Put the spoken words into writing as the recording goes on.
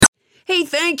Hey,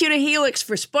 thank you to Helix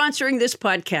for sponsoring this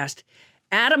podcast.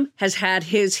 Adam has had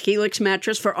his Helix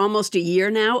mattress for almost a year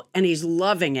now, and he's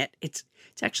loving it. It's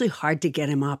actually hard to get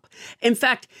him up. In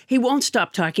fact, he won't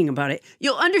stop talking about it.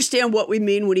 You'll understand what we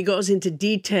mean when he goes into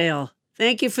detail.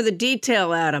 Thank you for the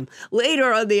detail, Adam,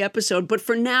 later on the episode. But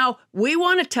for now, we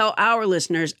want to tell our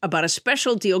listeners about a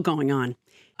special deal going on.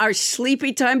 Our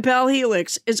Sleepy Time pal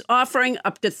Helix is offering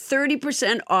up to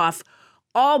 30% off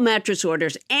all mattress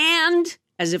orders, and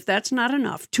as if that's not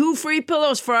enough, 2 free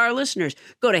pillows for our listeners.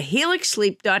 Go to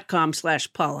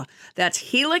helixsleep.com/Paula.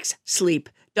 That's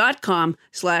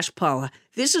helixsleep.com/Paula.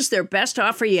 This is their best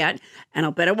offer yet, and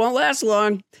I'll bet it won't last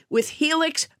long. With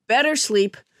Helix, better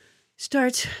sleep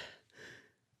starts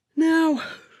now.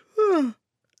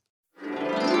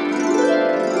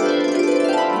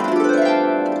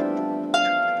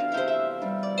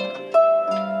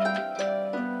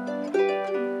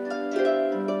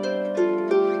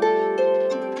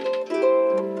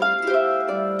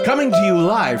 Coming to you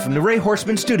live from the Ray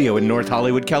Horseman Studio in North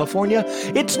Hollywood, California,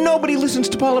 it's Nobody Listens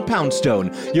to Paula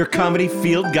Poundstone, your comedy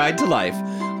field guide to life.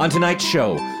 On tonight's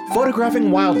show, photographing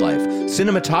wildlife,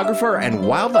 cinematographer and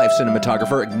wildlife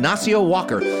cinematographer Ignacio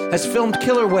Walker has filmed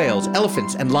killer whales,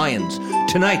 elephants, and lions.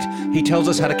 Tonight, he tells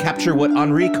us how to capture what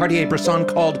Henri Cartier-Bresson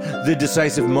called the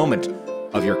decisive moment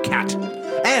of your cat.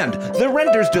 And the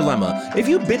renter's dilemma. If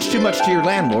you bitch too much to your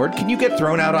landlord, can you get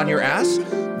thrown out on your ass?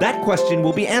 That question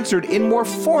will be answered in more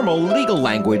formal legal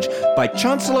language by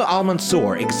Chancellor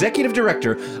Al-Mansour, Executive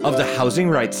Director of the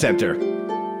Housing Rights Center.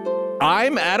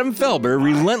 I'm Adam Felber,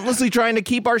 relentlessly trying to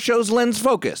keep our show's lens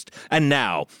focused. And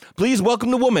now, please welcome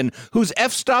the woman whose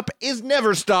F-stop is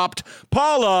never stopped,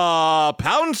 Paula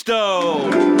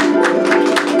Poundstone.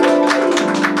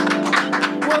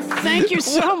 Well, thank you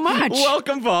so much.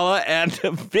 Welcome, Paula, and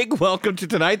a big welcome to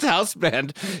tonight's house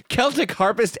band, Celtic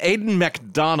harpist Aidan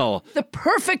MacDonald. The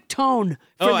perfect tone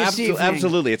for this evening.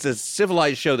 Absolutely. It's a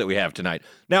civilized show that we have tonight.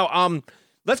 Now,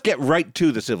 let's get right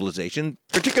to the civilization,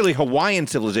 particularly Hawaiian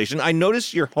civilization. I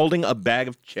notice you're holding a bag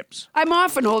of chips. I'm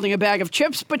often holding a bag of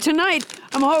chips, but tonight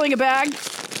I'm holding a bag.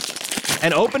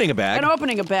 And opening a bag.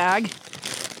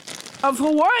 Of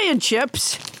Hawaiian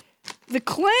chips. The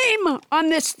claim on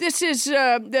this is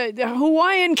the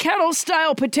Hawaiian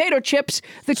kettle-style potato chips.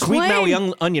 Sweet Maui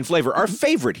onion flavor, our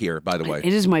favorite here, by the way.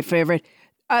 It is my favorite.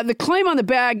 The claim on the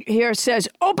bag here says,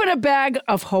 open a bag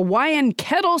of Hawaiian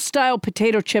kettle-style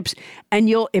potato chips and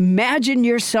you'll imagine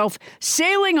yourself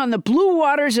sailing on the blue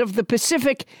waters of the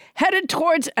Pacific, headed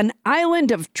towards an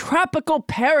island of tropical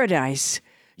paradise.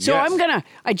 So yes.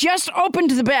 I just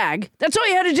opened the bag. That's all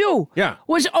you had to do. Yeah.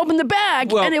 Was open the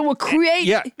bag and it will create.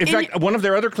 Yeah. In fact, one of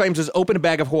their other claims is open a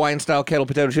bag of Hawaiian-style kettle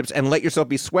potato chips and let yourself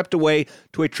be swept away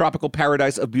to a tropical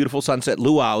paradise of beautiful sunset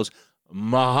luau's.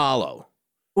 Mahalo.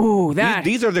 Ooh, that.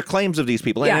 These are the claims of these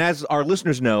people. Yeah. And as our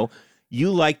listeners know,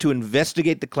 you like to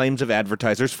investigate the claims of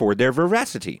advertisers for their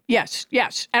veracity. Yes.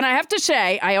 And I have to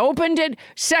say, I opened it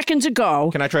seconds ago.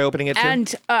 Can I try opening it too?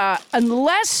 And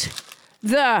unless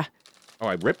the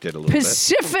I ripped it a little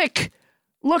Pacific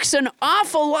looks an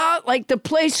awful lot like the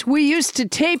place we used to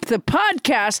tape the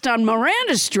podcast on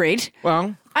Miranda Street.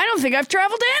 Well, I don't think I've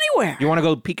traveled anywhere. You want to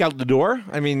go peek out the door?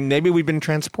 I mean, maybe we've been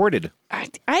transported.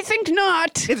 I think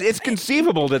not. It's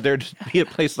conceivable that there'd be a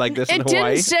place like this in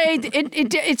Hawaii. It didn't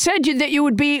say it said that you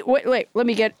would be. Wait. Let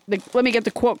me get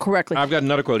the quote correctly. I've got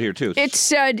another quote here too. It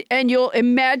said, and you'll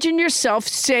imagine yourself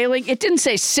sailing. It didn't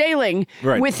say sailing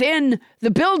within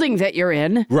the building that you're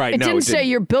in. Right. It didn't say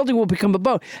your building will become a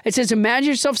boat. It says, imagine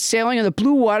yourself sailing on the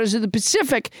blue waters of the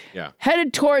Pacific,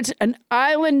 headed towards an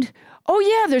island. Oh,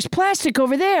 yeah, there's plastic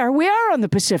over there. We are on the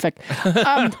Pacific.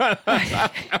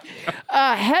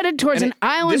 Headed towards an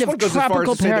island of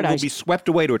tropical paradise. We'll be swept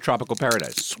away to a tropical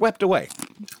paradise. Swept away.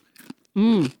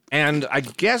 And I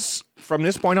guess from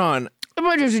this point on...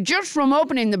 But it's just from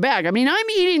opening the bag. I mean, I'm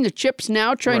eating the chips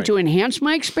now, trying to enhance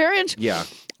my experience. Yeah.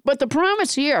 But the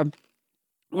promise here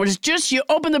was just you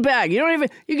open the bag. You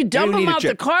can dump them out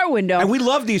the car window. And we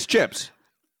love these chips.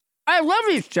 I love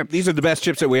these chips. These are the best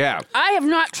chips that we have. I have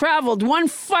not traveled one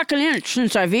fucking inch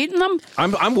since I've eaten them.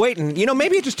 I'm waiting. You know,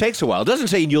 maybe it just takes a while. It doesn't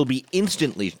say you'll be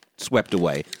instantly swept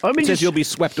away. It says you'll be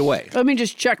swept away. Let me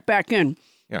just check back in.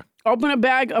 Yeah. Open a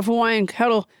bag of Hawaiian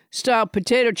kettle-style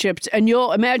potato chips, and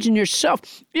you'll imagine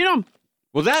yourself.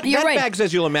 Well, that bag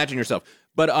says you'll imagine yourself.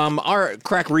 But our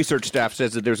crack research staff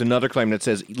says that there's another claim that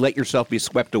says let yourself be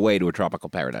swept away to a tropical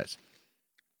paradise.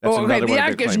 That's another one of their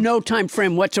that gives no time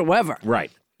frame whatsoever.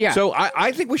 Right. Yeah. So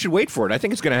I think we should wait for it. I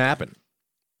think it's going to happen.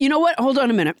 You know what? Hold on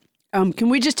a minute. Can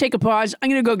we just take a pause? I'm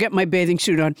going to go get my bathing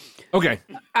suit on. Okay.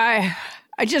 I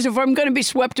if I'm going to be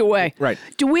swept away. Right.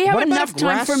 Do we have What about enough a time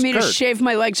grass for me to skirt? shave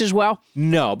my legs as well?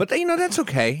 No, but that's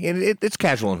okay. It's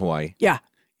casual in Hawaii. Yeah.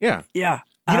 Yeah. Yeah.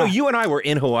 You and I were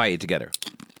in Hawaii together.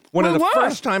 One of We the were.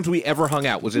 first times we ever hung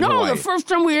out was in No, Hawaii. the first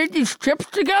time we ate these chips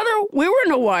together, we were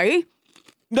in Hawaii.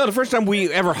 No, the first time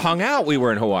we ever hung out, we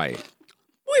were in Hawaii.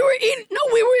 We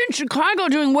were in Chicago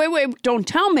doing Wait, Don't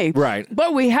Tell Me. Right.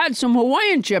 But we had some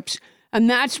Hawaiian chips, and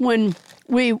that's when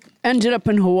we ended up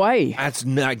in Hawaii. That's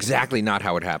exactly not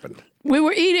how it happened. We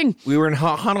were eating. We were in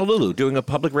Honolulu doing a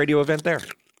public radio event there.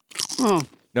 Oh,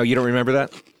 No, you don't remember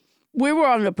that? we were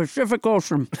on the Pacific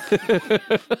Ocean.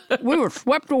 We were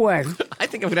swept away. I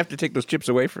think I'm going to have to take those chips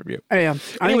away from you. I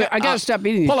got to stop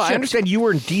eating these Paula, chips. I understand you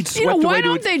were indeed swept away. Why to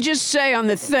don't they just say on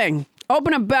the thing,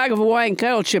 open a bag of Hawaiian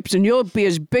kettle chips and you'll be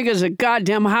as big as a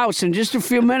goddamn house in just a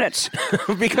few minutes?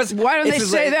 Because Why don't they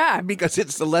say that? Because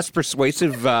it's the less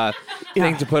persuasive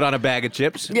thing to put on a bag of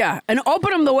chips. Yeah, and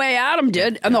open them the way Adam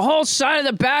did, and the whole side of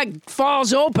the bag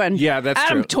falls open. Yeah, that's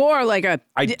Adam true. tore like a...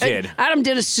 I did. Adam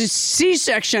did a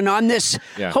C-section on this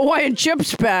Hawaiian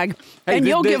chips bag, and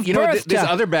you'll give birth this to...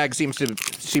 other bag seems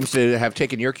to have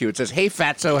taken your cue. It says, "Hey,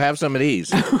 fatso, have some of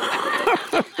these."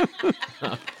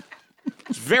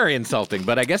 It's very insulting,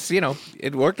 but I guess,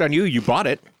 it worked on you. You bought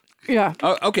it. Yeah,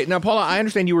 Oh, okay, now, Paula, I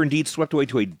understand you were indeed swept away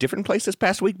to a different place this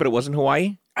past week, but it wasn't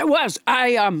Hawaii. I was.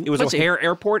 It was O'Hare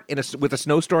Airport with a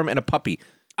snowstorm and a puppy.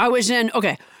 I was in...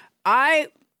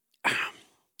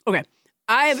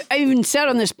 I even said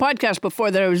on this podcast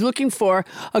before that I was looking for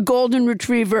a golden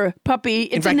retriever puppy.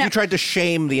 In fact, you tried to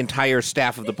shame the entire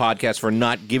staff of the podcast for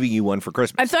not giving you one for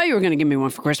Christmas. I thought you were going to give me one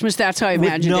for Christmas. That's how I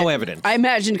imagined no it. evidence. I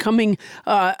imagined coming,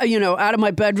 out of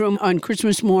my bedroom on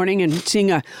Christmas morning and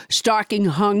seeing a stocking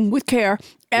hung with care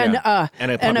and Yeah.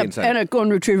 And a puppy inside. and a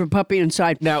golden retriever puppy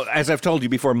inside. Now, as I've told you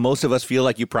before, most of us feel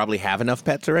like you probably have enough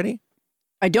pets already.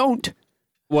 I don't.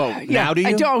 Well, now do you?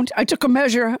 I don't. I took a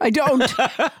measure. I don't.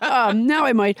 Now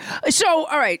I might. So,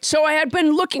 all right. So I had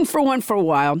been looking for one for a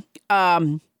while,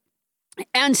 and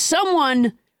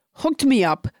someone hooked me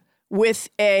up with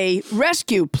a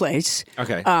rescue place.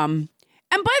 Okay. And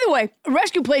by the way, a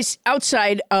rescue place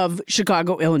outside of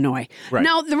Chicago, Illinois. Right.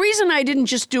 Now, the reason I didn't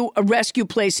just do a rescue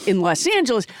place in Los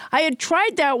Angeles, I had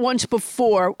tried that once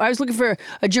before. I was looking for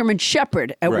a German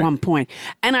Shepherd at Right. one point,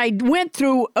 and I went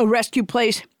through a rescue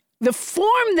place. The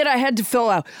form that I had to fill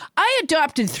out, I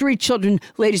adopted 3 children,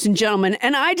 ladies and gentlemen,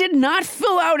 and I did not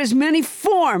fill out as many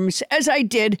forms as I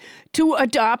did to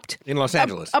adopt In Los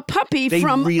Angeles. a puppy They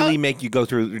from really make you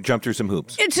jump through some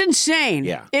hoops. It's insane.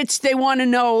 Yeah. They want to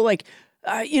know,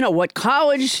 what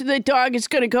college the dog is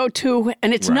going to go to.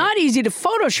 And it's Right. not easy to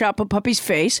Photoshop a puppy's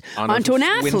face onto an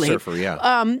athlete. Windsurfer,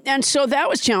 yeah. And so that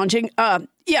was challenging.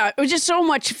 It was just so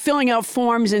much filling out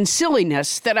forms and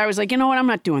silliness that I was like, you know what, I'm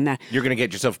not doing that. You're going to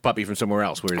get yourself a puppy from somewhere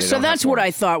else where they So don't that's have what forms.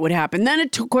 I thought would happen. Then,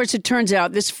 of course, it turns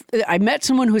out I met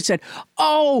someone who said,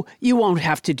 "Oh, you won't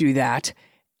have to do that."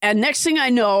 And next thing I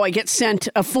know, I get sent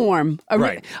a form.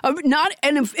 Right.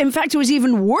 In fact, it was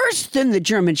even worse than the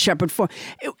German Shepherd form.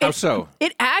 How so?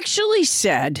 It actually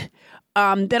said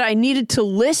that I needed to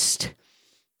list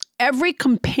every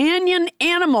companion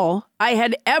animal I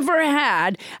had ever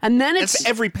had, and then That's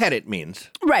every pet it means.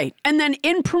 right. And then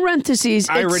in parentheses,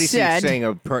 I already it said, see saying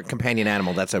a companion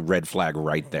animal. That's a red flag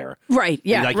right there. right,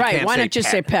 yeah, Like, you right. can't Why say not just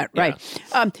pet. say pet? Yeah.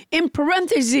 Right. In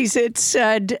parentheses, it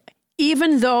said,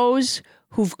 even those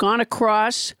who've gone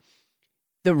across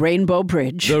the Rainbow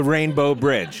Bridge. The Rainbow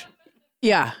Bridge.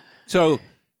 Yeah. So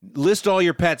list all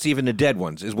your pets, even the dead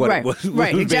ones, is what Right, it was,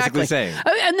 right, was exactly. basically saying.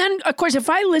 And then, of course, if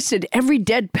I listed every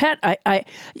dead pet, I'm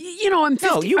 50.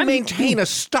 No, you I'm- maintain a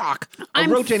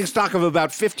rotating stock of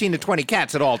about 15 to 20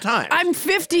 cats at all times. I'm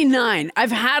 59.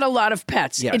 I've had a lot of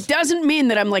pets. Yes. It doesn't mean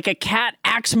that I'm like a cat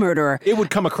axe murderer. It would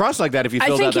come across like that if you I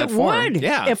filled think out that it form. would.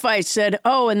 Yeah. If I said,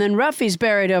 "Oh, and then Ruffy's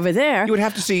buried over there." You would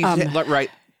have to see,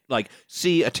 like,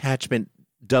 see attachment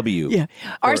W. Yeah,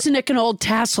 arsenic and old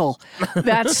tassel.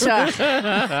 That's all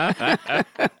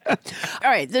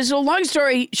right. There's a long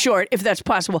story short, if that's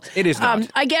possible. It is not.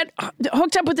 I get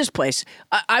hooked up with this place.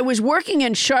 I was working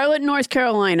in Charlotte, North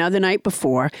Carolina, the night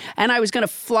before, and I was going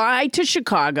to fly to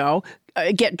Chicago,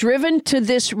 get driven to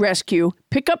this rescue,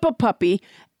 pick up a puppy,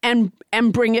 and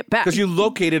bring it back. Because you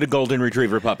located a golden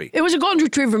retriever puppy. It was a golden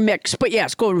retriever mix, but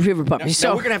yes, golden retriever puppy. Now So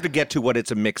we're going to have to get to what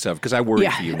it's a mix of, because I worry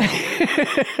Yeah. for you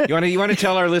now. You want to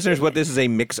tell our listeners what this is a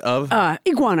mix of?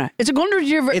 iguana. It's a golden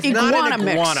retriever It's not iguana an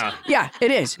mix. iguana. Yeah,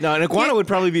 it is. No, an iguana would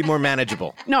probably be more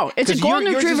manageable. No, it's a 'Cause golden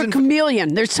yours retriever isn't-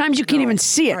 chameleon. There's times you can't even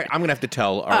see it. All right, I'm going to have to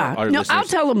tell our No, listeners. I'll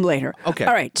tell them later. Okay.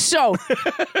 All right. So,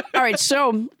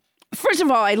 first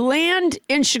of all, I land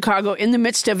in Chicago in the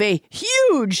midst of a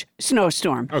huge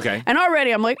snowstorm. Okay. And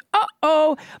already I'm like,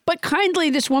 uh-oh. But kindly,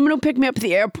 this woman who picked me up at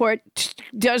the airport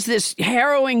does this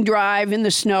harrowing drive in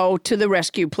the snow to the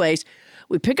rescue place.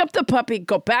 We pick up the puppy,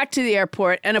 go back to the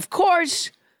airport, and of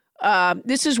course,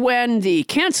 this is when the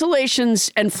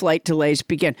cancellations and flight delays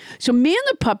begin. So me and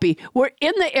the puppy were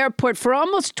in the airport for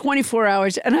almost 24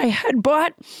 hours, and I had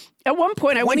bought... At one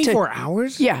point, I went to 24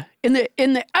 hours? Yeah,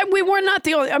 we were not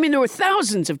the only. I mean, there were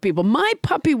thousands of people. My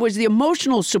puppy was the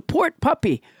emotional support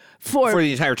puppy for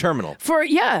the entire terminal.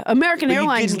 American But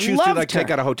Airlines you didn't choose loved to her.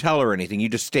 take out a hotel or anything. You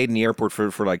just stayed in the airport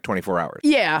for 24 hours.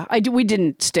 Yeah, we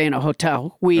didn't stay in a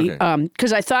hotel. We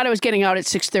because I thought I was getting out at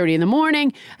 6:30 in the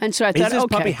morning, and so I thought, Is this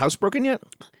puppy housebroken yet?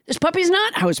 This puppy's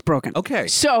not housebroken. Okay.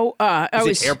 So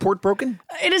Is it airport broken?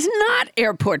 It is not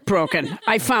airport broken.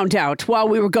 I found out while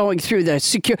we were going through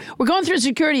the We're going through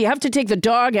security. You have to take the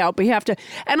dog out, but you have to.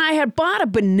 And I had bought a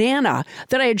banana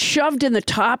that I had shoved in the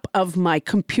top of my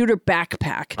computer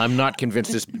backpack. I'm not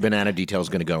convinced this banana detail is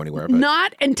going to go anywhere. But.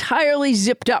 Not entirely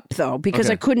zipped up though, because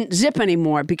I couldn't zip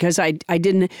anymore because I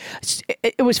didn't.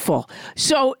 It was full.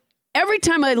 So. Every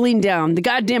time I leaned down, the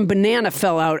goddamn banana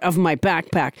fell out of my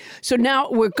backpack. So now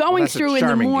we're going through in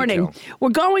the morning. Detail. We're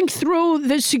going through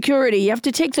the security. You have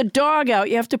to take the dog out.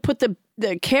 You have to put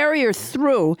the carrier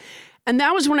through. And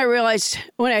that was when I realized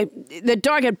the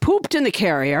dog had pooped in the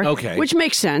carrier, which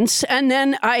makes sense. And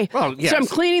then so I'm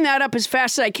cleaning that up as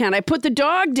fast as I can. I put the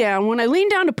dog down. When I lean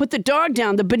down to put the dog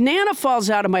down, the banana falls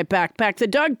out of my backpack. The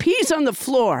dog pees on the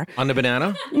floor. On the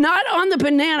banana? Not on the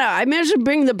banana. I managed to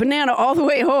bring the banana all the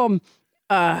way home.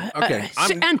 Okay.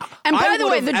 And by the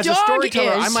way, the as dog a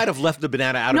storyteller, is... I might have left the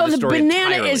banana out of the story No, the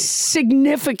banana entirely. is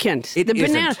significant.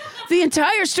 The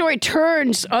entire story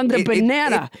turns on the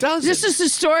banana. It doesn't. This is the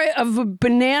story of a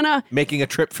banana... Making a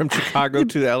trip from Chicago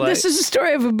to L.A.? This is the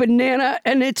story of a banana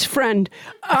and its friend.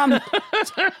 So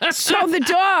the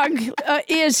dog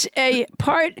is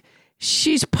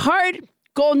she's part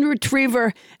golden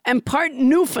retriever and part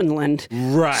Newfoundland.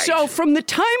 Right. So from the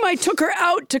time I took her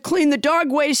out to clean the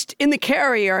dog waste in the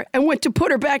carrier and went to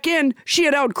put her back in, she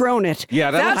had outgrown it.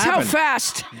 Yeah, that's happen. how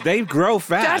fast. They grow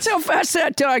fast. That's how fast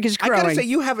that dog is growing. I gotta say,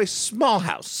 you have a small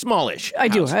house, smallish. I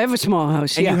do. I have a small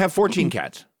house. And you have 14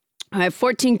 cats. I have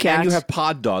 14 cats. And you have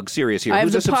Pod Dog, Sirius here. I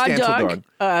have who's the a Pod substantial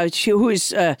dog.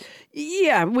 Who's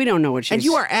we don't know what she's. And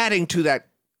you are adding to that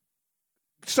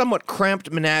somewhat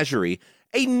cramped menagerie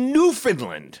a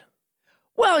Newfoundland.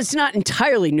 Well, it's not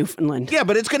entirely Newfoundland. Yeah,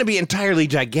 but it's going to be entirely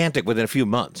gigantic within a few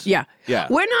months. Yeah.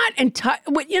 We're not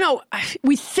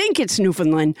we think it's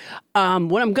Newfoundland.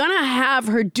 What I'm going to have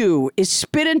her do is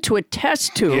spit into a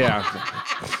test tube.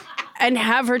 And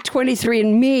have her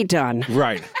 23andMe done.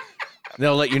 Right.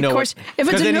 They'll let you know. Of course, if it's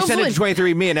because a then you send it Newfoundland, to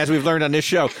 23andMe, and as we've learned on this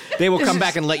show, they will come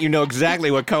back and let you know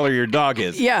exactly what color your dog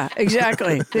is. Yeah,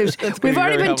 exactly. We've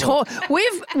already been told.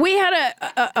 We had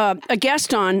a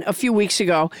guest on a few weeks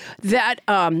ago that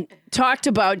talked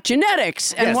about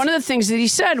genetics, and one of the things that he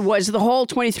said was the whole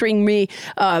 23andMe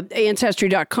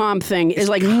Ancestry.com thing is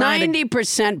like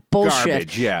 90% bullshit.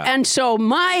 Garbage, yeah. And so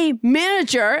my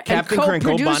manager Captain and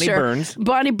Crinkle, co-producer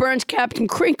Bonnie Burns, Captain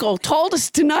Crinkle, told us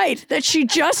tonight that she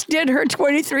just did her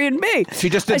 23andMe. She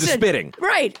just did the spitting.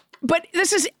 Right. But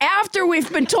this is after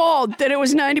we've been told that it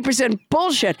was 90%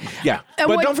 bullshit. Yeah.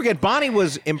 But don't forget, Bonnie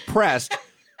was impressed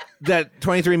that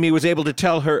 23andMe was able to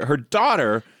tell her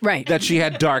daughter that she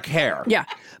had dark hair. Yeah.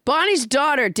 Bonnie's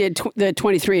daughter did the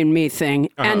 23andMe thing,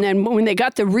 and then when they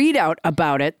got the readout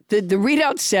about it, the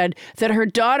readout said that her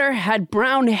daughter had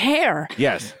brown hair.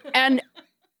 Yes. And,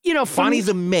 Bonnie's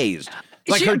amazed.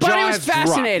 Like her Bonnie jaw was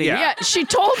fascinating. Yeah. She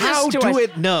told How this to us. do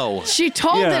it know? She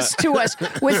told this to us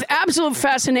with absolute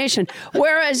fascination.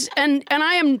 Whereas, and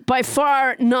I am by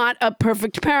far not a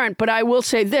perfect parent, but I will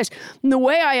say this: the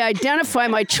way I identify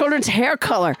my children's hair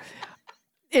color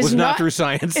is not through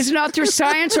science. It's not through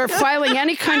science or filing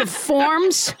any kind of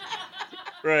forms.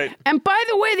 Right. And by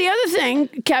the way, the other thing,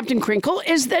 Captain Crinkle,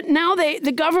 is that now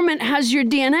the government has your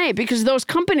DNA because those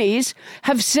companies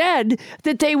have said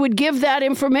that they would give that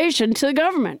information to the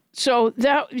government. So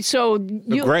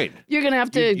you're going to have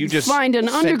to just find an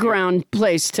underground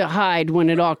place to hide when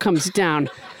it all comes down.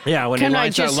 Yeah, when they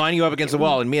line you up against the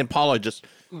wall, and me and Paula just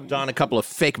don a couple of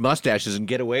fake mustaches and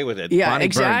get away with it. Yeah, Bonnie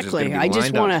exactly. Burns is I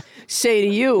just want to say to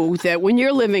you that when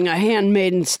you're living a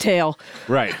handmaiden's tale,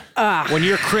 right? When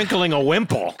you're crinkling a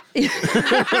wimple.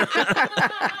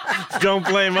 Don't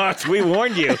blame us. We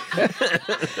warned you.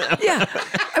 Yeah.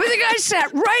 I mean, the guy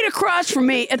sat right across from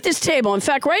me at this table. In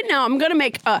fact, right now, I'm going to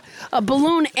make a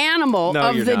balloon animal No,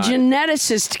 of you're the not.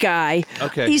 geneticist guy.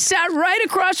 Okay. He sat right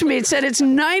across from me and said it's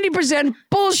 90%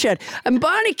 bullshit. And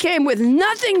Bonnie came with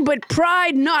nothing but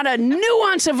pride, not a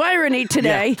nuance of irony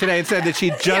today. Yeah, today it said that she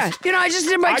just... Yeah. You know, I just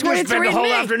did my I just spent the 23andMe. whole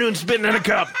afternoon spitting in a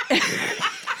cup.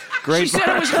 Great. She said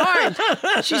it was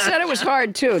hard. She said it was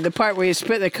hard, too, the part where you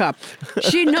spit the cup.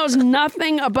 She knows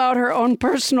nothing about her own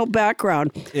personal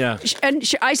background. Yeah. And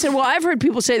I said, well, I've heard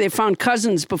people say they found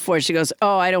cousins before. She goes,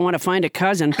 oh, I don't want to find a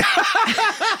cousin.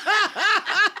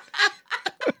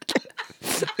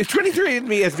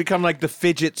 23andMe has become like the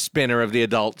fidget spinner of the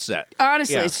adult set.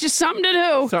 Honestly, Yeah. it's just something to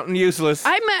do. Something useless.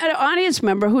 I met an audience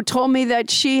member who told me that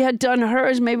she had done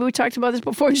hers. Maybe we talked about this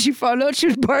before. And she found out she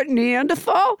was part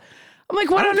Neanderthal. I'm like,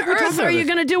 what I on don't think we talked earth about are you this.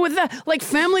 going to do with that? Like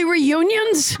family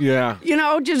reunions? Yeah. You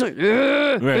know, just like,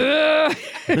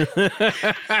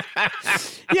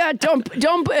 yeah.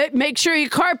 Don't make sure you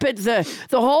carpet the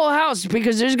whole house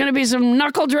because there's going to be some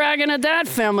knuckle dragging at that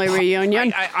family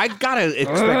reunion. I gotta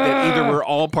expect that either we're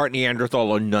all part Neanderthal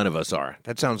or none of us are.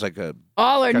 That sounds like a...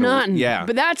 All or kinda- none. yeah.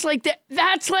 But that's like the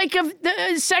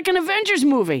second Avengers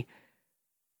movie.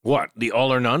 What? The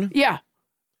all or none? Yeah.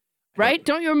 Right?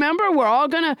 Don't you remember? We're all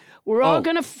gonna we're all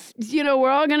gonna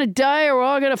die, or we're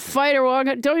all gonna fight, or we're all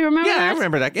gonna. Don't you remember Yeah, that? I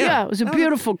remember that. Yeah. it was a That was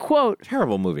beautiful quote.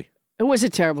 Terrible movie. It was a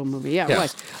terrible movie. Yeah, it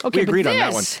was. Okay, we agreed but on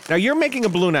that one. this- Now, you're making a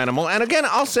balloon animal, and again,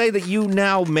 I'll say that you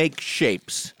now make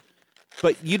shapes,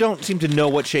 but you don't seem to know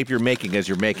what shape you're making as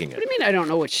you're making it. What do you mean I don't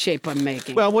know what shape I'm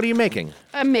making? Well, what are you making?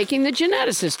 I'm making the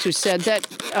geneticist who said that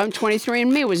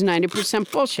 23andMe was 90%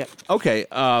 bullshit. Okay,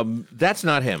 that's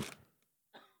not him.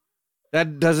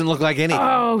 That doesn't look like anything.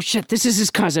 Oh, shit, this is his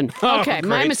cousin. Okay,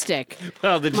 my great. mistake.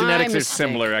 Well, the My genetics are mistake.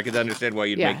 similar. I could understand why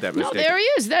you'd Yeah. make that No, mistake. there he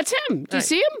is. That's him. Do you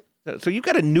see him? So you've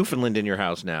got a Newfoundland in your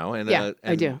house now, and Yeah,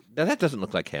 I do. Now that doesn't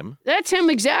look like him. That's him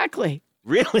exactly.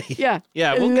 Really? Yeah.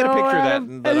 Yeah, we'll get a picture of that.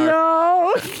 Adam. And then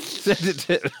our- Hello. send it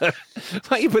to- Why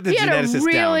don't you put the He had a geneticist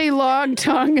really long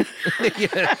tongue. down?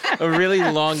 Yeah, a really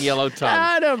long yellow tongue.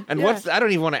 Adam, And yeah. what's? I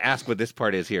don't even want to ask what this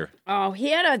part is here. Oh,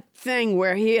 he had a thing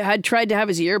where he had tried to have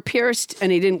his ear pierced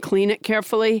and he didn't clean it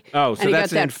carefully. Oh, so and he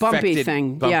that's got an that bumpy infected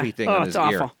thing. bumpy thing oh, on it's his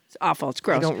awful. ear. It's awful. It's I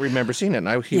gross. don't remember seeing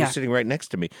it. He Yeah. was sitting right next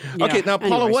to me. Yeah, Okay, now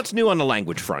Paula, anyways. what's new on the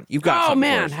language front? You've got Oh something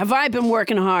man, for us. have I been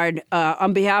working hard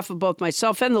on behalf of both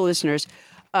myself and the listeners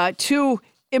to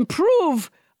improve.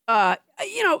 Part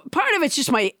of it's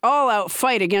just my all-out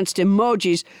fight against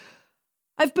emojis.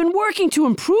 I've been working to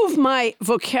improve my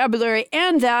vocabulary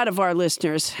and that of our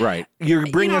listeners. Right. You're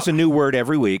bringing us a new word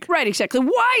every week. Right, exactly.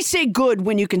 Why say good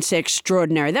when you can say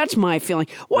extraordinary? That's my feeling.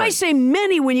 Why Right. say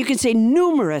many when you can say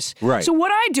numerous? Right. So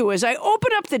what I do is I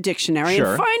open up the dictionary Sure.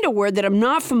 and find a word that I'm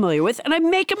not familiar with, and I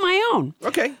make it my own.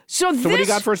 Okay. So what do you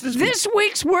got for us this week? This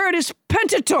week's word is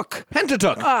Pentateuch.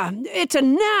 Pentateuch. It's a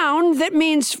noun that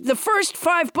means the first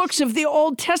 5 books of the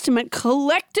Old Testament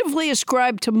collectively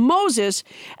ascribed to Moses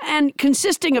and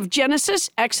consisting of Genesis,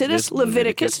 Exodus,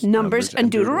 Leviticus, Numbers, and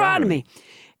Deuteronomy.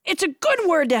 It's a good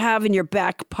word to have in your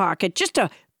back pocket just to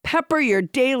pepper your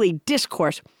daily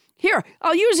discourse. Here,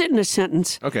 I'll use it in a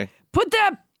sentence. Okay. Put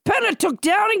that Pentateuch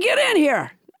down and get in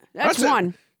here. That's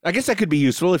one. I guess that could be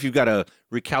useful if you've got a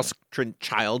recalcitrant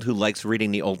child who likes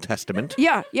reading the Old Testament.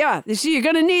 Yeah. You see, you're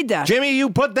going to need that. Jimmy, you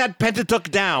put that Pentateuch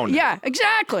down. Yeah,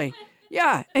 exactly.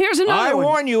 Yeah. Here's another I one.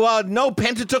 warn you, no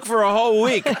Pentateuch for a whole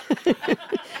week.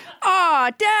 Aw,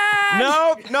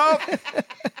 Dad! No.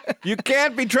 You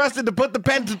can't be trusted to put the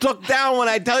Pentateuch down when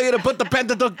I tell you to put the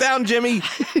Pentateuch down, Jimmy.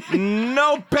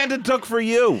 No Pentateuch for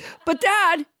you. But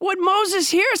Dad, what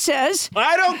Moses here says,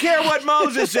 I don't care what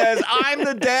Moses says. I'm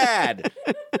the dad.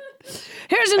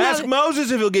 here's Ask another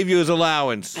Moses if he'll give you his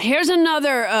allowance.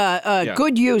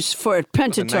 good use for A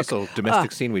Pentateuch. nice little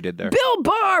domestic scene we did there. Bill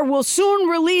Barr will soon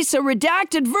release a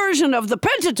redacted version of the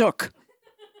Pentateuch.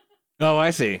 Oh,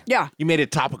 I see. Yeah. You made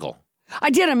it topical. I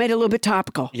did. I made it a little bit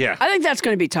topical. Yeah. I think that's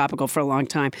going to be topical for a long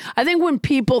time. I think when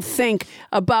people think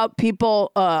about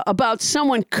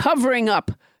someone covering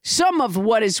up some of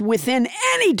what is within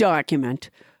any document,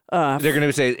 They're going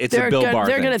to say it's a Bill Barr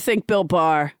they're thing. going to think Bill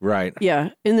Barr. Right. Yeah,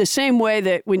 in the same way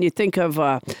that when you think of,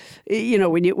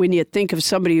 when you think of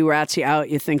somebody who rats you out,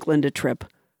 you think Linda Tripp.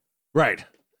 Right.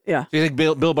 Yeah, Do you think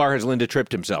Bill Barr has Linda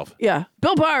tripped himself? yeah.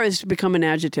 Bill Barr has become an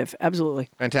adjective. Absolutely.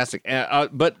 Fantastic.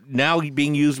 But now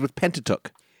being used with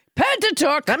Pentateuch.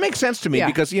 Pentateuch. That makes sense to me Yeah.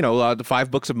 because, the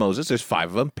 5 books of Moses, there's 5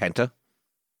 of them, Penta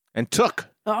and Took.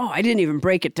 Oh, I didn't even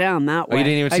break it down that way. Oh, you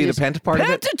didn't even I see just- the Penta part of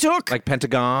it? Pentatuk. Like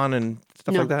Pentagon and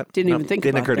stuff No, like that? didn't even think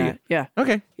didn't about occur to that. you. Yeah.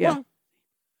 Okay. Yeah.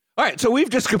 Well, All right, so we've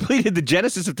just completed the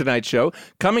genesis of tonight's show.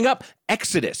 Coming up,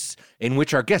 Exodus, in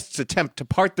which our guests attempt to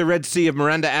part the Red Sea of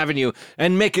Miranda Avenue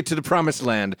and make it to the promised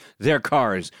land, their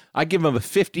cars. I give them a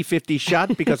 50-50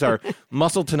 shot because our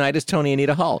muscle tonight is Tony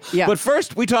Anita Hull. Yeah. But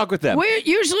first, we talk with them.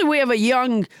 Usually we have a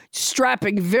young,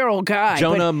 strapping, virile guy.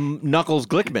 Jonah Knuckles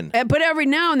Glickman. But every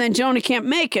now and then Jonah can't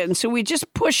make it, and so we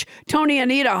just push Tony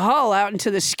Anita Hull out into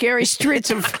the scary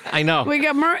streets of... I know. We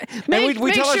got... And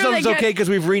we tell ourselves it's okay because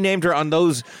we've renamed her on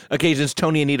those occasions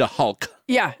Tony Anita Hulk.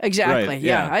 Yeah, exactly. Right,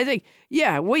 yeah. yeah. I think...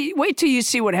 Yeah, wait till you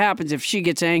see what happens if she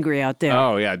gets angry out there.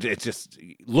 Oh, yeah. It's just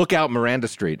look out Miranda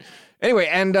Street. Anyway,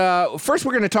 and first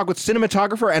we're going to talk with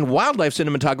cinematographer and wildlife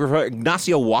cinematographer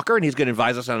Ignacio Walker, and he's going to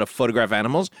advise us on how to photograph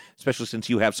animals, especially since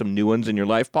you have some new ones in your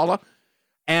life, Paula.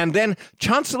 And then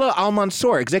Chancellor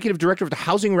Al-Mansour, executive director of the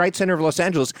Housing Rights Center of Los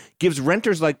Angeles, gives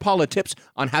renters like Paula tips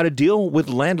on how to deal with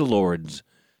landlords.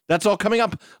 That's all coming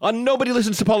up on Nobody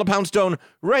Listens to Paula Poundstone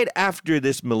right after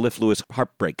this mellifluous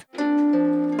heartbreak.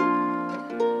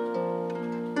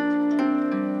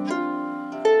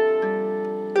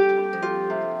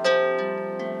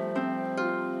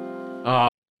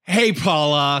 Hey,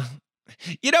 Paula.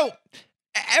 You know,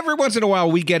 every once in a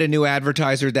while we get a new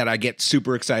advertiser that I get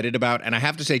super excited about. And I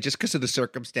have to say, just because of the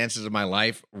circumstances of my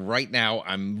life, right now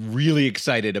I'm really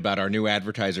excited about our new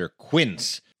advertiser,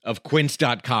 Quince, of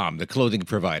Quince.com, the clothing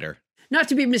provider. Not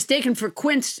to be mistaken for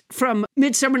Quince from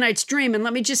Midsummer Night's Dream. And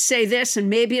let me just say this, and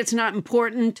maybe it's not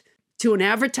important to an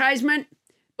advertisement,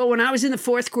 but when I was in the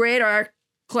 4th grade, our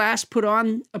class put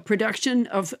on a production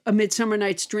of A Midsummer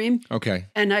Night's Dream. Okay.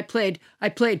 And I played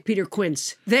Peter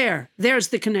Quince. There's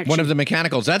the connection. One of the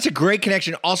mechanicals. That's a great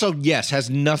connection. Also, yes, has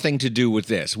nothing to do with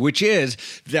this, which is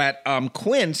that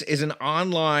Quince is an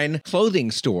online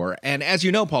clothing store. And as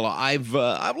you know, Paula, I've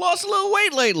lost a little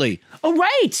weight lately. Oh,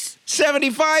 right.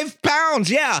 75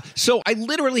 pounds, yeah. So I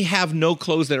literally have no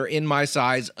clothes that are in my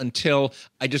size until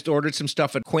I just ordered some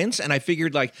stuff at Quince. And I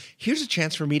figured, here's a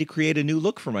chance for me to create a new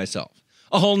look for myself.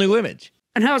 A whole new image.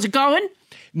 And how's it going?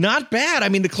 Not bad. I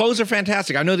mean, the clothes are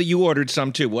fantastic. I know that you ordered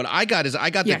some too. What I got is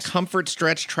Yes. the Comfort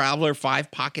Stretch Traveler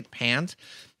 5-pocket pant.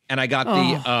 And I got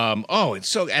and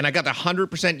I got the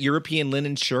 100% European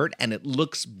linen shirt, and it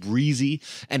looks breezy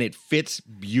and it fits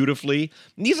beautifully.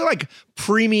 And these are like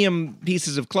premium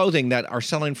pieces of clothing that are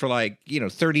selling for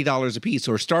 $30 a piece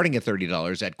or starting at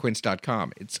 $30 at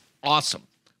quince.com. It's awesome.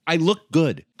 I look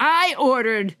good. I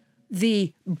ordered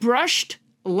the brushed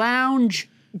lounge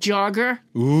jogger.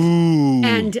 Ooh.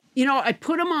 And, I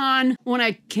put them on when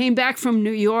I came back from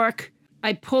New York.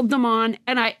 I pulled them on,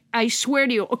 and I swear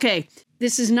to you, okay,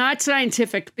 this is not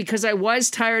scientific because I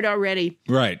was tired already.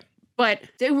 Right. But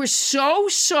they were so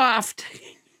soft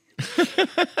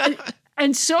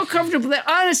and so comfortable that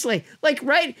honestly,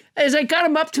 right as I got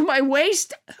them up to my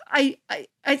waist, I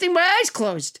think my eyes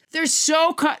closed. They're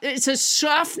it's a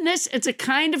softness. It's a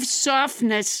kind of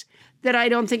softness that I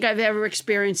don't think I've ever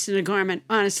experienced in a garment,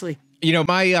 honestly. You know,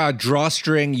 my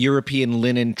drawstring European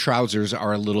linen trousers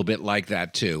are a little bit like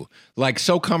that, too.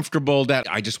 So comfortable that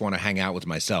I just want to hang out with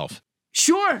myself.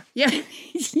 Sure. Yeah.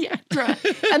 Yeah.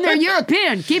 And they're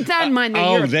European. Keep that in mind.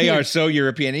 European. They are so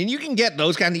European. And you can get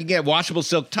those kinds. You can get washable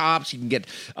silk tops. You can get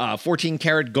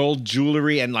 14-karat gold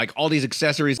jewelry and all these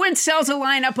accessories. Quince sells a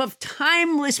lineup of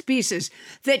timeless pieces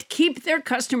that keep their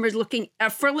customers looking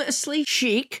effortlessly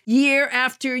chic year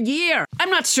after year. I'm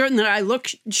not certain that I look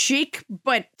chic,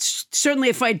 but certainly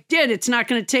if I did, it's not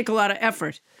going to take a lot of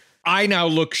effort. I now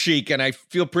look chic and I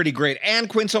feel pretty great. And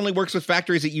Quince only works with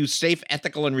factories that use safe,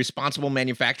 ethical, and responsible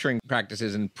manufacturing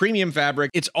practices and premium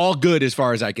fabric. It's all good as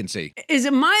far as I can see. Is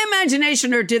it my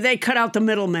imagination or did they cut out the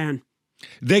middleman?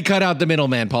 They cut out the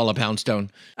middleman, Paula Poundstone.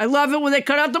 I love it when they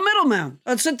cut out the middleman.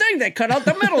 That's the thing. They cut out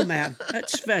the middleman.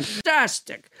 That's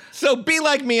fantastic. So be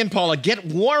like me and Paula. Get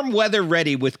warm weather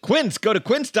ready with Quince. Go to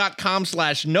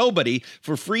quince.com/nobody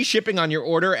for free shipping on your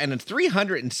order and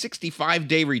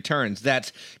 365-day returns.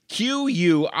 That's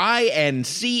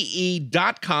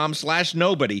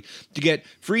QUINCE.com/nobody to get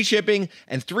free shipping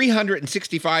and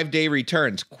 365-day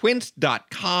returns.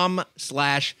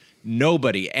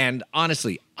 Quince.com/nobody. And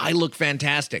honestly, I look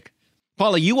fantastic.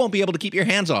 Paula, you won't be able to keep your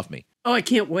hands off me. Oh, I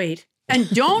can't wait. And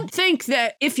don't think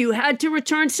that if you had to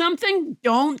return something,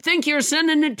 don't think you're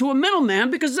sending it to a middleman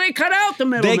because they cut out the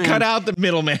middleman. They cut out the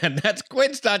middleman. That's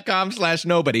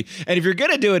quince.com/nobody. And if you're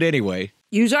going to do it anyway,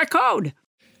 use our code.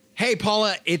 Hey,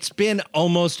 Paula, it's been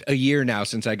almost a year now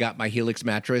since I got my Helix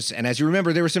mattress. And as you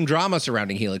remember, there was some drama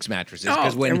surrounding Helix mattresses.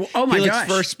 Because when Helix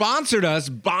first sponsored us,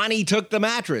 Bonnie took the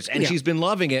mattress. And she's been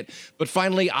loving it. But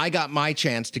finally, I got my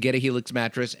chance to get a Helix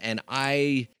mattress. And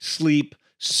I sleep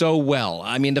so well.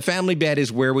 I mean, the family bed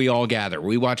is where we all gather.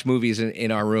 We watch movies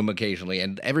in our room occasionally,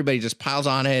 and everybody just piles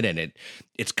on it, and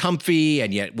it's comfy,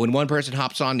 and yet when one person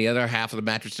hops on, the other half of the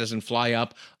mattress doesn't fly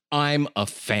up. I'm a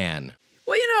fan.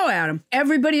 Well, Adam,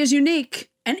 everybody is unique,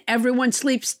 and everyone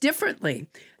sleeps differently.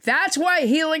 That's why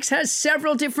Helix has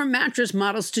several different mattress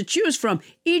models to choose from,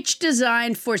 each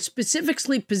designed for specific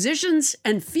sleep positions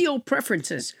and feel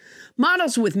preferences.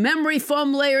 Models with memory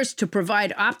foam layers to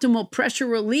provide optimal pressure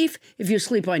relief if you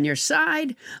sleep on your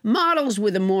side. Models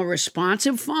with a more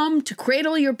responsive foam to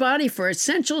cradle your body for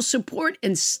essential support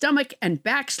in stomach and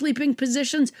back sleeping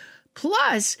positions.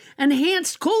 Plus,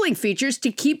 enhanced cooling features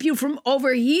to keep you from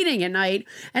overheating at night.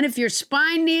 And if your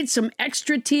spine needs some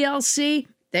extra TLC,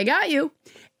 they got you.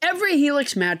 Every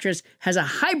Helix mattress has a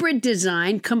hybrid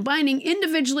design combining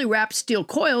individually wrapped steel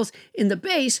coils in the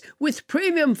base with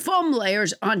premium foam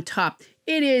layers on top.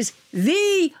 It is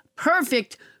the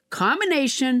perfect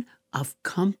combination of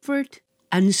comfort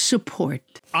and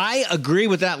support. I agree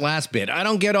with that last bit. I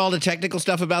don't get all the technical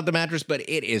stuff about the mattress, but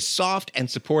it is soft and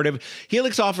supportive.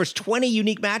 Helix offers 20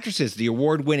 unique mattresses, the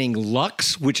award-winning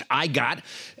Luxe, which I got,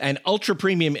 and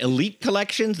ultra-premium Elite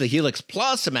collections, the Helix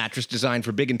Plus, a mattress designed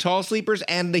for big and tall sleepers,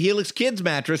 and the Helix Kids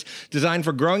mattress, designed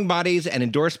for growing bodies and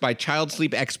endorsed by child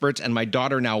sleep experts, and my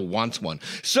daughter now wants one.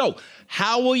 So,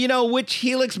 how will you know which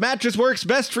Helix mattress works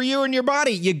best for you and your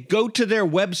body? You go to their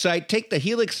website, take the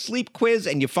Helix sleep quiz,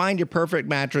 and you find your perfect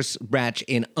mattress match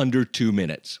in under 2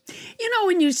 minutes.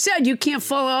 When you said you can't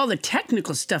follow all the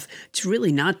technical stuff, it's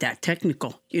really not that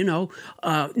technical. No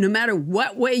matter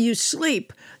what way you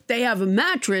sleep, they have a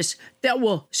mattress that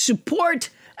will support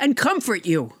and comfort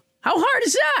you. How hard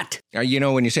is that?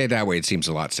 When you say it that way, it seems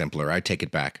a lot simpler. I take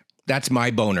it back. That's my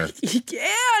boner.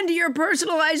 And your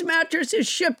personalized mattress is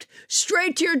shipped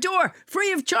straight to your door,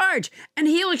 free of charge. And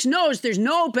Helix knows there's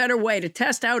no better way to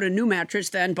test out a new mattress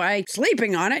than by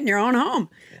sleeping on it in your own home.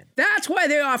 That's why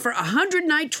they offer a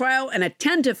 100-night trial and a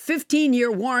 10 to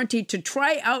 15-year warranty to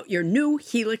try out your new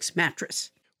Helix mattress.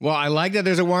 Well, I like that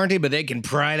there's a warranty, but they can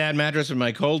pry that mattress with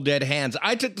my cold, dead hands.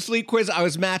 I took the sleep quiz. I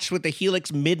was matched with the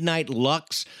Helix Midnight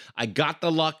Luxe. I got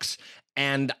the Luxe,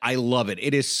 and I love it.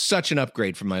 It is such an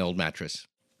upgrade from my old mattress.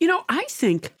 I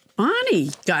think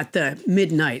Bonnie got the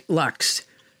Midnight Luxe.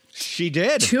 She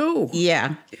did. Too.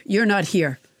 Yeah. You're not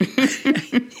here.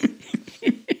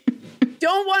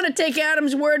 Don't want to take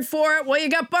Adam's word for it? Well, you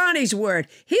got Bonnie's word.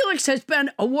 Helix has been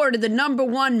awarded the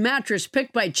 #1 mattress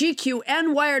picked by GQ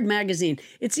and Wired magazine.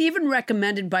 It's even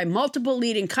recommended by multiple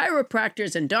leading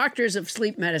chiropractors and doctors of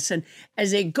sleep medicine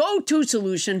as a go-to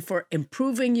solution for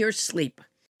improving your sleep.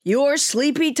 Your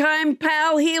sleepy time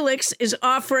pal Helix is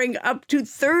offering up to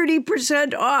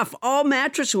 30% off all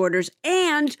mattress orders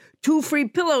and 2 free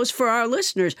pillows for our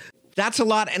listeners. That's a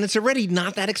lot, and it's already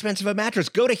not that expensive a mattress.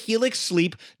 Go to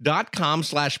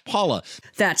helixsleep.com/Paula.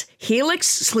 That's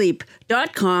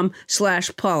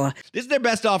helixsleep.com/Paula. This is their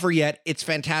best offer yet. It's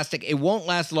fantastic. It won't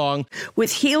last long.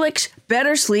 With Helix,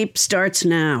 better sleep starts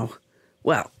now.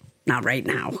 Well, not right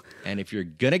now. And if you're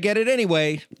going to get it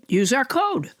anyway, use our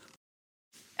code.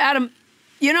 Adam,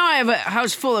 I have a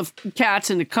house full of cats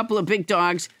and a couple of big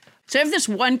dogs. So I have this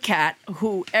one cat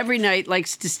who every night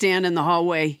likes to stand in the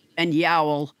hallway and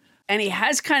yowl. And he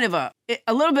has kind of a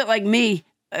little bit like me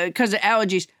because of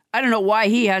allergies. I don't know why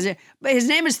he has it, but his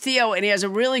name is Theo, and he has a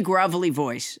really grovelly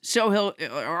voice. So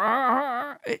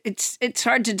it's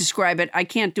hard to describe it. I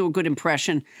can't do a good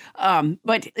impression,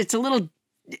 but it's a little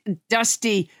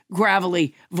dusty,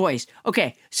 gravelly voice.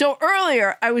 Okay, so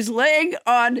earlier I was laying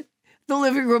on the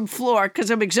living room floor because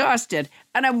I'm exhausted,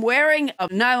 and I'm wearing a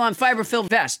nylon fiber-filled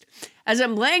vest. As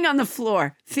I'm laying on the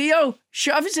floor, Theo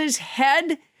shoves his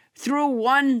head through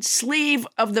one sleeve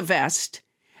of the vest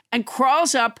and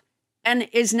crawls up and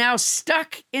is now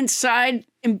stuck inside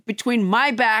in between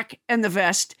my back and the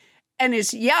vest and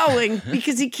is yowling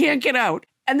because he can't get out.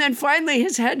 And then finally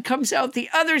his head comes out the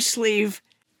other sleeve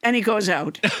and he goes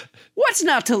out. What's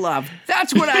not to love?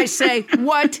 That's what I say.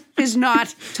 What is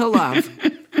not to love?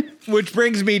 Which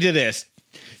brings me to this.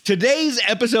 Today's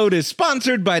episode is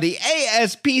sponsored by the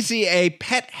ASPCA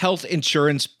Pet Health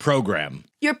Insurance Program.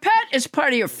 Your pet is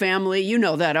part of your family, you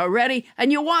know that already,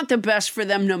 and you want the best for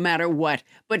them no matter what.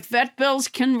 But vet bills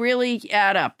can really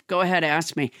add up. Go ahead,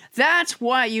 ask me. That's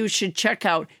why you should check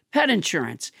out pet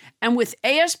insurance. And with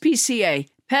ASPCA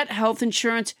Pet Health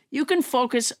Insurance, you can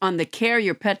focus on the care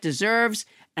your pet deserves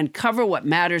and cover what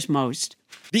matters most.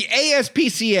 The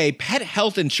ASPCA Pet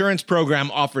Health Insurance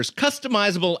Program offers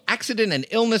customizable accident and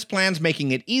illness plans,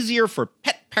 making it easier for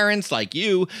pet parents like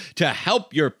you to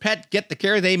help your pet get the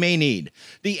care they may need.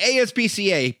 The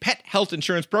ASPCA Pet Health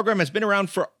Insurance Program has been around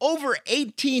for over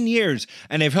 18 years,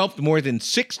 and they've helped more than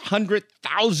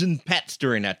 600,000 pets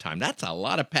during that time. That's a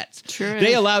lot of pets. Sure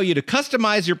They is. allow you to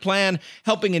customize your plan,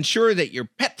 helping ensure that your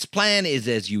pet's plan is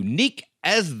as unique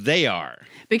as they are.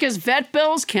 Because vet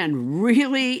bills can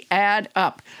really add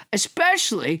up,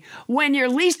 especially when you're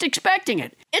least expecting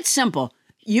it. It's simple.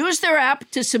 Use their app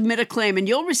to submit a claim, and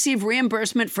you'll receive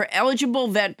reimbursement for eligible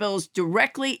vet bills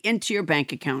directly into your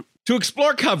bank account. To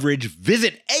explore coverage,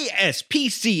 visit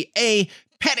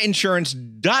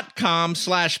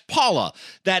ASPCAPetInsurance.com/Paula.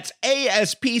 That's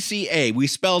ASPCA. We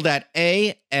spelled that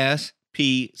ASPCA.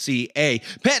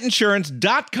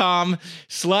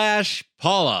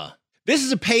 Petinsurance.com/Paula. This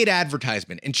is a paid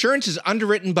advertisement. Insurance is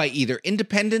underwritten by either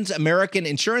Independence American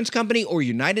Insurance Company or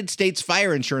United States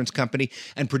Fire Insurance Company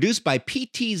and produced by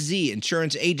PTZ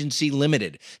Insurance Agency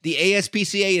Limited. The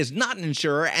ASPCA is not an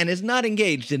insurer and is not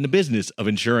engaged in the business of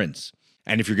insurance.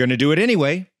 And if you're going to do it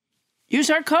anyway, Use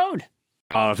our code.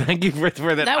 Oh, thank you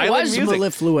for that. That island was music.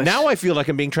 mellifluous. Now I feel like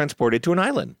I'm being transported to an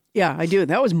island. Yeah, I do.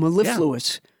 That was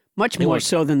mellifluous. Much more was.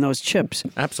 so than those chips.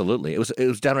 Absolutely. It was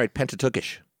downright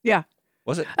Pentateuchish. Yeah.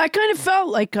 Was it? I kind of felt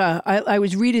like I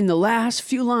was reading the last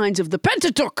few lines of the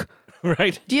Pentateuch.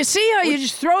 Right. Do you see how you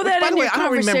just throw that By in the way, your I don't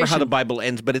conversation? remember how the Bible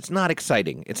ends, but it's not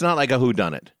exciting. It's not like a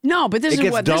whodunit. No, but this It is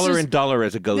gets what duller this is, and duller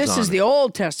as it goes on. This is the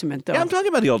Old Testament, though. Yeah, I'm talking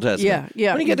about the Old Testament. Yeah,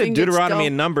 yeah. When you get to Everything gets Deuteronomy dull.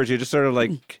 and Numbers, you're just sort of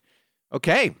like,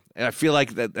 okay. And I feel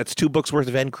like that's 2 books worth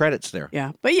of end credits there.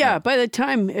 Yeah, but by the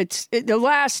time the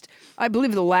last, I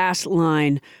believe the last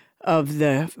line of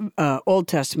the Old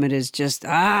Testament is just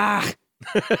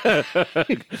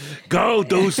Go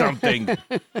do something.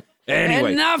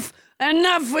 Anyway. Enough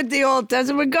with the Old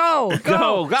Testament. Go.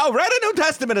 Go. Read a New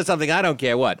Testament or something. I don't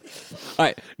care what. All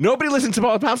right. Nobody Listens to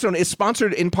Paula Poundstone is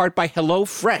sponsored in part by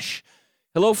HelloFresh.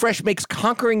 HelloFresh makes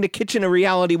conquering the kitchen a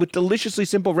reality with deliciously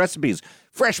simple recipes.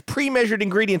 Fresh, pre-measured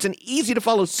ingredients and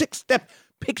easy-to-follow 6-step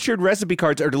pictured recipe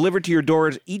cards are delivered to your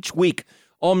doors each week.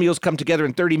 All meals come together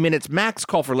in 30 minutes max,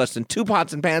 call for less than 2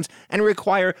 pots and pans, and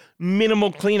require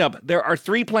minimal cleanup. There are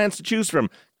 3 plans to choose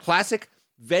from: classic,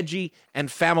 veggie,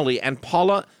 and family. And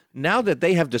Paula, now that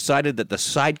they have decided that the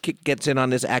sidekick gets in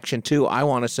on this action too, I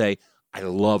want to say I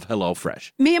love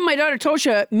HelloFresh. Me and my daughter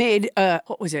Tosha made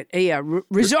what was it? A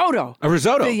risotto. A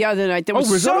risotto? The other night. That was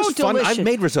risotto's so fun. delicious. I've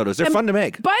made risottos. They're fun to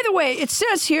make. By the way, it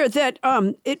says here that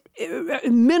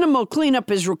minimal cleanup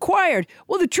is required.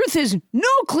 Well, the truth is, no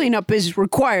cleanup is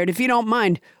required if you don't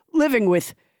mind living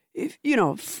with,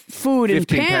 food and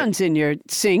 15 pans in your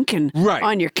sink and Right.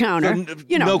 on your counter.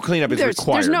 No cleanup is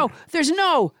required. There's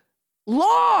no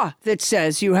law that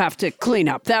says you have to clean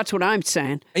up. That's what I'm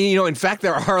saying. And, in fact,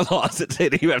 there are laws that say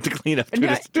that you have to clean up to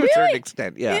a certain Really?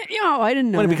 extent. Yeah. I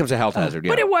didn't know. When it that. becomes a health hazard,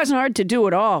 yeah. But it wasn't hard to do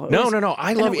at all. No.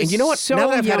 I love it. And you know what? So now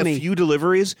that I've yummy. had a few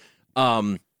deliveries,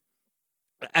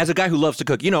 as a guy who loves to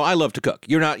cook, I love to cook.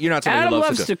 You're not somebody Adam who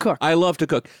loves loves to cook. I love to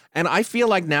cook. And I feel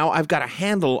like now I've got a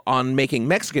handle on making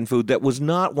Mexican food that was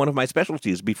not one of my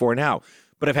specialties before now.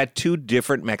 But I've had 2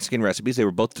 different Mexican recipes. They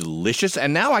were both delicious.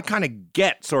 And now I kind of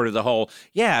get sort of the whole,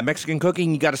 Mexican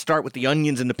cooking, you got to start with the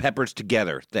onions and the peppers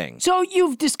together thing. So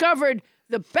you've discovered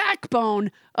the backbone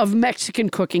of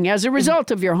Mexican cooking as a result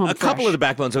of your home. A couple of the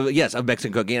backbones of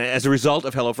Mexican cooking. And as a result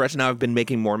of HelloFresh, now I've been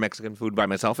making more Mexican food by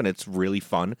myself, and it's really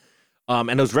fun.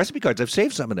 And those recipe cards, I've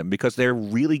saved some of them because they're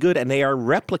really good and they are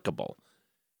replicable.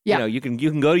 Yeah. You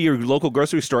can go to your local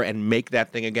grocery store and make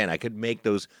that thing again. I could make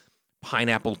those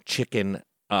pineapple chicken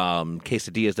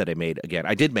quesadillas that I made again.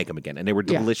 I did make them again, and they were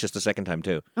delicious the second time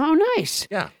too. Oh, nice.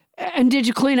 Yeah. And did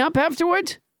you clean up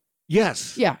afterwards?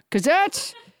 Yes. Yeah, because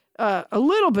that's a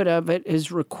little bit of it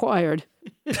is required.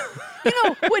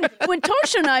 When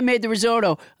Tosha and I made the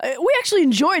risotto, we actually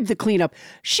enjoyed the cleanup.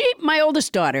 My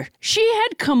oldest daughter, she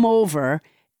had come over.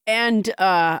 And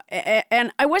I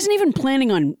wasn't even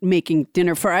planning on making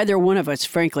dinner for either one of us,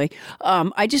 frankly.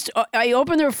 I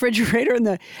opened the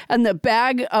refrigerator and the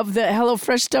bag of the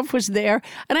HelloFresh stuff was there,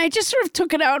 and I just sort of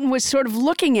took it out and was sort of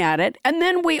looking at it, and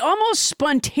then we almost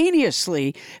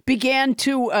spontaneously began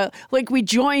to we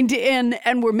joined in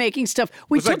and were making stuff.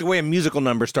 It's like the way a musical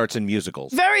number starts in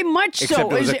musicals. Very much so.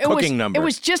 Except it was a cooking number. It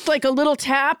was just like a little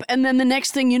tap, and then the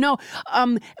next thing you know,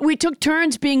 we took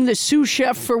turns being the sous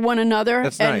chef for one another.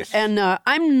 That's nice. And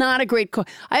I'm not a great cook.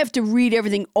 I have to read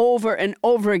everything over and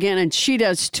over again, and she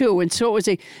does too. And so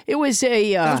it was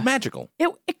magical.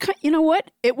 You know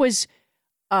what? It was.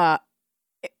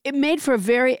 It made for a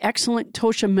very excellent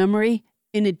Tosha memory.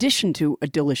 in addition to a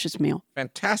delicious meal.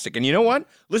 Fantastic. And you know what?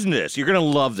 Listen to this. You're going to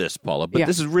love this, Paula, but Yeah.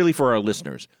 this is really for our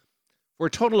listeners. For a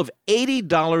total of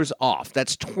 $80 off,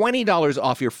 that's $20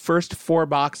 off your first 4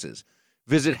 boxes.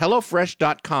 Visit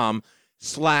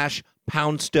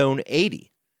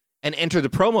HelloFresh.com/Poundstone80 and enter the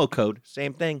promo code,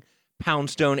 same thing,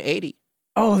 Poundstone80.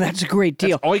 Oh, that's a great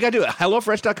deal. That's all you got to do.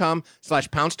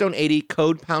 HelloFresh.com/Poundstone80,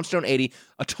 code Poundstone80,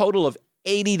 a total of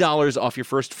 $80 off your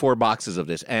first 4 boxes of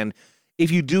this. And if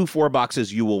you do 4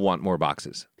 boxes, you will want more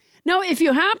boxes. Now, if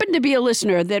you happen to be a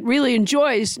listener that really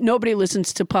enjoys Nobody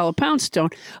Listens to Paula Poundstone,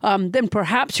 then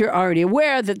perhaps you're already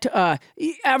aware that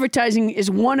advertising is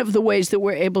one of the ways that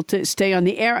we're able to stay on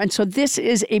the air. And so this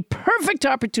is a perfect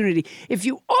opportunity. If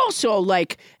you also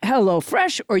like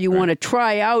HelloFresh or you want to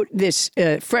try out this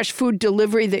fresh food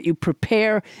delivery that you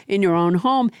prepare in your own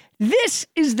home, this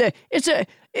is it's a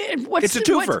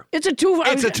twofer. It's a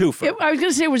twofer. I was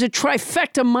going to say it was a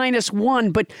trifecta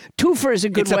 -1, but twofer is a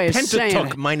good way of saying it. It's a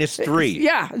pentateuch -3.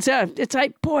 Yeah, it's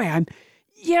like, boy, it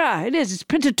is. It's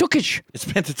pentateuchish. It's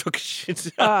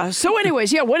pentateuchish. So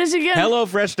anyways, yeah, what is it again?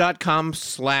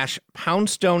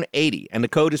 HelloFresh.com/Poundstone80, and the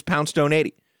code is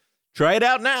Poundstone80. Try it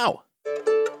out now.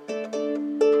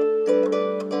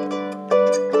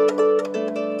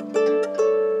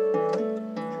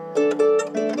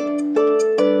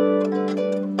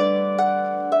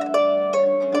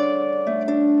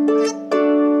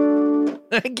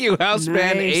 Thank you, house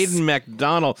band Aiden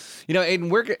McDonald. You know,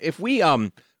 Aiden, if we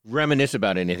reminisce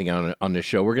about anything on this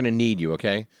show, we're gonna need you,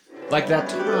 okay? Like that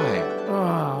time.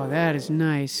 Oh, that is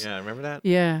nice. Yeah, remember that?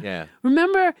 Yeah. Yeah.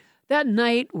 Remember that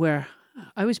night where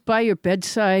I was by your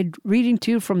bedside reading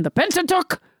to you from the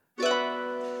Pentateuch?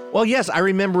 Well, yes, I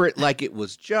remember it like it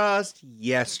was just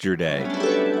yesterday.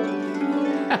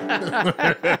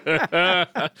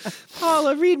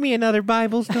 Paula, read me another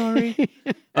Bible story.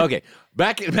 Okay,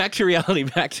 back to reality,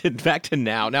 back to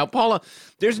now. Now, Paula,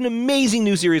 there's an amazing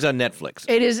new series on Netflix.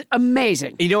 It is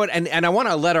amazing. You know what? And I want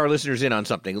to let our listeners in on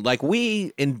something. Like,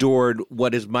 we endured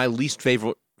what is my least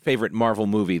favorite Marvel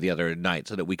movie the other night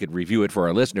so that we could review it for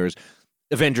our listeners,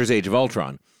 Avengers: Age of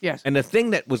Ultron. Yes. And the thing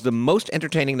that was the most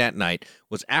entertaining that night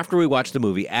was after we watched the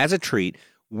movie, as a treat,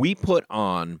 we put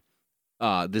on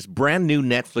this brand new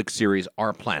Netflix series,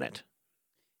 Our Planet.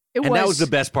 That was the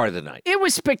best part of the night. It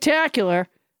was spectacular.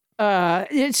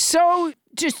 It's so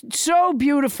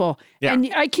beautiful. Yeah.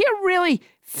 And I can't really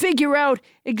figure out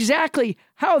exactly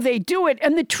how they do it.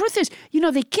 And the truth is,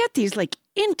 they get these like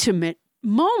intimate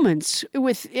moments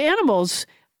with animals.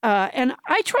 And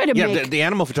I try to make... the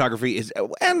animal photography is...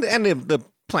 And the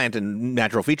plant and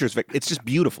natural features, it's just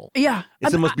beautiful. Yeah.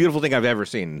 It's the most beautiful thing I've ever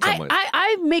seen in some ways.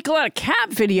 I make a lot of cat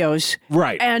videos.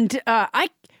 Right. And I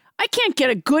can't get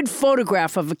a good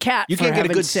photograph of a cat. You can't get a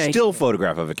good still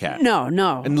photograph of a cat. No.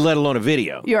 And let alone a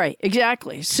video. You're right.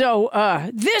 Exactly. So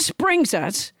this brings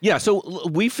us... Yeah, so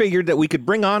we figured that we could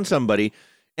bring on somebody,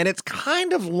 and it's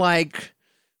kind of like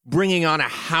bringing on a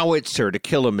howitzer to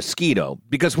kill a mosquito,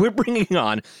 because we're bringing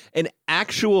on an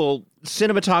actual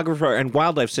cinematographer and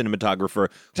wildlife cinematographer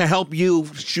to help you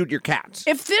shoot your cats.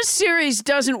 If this series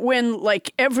doesn't win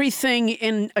like everything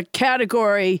in a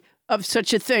category of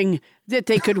such a thing that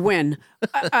they could win,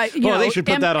 they should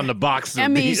put that on the box.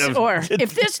 Emmys, or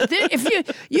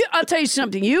I'll tell you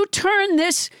something. You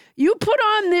put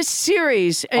on this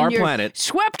series, and Our you're Planet.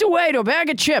 swept away to a bag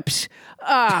of chips.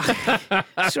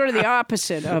 Sort of the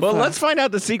opposite of... Well, let's find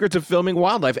out the secrets of filming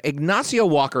wildlife. Ignacio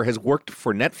Walker has worked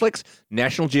for Netflix,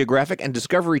 National Geographic, and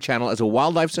Discovery Channel as a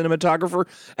wildlife cinematographer,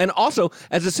 and also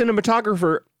as a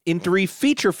cinematographer in 3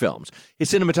 feature films. His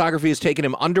cinematography has taken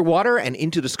him underwater and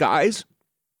into the skies,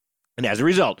 and as a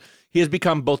result, he has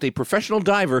become both a professional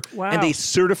diver and a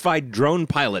certified drone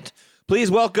pilot.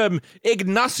 Please welcome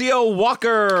Ignacio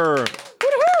Walker.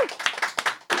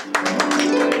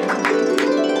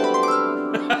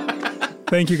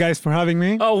 Thank you guys for having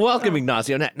me. Oh, welcome,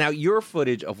 Ignacio. Now, your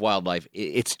footage of wildlife,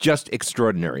 it's just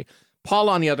extraordinary.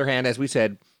 Paula, on the other hand, as we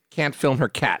said, can't film her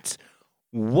cats.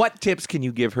 What tips can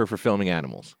you give her for filming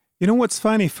animals? You know what's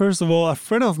funny? First of all, a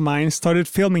friend of mine started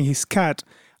filming his cat,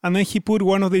 and then he put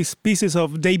one of these pieces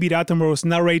of David Attenborough's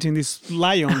narrating this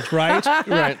lion, right?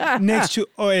 Right. Next to...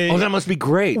 that must be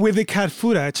great. With the cat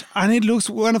footage. And it looks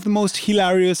one of the most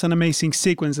hilarious and amazing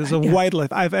sequences of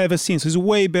wildlife I've ever seen. So it's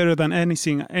way better than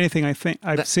anything I think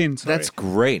I've seen. Sorry. That's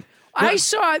great. I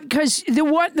saw it because the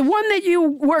one that you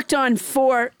worked on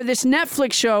for this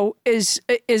Netflix show is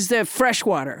the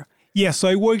freshwater. Yeah, so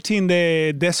I worked in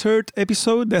the desert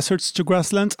episode, deserts to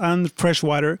grasslands, and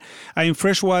freshwater. In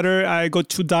freshwater, I got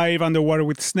to dive underwater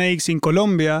with snakes in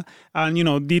Colombia and,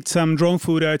 did some drone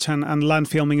footage and land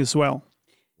filming as well.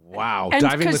 Wow, And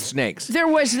diving with 'cause snakes. There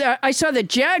was, I saw the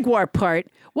jaguar part.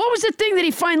 What was the thing that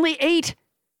he finally ate?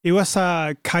 It was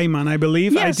a caiman, I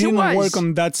believe. Yes, I it didn't was. work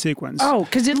on that sequence. Oh,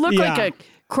 because it looked Yeah. like a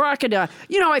crocodile.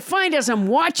 You know, I find as I'm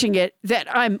watching it that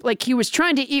I'm like he was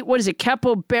trying to eat, what is it,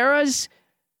 capybaras?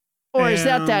 Or is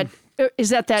that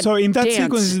that So in that dance?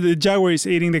 sequence, the jaguar is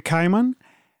eating the caiman.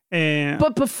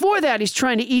 But before that, he's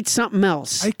trying to eat something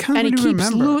else. I can't and really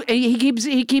remember.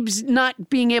 He keeps not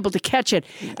being able to catch it.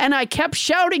 And I kept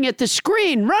shouting at the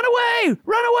screen, "Run away!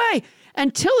 Run away!"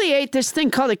 Until he ate this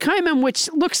thing called a caiman, which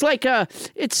looks like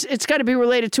it's got to be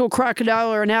related to a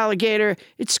crocodile or an alligator.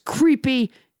 It's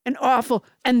creepy and awful.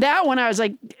 And that one, I was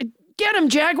like, "Get him,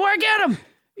 jaguar! Get him!"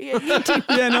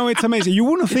 Yeah, no, it's amazing. You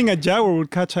wouldn't think a jaguar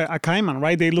would catch a caiman,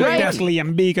 right? They look Right. deadly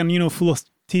and big and, full of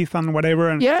teeth and whatever.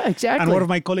 And, Yeah, exactly. And one of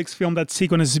my colleagues filmed that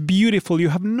sequence. It's beautiful. You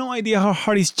have no idea how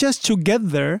hard it's just to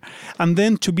get there and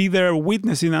then to be there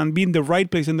witnessing and be in the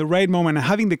right place in the right moment and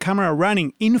having the camera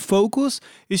running in focus.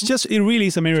 It really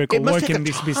is a miracle It must working take in a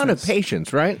this ton business. of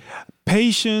patience, right?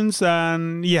 Patience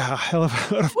and, a hell of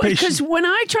a lot of patience. Because when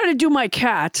I try to do my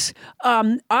cats,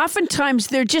 oftentimes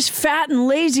they're just fat and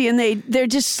lazy and they're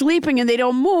just sleeping and they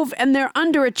don't move and they're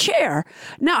under a chair.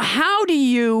 Now, how do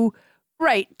you,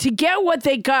 to get what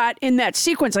they got in that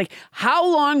sequence, like how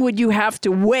long would you have to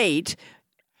wait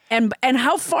and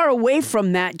how far away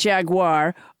from that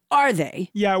jaguar are they?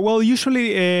 Yeah, well,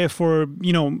 usually for,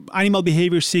 animal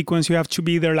behavior sequence, you have to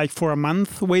be there like for a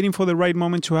month waiting for the right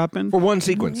moment to happen. For one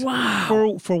sequence.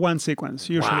 Wow. For one sequence,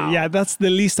 usually. Wow. Yeah, that's the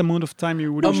least amount of time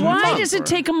you would But usually why find does for it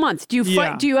take a month? Do you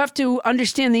Yeah. do you have to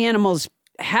understand the animal's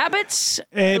habits?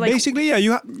 Basically, yeah,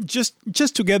 you just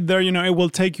to get there, it will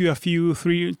take you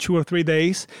 2 or 3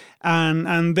 days,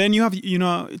 and then you have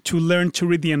to learn to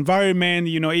read the environment,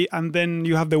 and then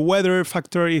you have the weather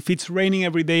factor. If it's raining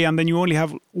every day, and then you only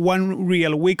have 1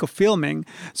 real week of filming,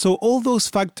 so all those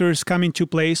factors come into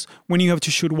place when you have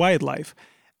to shoot wildlife.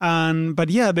 But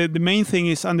yeah, the main thing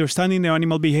is understanding the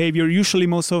animal behavior. Usually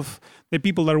most of the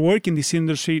people that work in this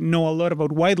industry know a lot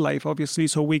about wildlife, obviously,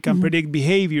 so we can predict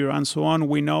behavior and so on.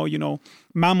 We know,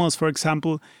 mammals, for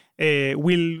example,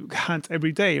 will hunt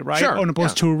every day, right? Sure, On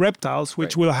opposed to reptiles,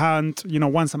 which will hunt,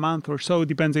 once a month or so,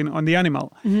 depending on the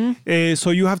animal. So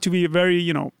you have to be very,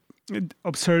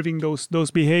 observing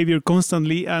those behavior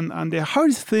constantly, and the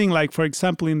hardest thing, like for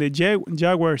example in the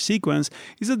jaguar sequence,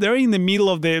 is that they're in the middle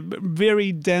of the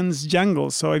very dense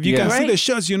jungle. So if you can see the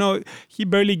shots, he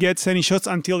barely gets any shots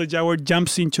until the jaguar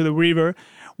jumps into the river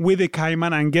with the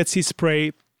caiman and gets his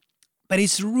prey. But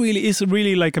it's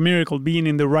really like a miracle being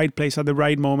in the right place at the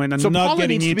right moment and So not Paula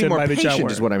getting needs to be eaten more by the patient,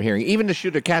 jaguar. is what I'm hearing. Even to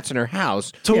shoot a cats in her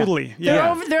house. Totally,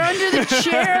 yeah. They're under the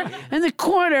chair in the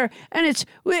corner, and it's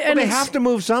and They it's, have to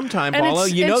move sometime, and Paula.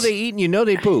 it's- They eat and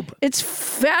they poop. It's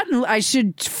fat, and I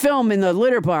should film in the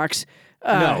litter box.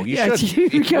 No, you yeah,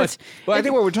 shouldn't. because But I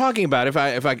think what we're talking about, if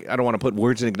I don't want to put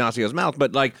words in Ignacio's mouth,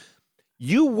 but like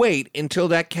you wait until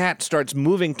that cat starts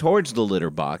moving towards the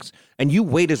litter box, and you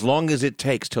wait as long as it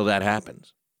takes till that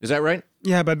happens. Is that right?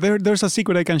 Yeah, but there's a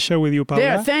secret I can share with you, Paula.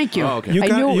 there, thank you. Oh, okay. You I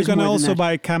knew it can was more than also that.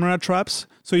 buy camera traps.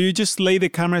 So you just lay the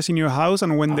cameras in your house,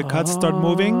 and when the cats start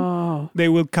moving, they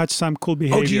will catch some cool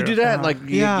behavior. Oh, do you do that? Like,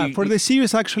 For the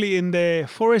series, actually, in the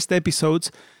forest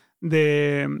episodes,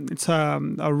 it's a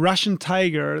Russian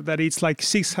tiger that eats like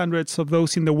 600 of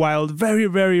those in the wild, very,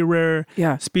 very rare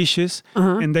species,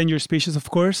 endangered species, of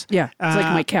course. Yeah, it's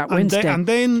like my cat Wednesday. And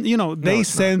then they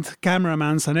sent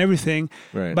cameramans and everything,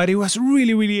 Right. but it was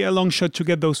really, really a long shot to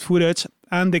get those footage,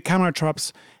 and the camera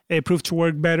traps proved to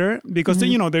work better because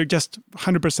they're just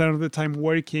 100% of the time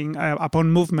working upon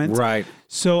movement. Right.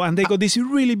 So, and they got these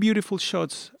really beautiful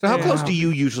shots. So how close do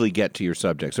you usually get to your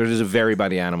subjects, or does it vary by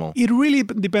the animal? It really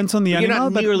depends on the You're animal.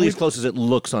 not but nearly as with- close as it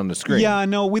looks on the screen. Yeah,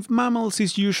 no, with mammals,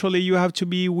 it's usually you have to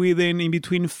be in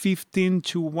between 15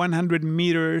 to 100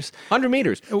 meters. 100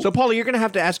 meters. So, Paula, you're going to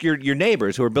have to ask your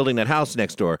neighbors who are building that house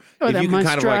next door if that you can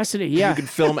monstrosity, if yeah. you can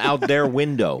film out their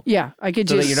window. Yeah, I could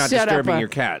So that just you're not set disturbing up your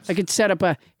cats. I could set up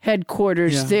a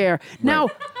headquarters Yeah. there. Now,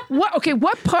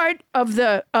 what part of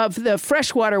the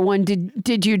freshwater one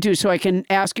did you do, so I can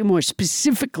ask you more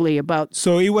specifically about?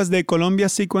 So it was the Colombia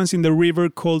sequence in the river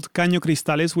called Caño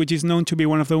Cristales, which is known to be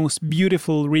one of the most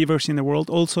beautiful rivers in the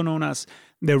world, also known as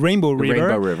the Rainbow River.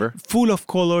 Rainbow River. Full of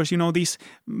colors, this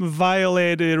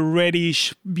violet,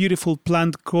 reddish, beautiful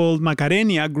plant called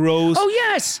Macarenia grows. Oh,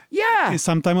 yes. Yeah.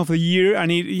 Some time of the year,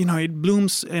 and it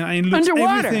blooms and it looks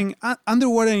Underwater. everything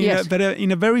underwater Yes.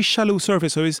 in a very shallow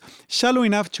surface. So it's shallow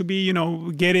enough to be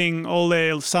getting all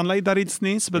the sunlight that it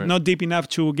needs, but not deep enough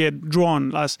to get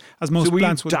drawn as most So were you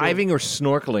plants would do. diving or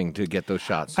snorkeling to get those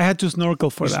shots? I had to snorkel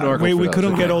for that. snorkel We for those,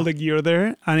 couldn't okay. get all the gear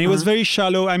there, and it was very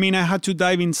shallow. I mean, I had to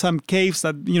dive in some caves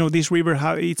that this river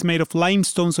it's made of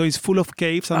limestone, so it's full of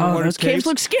caves. Oh, underwater those caves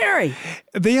look scary.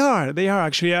 They are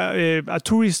actually. A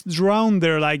tourist drowned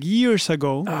there like years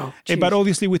ago. Oh, But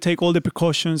obviously we take all the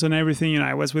precautions and everything.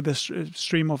 I was with a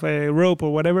stream of a rope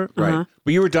or whatever. Right.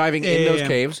 But you were diving in those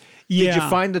caves. Did you yeah.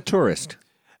 find the tourist?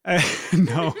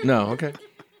 No. No. Okay.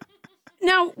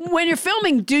 Now, when you're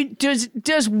filming,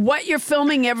 does what you're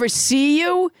filming ever see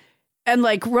you and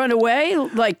like run away?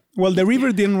 Like, Well, the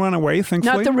river didn't run away,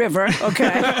 thankfully. not the river.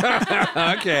 Okay.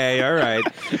 Okay. All right.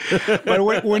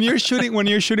 But when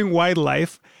you're shooting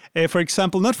wildlife, for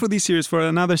example, not for this series, for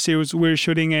another series, we're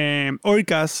shooting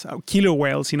orcas, killer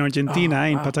whales in Argentina,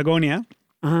 in Patagonia.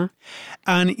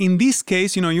 And in this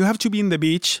case, you have to be in the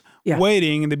beach,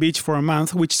 waiting in the beach for a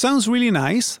month, which sounds really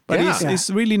nice, but it's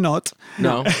really not.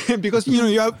 No. Because,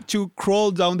 you have to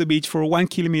crawl down the beach for 1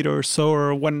 kilometer or so,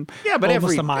 or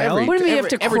almost a mile. What do you mean you have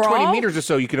to every 20 crawl? meters or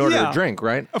so, you can order a drink,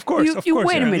 right? Of course, of course.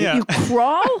 Wait a minute. yeah. You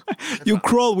crawl You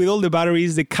crawl with all the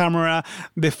batteries, the camera,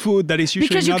 the food that is usually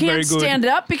because you not very can't good. stand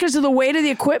up because of the weight of the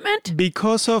equipment?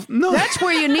 Because of no. That's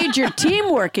where you need your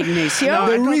teamwork, Ignacio.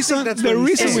 the reason that's the what he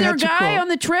reason Is we there a had to guy crawl. on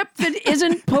the trip that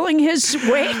isn't pulling his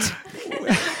weight?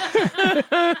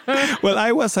 Well,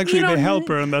 I was actually the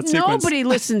helper in that sequence. Nobody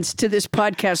listens to this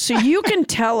podcast, so you can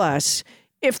tell us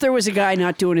if there was a guy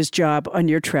not doing his job on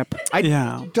your trip. I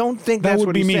don't think That that's would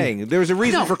what be he's me. saying. There's a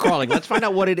reason for crawling. Let's find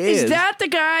out what it is. Is that the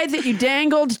guy that you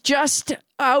dangled just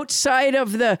outside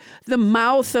of the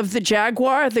mouth of the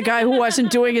Jaguar? The guy who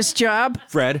wasn't doing his job?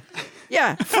 Fred?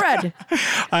 Yeah, Fred.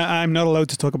 I'm not allowed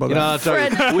to talk about that. No,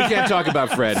 Fred. we can't talk about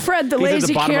Fred. Fred, the He's at lazy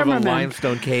the bottom of a cameraman.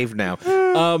 limestone cave now.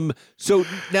 So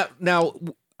now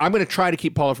I'm going to try to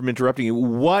keep Paula from interrupting you.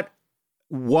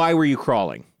 Why were you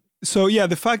crawling? So yeah,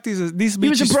 the fact is that this beach He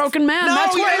was is a broken man.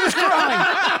 That's why he was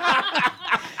crawling.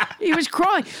 He was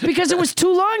crawling because it was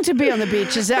too long to be on the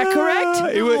beach. Is that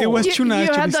correct? It was too nice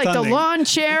You to had be like the standing. lawn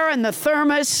chair and the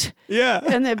thermos Yeah.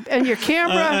 and your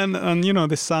camera. and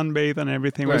the sunbathe and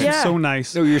everything was Yeah. so nice.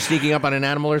 So you're sneaking up on an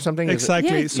animal or something? Is it-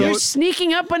 Exactly. yeah, So you're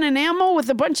sneaking up on an animal with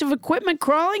a bunch of equipment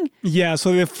crawling. yeah,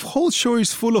 so the whole show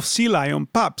is full of sea lion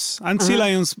pups and sea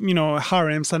lions,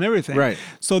 harems and everything. Right.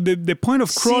 So the point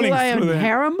of crawling Sea lion through the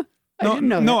harem? I didn't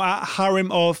know no, that. a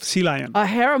harem of sea lion. A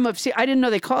harem of sea. I didn't know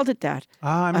they called it that.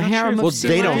 I'm a not harem sure. of Well, sea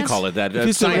they don't lions? call it that. If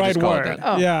it's the right Scientists call it word. that.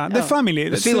 Oh. Yeah, the family.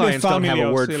 The sea lions don't have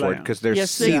a word for it because they're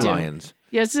Yes, sea they do. lions.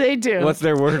 Yes, they do. What's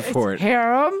their word for it?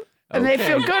 Harem, and they Okay.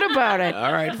 feel good about it.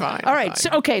 All right, fine. All right,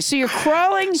 so you're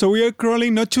crawling. So we are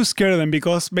crawling not to scare them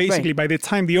because basically by the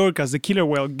time the orcas, the killer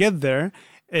whale, get there,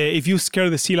 if you scare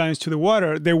the sea lions to the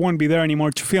water, they won't be there anymore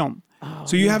to film.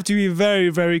 So you have to be very,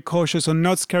 very cautious on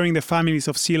not scaring the families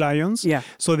of sea lions. Yeah.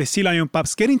 So the sea lion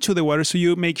pups get into the water, so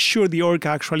you make sure the orca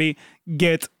actually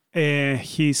get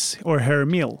his or her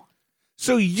meal.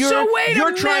 So you're wait a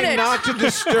you're trying minute. not to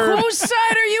disturb. Whose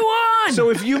side are you on? So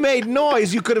if you made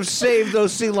noise, you could have saved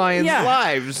those sea lions' Yeah.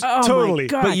 lives. Oh, my Totally.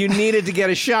 God. But you needed to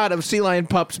get a shot of sea lion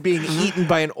pups being eaten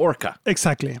by an orca.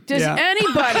 Exactly. Does yeah.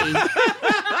 anybody?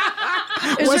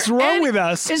 Is What's there wrong with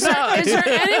us? Is there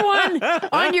anyone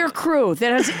on your crew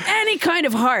that has any kind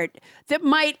of heart that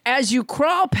might, as you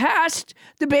crawl past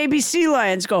the baby sea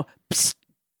lions, go, "Psst,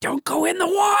 don't go in the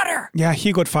water"? Yeah,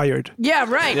 he got fired. Yeah,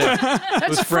 right. That's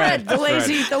was Fred, Fred.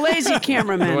 the lazy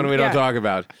cameraman. The one we Yeah. don't talk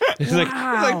about. It's like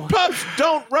pups,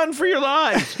 don't run for your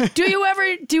lives. Do you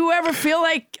ever feel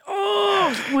like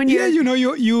when Yeah,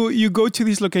 you're you go to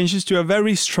these locations to a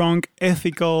very strong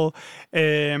ethical,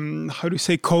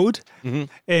 code,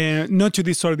 not to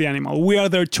disturb the animal. We are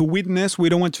there to witness. We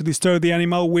don't want to disturb the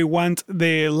animal. We want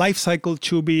the life cycle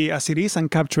to be as it is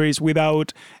and capture it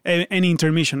without any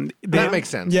intermission. That makes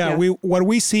sense. Yeah, Yeah. what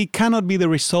we see cannot be the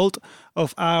result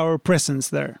of our presence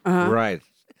there. Right.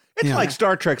 It's Yeah. like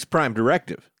Star Trek's Prime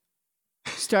Directive.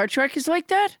 Star Trek is like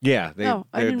that? Yeah. Oh,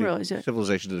 I they're didn't the realize it.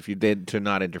 Civilizations, if you did to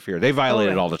not interfere. They violate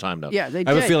it right. all the time, though. Yeah, they I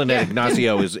have a did. feeling that Yeah.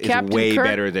 Ignacio is Captain way Kirk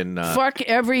better than... fuck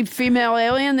every female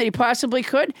alien that he possibly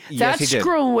could. Yes, That's he did.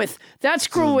 screwing with Literally the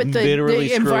screwing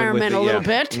with environment the- a little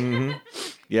yeah. bit.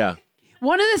 Yeah.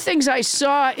 One of the things I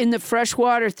saw in the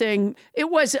freshwater thing, it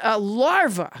was a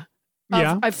larva.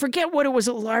 Yeah. I forget what it was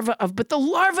a larva of, but the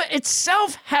larva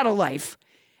itself had a life.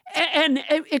 and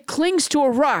it clings to a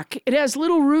rock. It has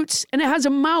little roots and it has a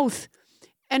mouth.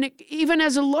 And even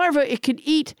as a larva, it could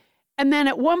eat. And then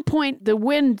at one point, the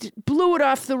wind blew it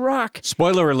off the rock.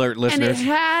 Spoiler alert, listeners.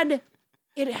 And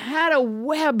it had a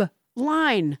web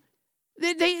line.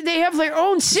 They have their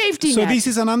own safety So net. this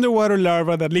is an underwater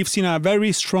larva that lives in a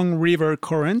very strong river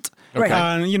current. Right.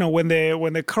 And when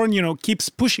the current keeps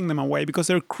pushing them away because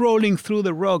they're crawling through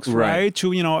the rocks, right?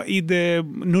 To eat the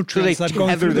nutrients So they that go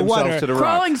tether through the themselves water. to the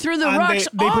Crawling rock. through the And rocks,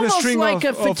 they put a almost string like a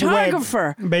of web,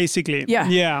 photographer. basically.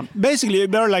 Yeah. Basically,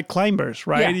 they're like climbers,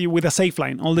 right? Yeah. With a safe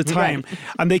line all the time. Right.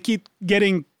 And they keep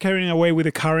carrying away with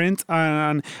the current.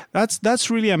 And that's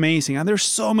really amazing. And there's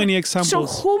so many So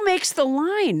examples. who makes the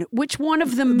line? Which one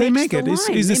of them They makes make it. the It's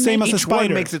line? the They same make as a each one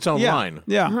spider. makes its own Yeah. line.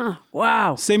 Yeah. Huh.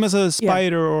 Wow. Same as a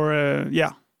spider or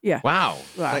Yeah. Wow.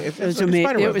 Wow. It's It was, like a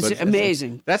spider it web, was but it's-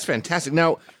 amazing. That's fantastic.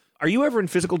 Now, are you ever in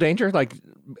physical danger? Like,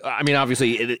 I mean,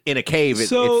 obviously, in a cave, it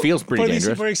feels pretty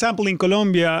dangerous. For example, in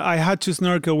Colombia, I had to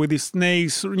snorkel with these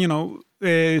snakes,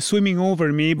 swimming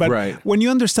over me. But Right. when you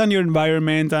understand your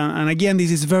environment, and again,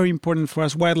 this is very important for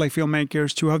us wildlife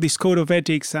filmmakers to have this code of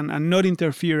ethics and not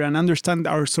interfere and understand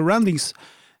our surroundings,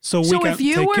 so we So can if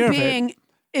you take were care of it. being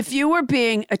if you were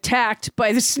being attacked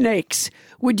by the snakes,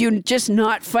 would you just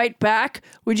not fight back?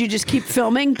 Would you just keep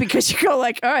filming because you go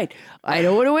like, all right, I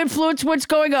don't want to influence what's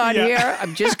going on Yeah. here.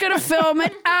 I'm just gonna film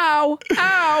it. Ow,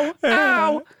 ow,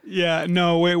 ow. Yeah,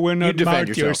 no, we're not defend mark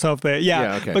yourself. yourself there. Yeah,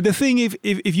 Yeah, okay. but the thing,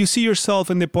 if you see yourself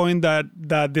in the point that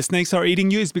the snakes are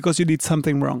eating you, it's because you did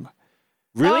something wrong.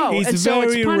 Really? Oh, It's and so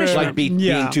it's very punishment. rare. Like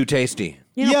being too tasty.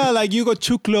 Yeah, like you got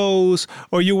too close,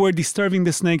 or you were disturbing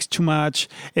the snakes too much.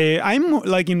 I'm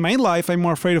like in my life, I'm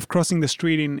more afraid of crossing the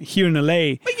street here in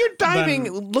LA. But you're diving,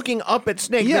 looking up at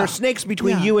snakes. Yeah. There are snakes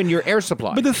between Yeah. you and your air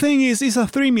supply. But the thing is, it's a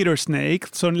 3-meter snake,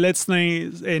 so let's say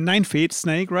a 9-foot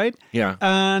snake, right? Yeah.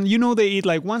 And they eat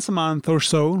like once a month or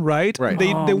so, right? Right.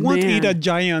 They Oh, won't man. eat a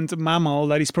giant mammal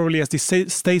that is probably as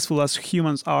distasteful as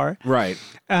humans are. right.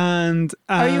 And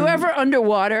Are you ever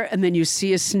underwater and then you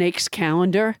see a snake's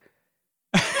calendar?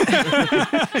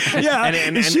 Yeah.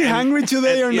 And- is she hungry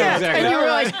today or yeah, not? exactly. And you were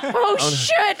like, oh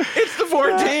shit. It's the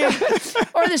 14th.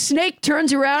 Or the snake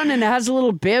turns around and has a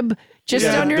little bib just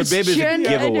Yeah, under the its bib is a chin. And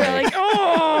you're giveaway. like,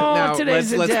 oh, Now,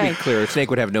 today's let's the day. be clear. A snake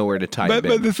would have nowhere to tie But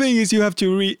it. the thing is, you have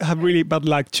to have really bad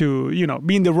luck to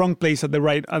be in the wrong place at the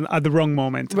wrong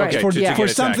moment Right. Okay, for, to get for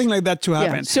attacked. something like that to Yeah.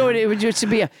 happen. So it would just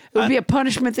be a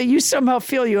punishment that you somehow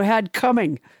feel you had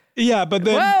coming. Yeah, but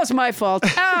then Well, it's my fault.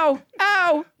 Ow,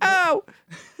 ow, ow.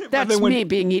 That's then when- me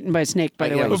being eaten by a snake, by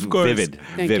the Yeah, way. it was Of course. vivid.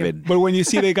 Thank you. Vivid. But when you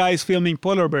see the guys filming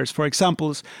polar bears, for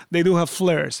example, they do have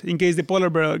flares in case the polar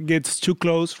bear gets too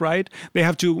close, right? They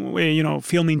have to,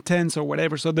 film in tents or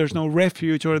whatever, so there's no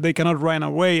refuge or they cannot run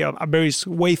away. A bear is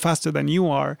way faster than you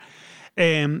are.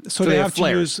 So they they have have to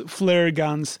flares. use flare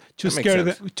guns to That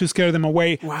makes scare them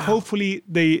away. Wow. Hopefully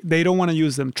they don't want to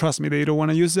use them. Trust me, they don't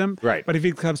want to use them. Right. But if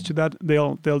it comes to that,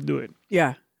 they'll do it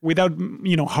Yeah. without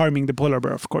harming the polar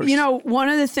bear, of course. One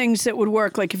of the things that would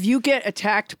work, like if you get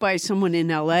attacked by someone in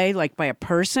LA, like by a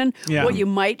person, Yeah. what you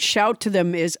might shout to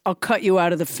them is, I'll cut you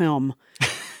out of the film.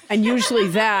 And usually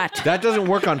that That doesn't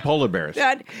work on polar bears.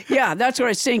 that's what I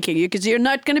was thinking. Because you're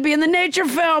not going to be in the nature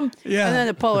film. Yeah. And then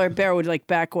the polar bear would like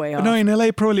back way off. No, in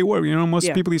LA probably work. Most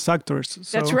Yeah. people is actors.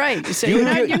 So. That's right. So you're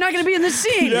not going to be in the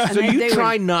scene. And So then you they would-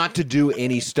 try not to do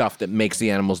any stuff that makes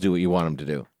the animals do what you want them to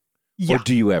do? Yeah. Or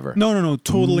do you ever? No,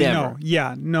 totally Never. no.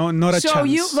 Yeah, no, not a So chance.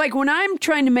 you like when I'm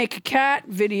trying to make a cat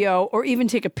video or even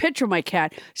take a picture of my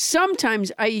cat,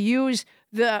 sometimes I use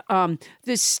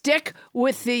the stick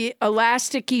with the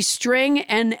elasticy string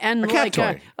and cat like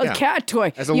toy. a Yeah. cat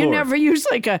toy. As a You lure. never use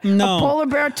like a polar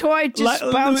bear toy just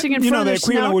bouncing in front the of their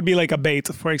equivalent snout? would be like a bait,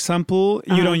 for example.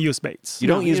 You don't use baits. You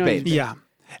don't use you don't baits. use Yeah.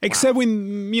 Except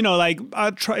when, like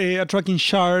attracting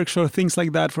sharks or things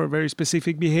like that for very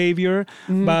specific behavior.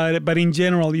 But in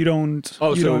general, you don't.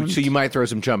 Oh, you don't. so you might throw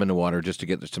some chum in the water just to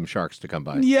get some sharks to come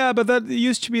by. Yeah, but that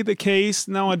used to be the case.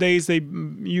 Nowadays, they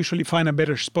usually find a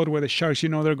better spot where the sharks,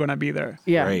 they're going to be there.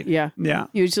 Yeah, Right. yeah. Yeah.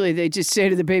 Usually they just say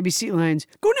to the baby sea lions,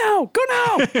 "Go now, go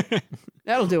now."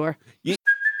 That'll do her.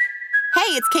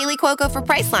 Hey, it's Kaylee Cuoco for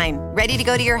Priceline. Ready to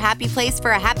go to your happy place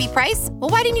for a happy price? Well,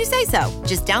 why didn't you say so?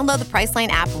 Just download the Priceline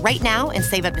app right now and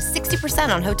save up to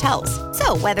 60% on hotels.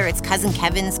 So whether it's Cousin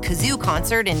Kevin's Kazoo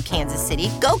Concert in Kansas City,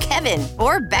 go Kevin,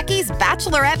 or Becky's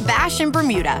Bachelorette Bash in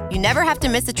Bermuda, you never have to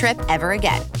miss a trip ever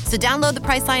again. So download the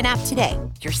Priceline app today.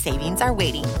 Your savings are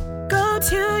waiting. Go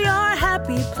to your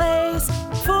happy place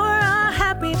for a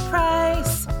happy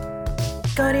price.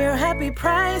 Go to your happy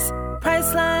price,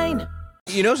 Priceline.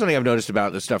 You know something I've noticed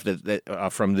about the stuff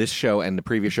that from this show and the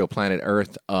previous show, Planet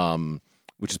Earth,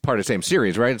 which is part of the same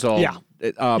series, right? It's all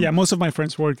Yeah. Most of my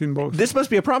friends worked in both. This must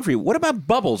be a problem for you. What about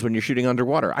bubbles when you're shooting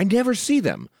underwater? I never see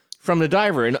them from the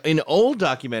diver. In old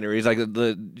documentaries, like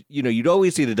you'd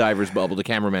always see the diver's bubble, the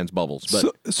cameraman's bubbles.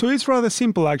 But So it's rather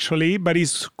simple actually, but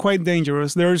it's quite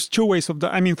dangerous. There's three ways of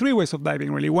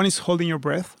diving really. One is holding your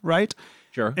breath, right?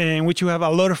 Sure. In which you have a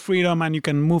lot of freedom and you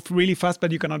can move really fast,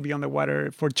 but you cannot be on the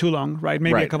water for too long, right?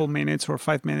 Maybe a couple minutes or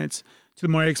 5 minutes. To the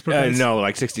more expert guys. No,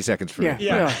 like 60 seconds for me.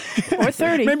 Yeah. Or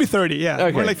 30. Maybe 30, yeah.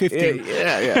 Okay. Or like 15.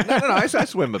 Yeah. No, I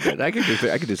swim a bit. I could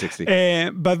do 60.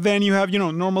 But then you have,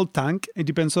 normal tank. It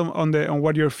depends on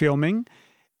what you're filming.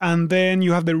 And then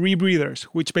you have the rebreathers,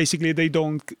 which basically they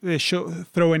don't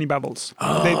throw any bubbles.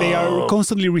 They are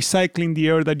constantly recycling the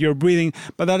air that you're breathing.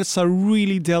 But that is a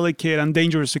really delicate and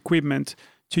dangerous equipment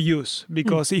to use,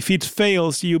 because if it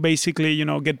fails, you basically,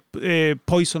 get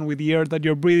poison with the air that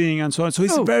you're breathing and so on. So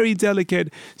it's a very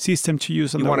delicate system to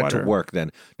use underwater. You want it to work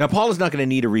then. Now, Paula's not going to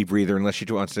need a rebreather unless she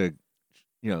wants to,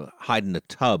 hide in the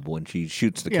tub when she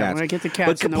shoots the cats. Yeah, when I get the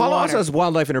cats but in the Paula water. also has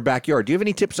wildlife in her backyard. Do you have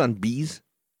any tips on bees?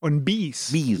 On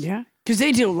bees? Bees. Yeah, because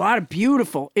they do a lot of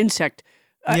beautiful insect.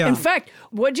 Yeah. In fact,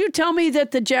 would you tell me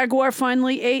that the jaguar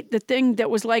finally ate the thing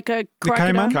that was like a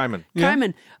crocodile? Caiman.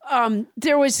 Caiman.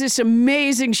 There was this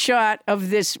amazing shot of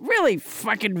this really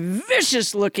fucking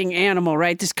vicious-looking animal,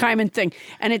 right? This caiman thing.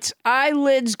 And its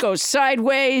eyelids go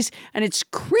sideways, and it's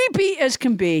creepy as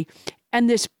can be. And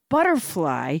this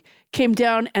butterfly came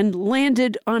down and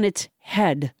landed on its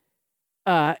head.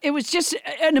 It was just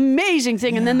an amazing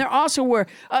thing. And then there also were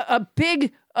a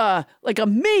big... like a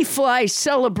mayfly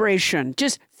celebration,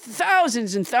 just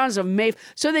thousands and thousands of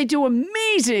so they do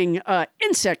amazing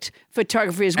insect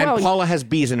photography as well. And Paula has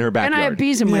bees in her backyard. And I have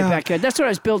bees in my backyard. That's what I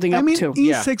was building up to.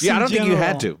 Insects I don't in think you general.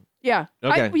 had to. Yeah.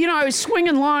 Okay. I was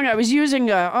swinging along. I was using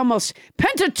almost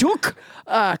Pentateuch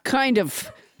kind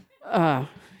of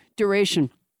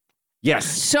duration. Yes.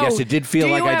 So yes, it did feel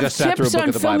like I just sat through a book of the Do you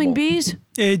have tips on filming Bible.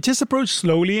 bees? Just approach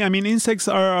slowly. I mean, insects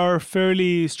are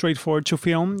fairly straightforward to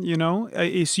film,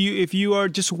 if you are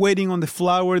just waiting on the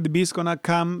flower, the bee is going to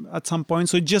come at some point.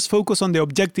 So just focus on the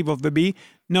objective of the bee.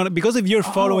 Not because if you're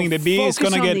following the bee, it's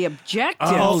going to get the objective.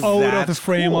 out of the that's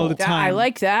frame all the That- time. I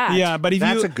like that. Yeah, but if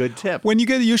That's you, a good tip. when you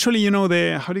get usually,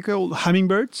 the, how do you call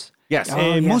hummingbirds? Yes.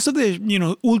 Most of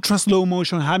the ultra slow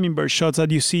motion hummingbird shots that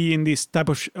you see in this type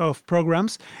of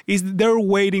programs is they're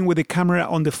waiting with the camera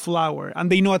on the flower,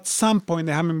 and they know at some point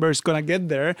the hummingbird is gonna get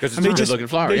there, 'Cause it's and a good-looking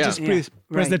flower, They yeah. just Yeah,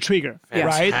 press the right. trigger, Yeah.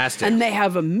 right? Fantastic. And they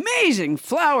have amazing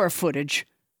flower footage.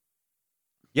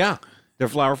 Yeah. Their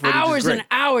flower footage is Hours great. and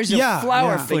hours of Yeah,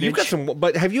 flower yeah. But footage. you've got some.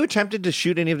 But have you attempted to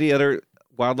shoot any of the other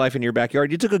wildlife in your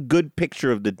backyard? You took a good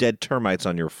picture of the dead termites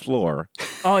on your floor.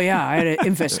 Oh, yeah. I had an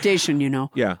infestation,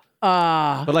 Yeah.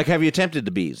 But have you attempted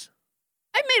the bees?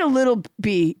 I made a little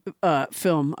bee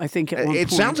film, I think, at one point.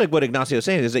 It sounds like what Ignacio's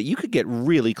saying is that you could get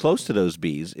really close to those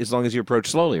bees as long as you approach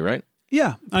slowly, right?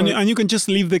 Yeah, and you can just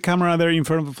leave the camera there in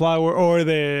front of the flower or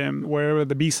wherever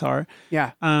the bees are,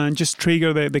 Yeah. and just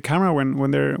trigger the camera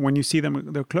when you see them,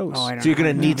 they're close. Oh, I don't So you're know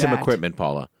going how to need some that. equipment,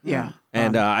 Paula. Yeah.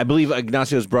 And I believe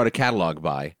Ignacio's brought a catalog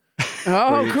by.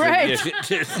 Oh, great.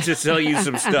 to sell you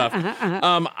some stuff.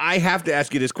 I have to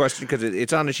ask you this question because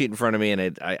it's on the sheet in front of me, and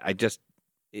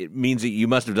it means that you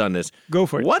must have done this. Go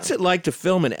for it. What's it like to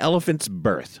film an elephant's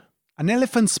birth? An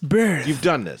elephant's birth. You've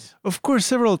done this. Of course,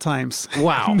 several times.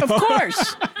 Wow. Of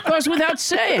course. Goes without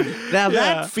saying. Now Yeah.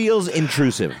 that feels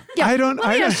intrusive. Yeah, I don't- Let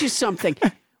me I ask you something.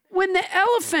 When the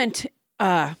elephant,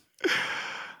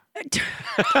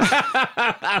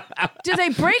 do they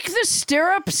break the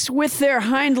stirrups with their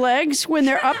hind legs when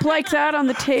they're up like that on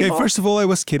the table? Okay, first of all, I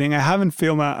was kidding. I haven't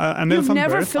filmed an You've elephant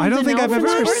never birth. filmed I don't an think I've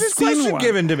elephant's ever birth? This seen question one.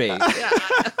 given to me.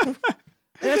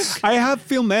 I have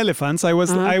filmed elephants. I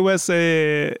was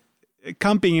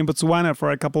camping in Botswana for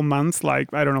a couple months,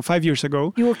 5 years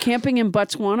ago. You were camping in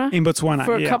Botswana? In Botswana,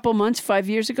 For a yeah. couple months, 5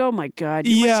 years ago? My God.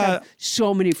 You must have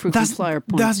so many frequent flyer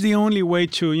points. That's the only way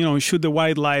to shoot the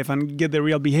wildlife and get the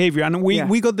real behavior. And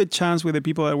we got the chance with the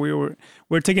people that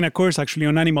we're taking a course actually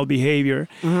on animal behavior,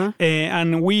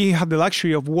 and we had the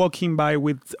luxury of walking by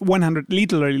with 100,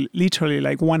 literally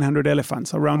like 100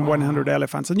 elephants, around 100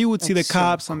 elephants, and you would see the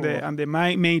cubs and the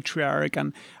matriarch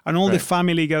and all the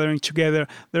family gathering together.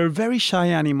 They're very shy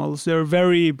animals. They're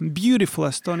very beautiful,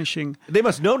 astonishing. They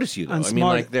must notice you, though. And I mean,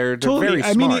 smart. they're Totally.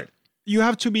 very smart. You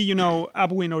have to be,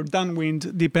 upwind or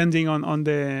downwind, depending on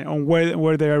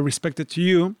where they are respected to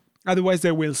you. Otherwise,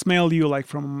 they will smell you like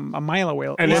from a mile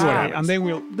away. And then what happens?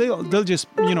 And they'll just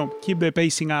keep the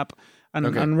pacing up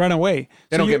and run away.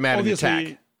 They don't you get mad and obviously-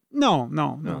 attack.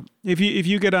 No. If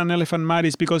you get an elephant mad,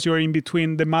 it's because you're in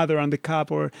between the mother and the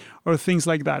cub, or things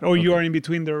like that, or you are in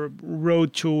between the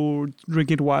road to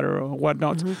drinking water or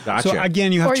whatnot. Mm-hmm. Gotcha. So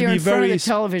again, you have Or to you're be in front of very. the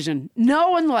television.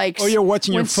 No one likes. Or you're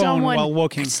watching your when phone someone while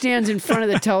walking. stands in front of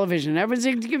the television. Everyone's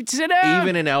like, sit down.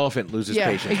 Even an elephant loses yeah,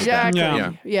 patience. with that.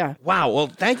 exactly. Yeah. Wow. Well,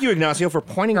 thank you, Ignacio, for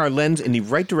pointing our lens in the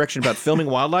right direction about filming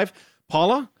wildlife.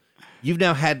 Paula, you've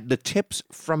now had the tips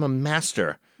from a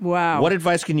master. Wow. What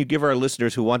advice can you give our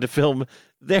listeners who want to film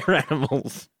their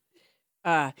animals?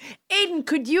 Aiden,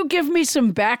 could you give me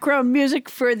some background music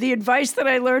for the advice that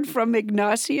I learned from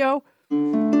Ignacio?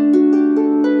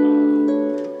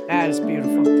 That is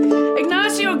beautiful.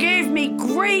 Ignacio gave me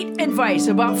great advice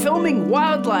about filming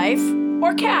wildlife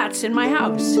or cats in my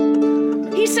house.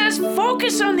 He says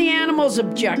focus on the animal's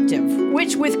objective,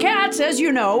 which with cats, as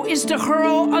you know, is to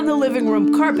hurl on the living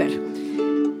room carpet.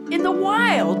 In the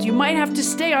wild, you might have to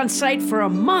stay on site for a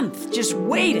month just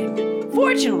waiting.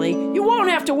 Fortunately, you won't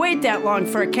have to wait that long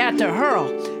for a cat to hurl.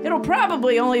 It'll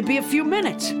probably only be a few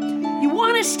minutes. You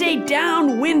want to stay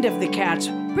downwind of the cats,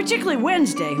 particularly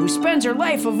Wednesday, who spends her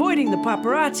life avoiding the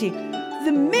paparazzi.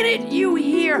 The minute you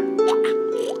hear,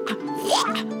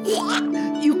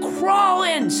 you crawl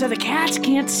in so the cats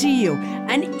can't see you.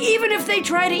 And even if they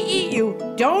try to eat you,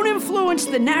 don't influence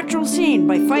the natural scene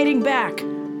by fighting back.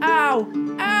 Ow!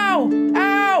 Ow!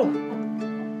 Ow!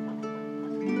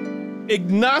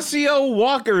 Ignacio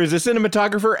Walker is a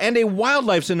cinematographer and a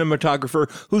wildlife cinematographer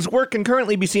whose work can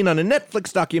currently be seen on a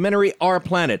Netflix documentary, Our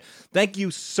Planet. Thank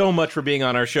you so much for being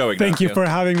on our show, Ignacio. Thank you for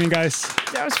having me, guys.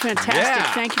 That was fantastic.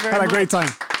 Yeah. Thank you very Had much. a great time.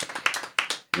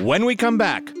 When we come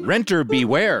back, renter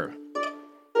beware.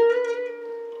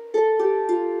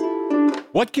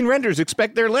 What can renters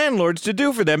expect their landlords to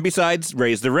do for them besides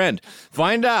raise the rent?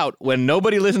 Find out when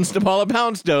Nobody Listens to Paula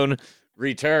Poundstone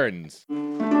returns.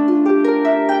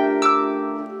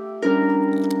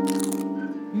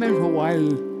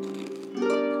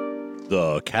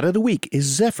 The cat of the week is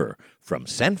Zephyr from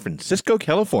San Francisco,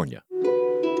 California.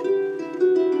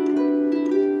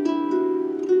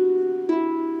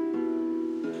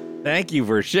 Thank you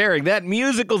for sharing that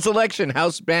musical selection,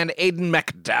 house band Aiden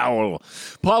McDowell.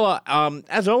 Paula,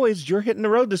 as always, you're hitting the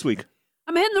road this week.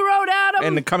 I'm hitting the road, Adam.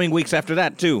 And the coming weeks after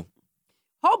that, too.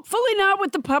 Hopefully not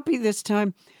with the puppy this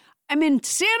time. I'm in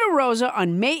Santa Rosa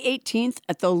on May 18th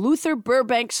at the Luther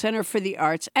Burbank Center for the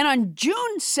Arts. And on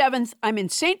June 7th, I'm in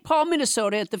St. Paul,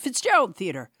 Minnesota at the Fitzgerald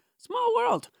Theater. Small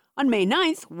world. On May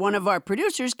 9th, one of our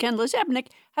producers, Ken Lezebnik,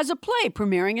 has a play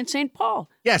premiering in St. Paul.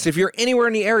 Yes, if you're anywhere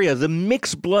in the area, the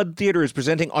Mixed Blood Theater is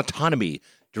presenting Autonomy,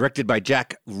 directed by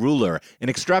Jack Ruler, an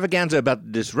extravaganza about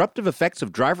the disruptive effects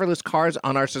of driverless cars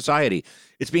on our society.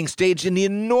 It's being staged in the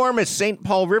enormous St.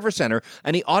 Paul River Center,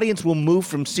 and the audience will move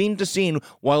from scene to scene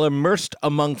while immersed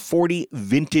among 40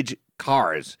 vintage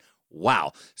cars.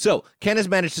 Wow. So, Ken has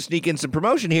managed to sneak in some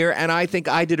promotion here, and I think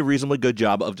I did a reasonably good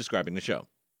job of describing the show.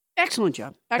 Excellent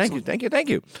job. Excellent. Thank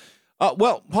you.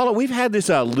 Well, Paula, we've had this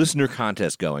listener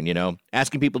contest going,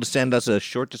 asking people to send us a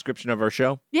short description of our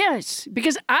show. Yes,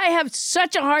 because I have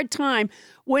such a hard time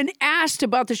when asked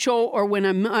about the show or when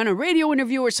I'm on a radio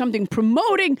interview or something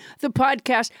promoting the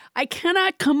podcast. I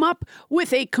cannot come up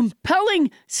with a compelling,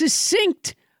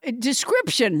 succinct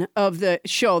description of the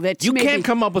show. That's You can't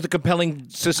come up with a compelling,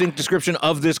 succinct description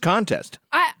of this contest.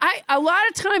 I a lot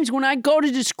of times when I go to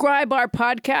describe our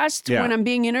podcast Yeah. when I'm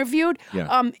being interviewed,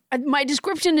 my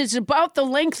description is about the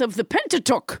length of the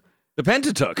Pentateuch. The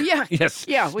Pentateuch. Yeah. Yes.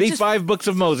 Yeah, which The is- 5 books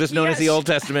of Moses, known as the Yes. Old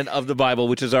Testament of the Bible,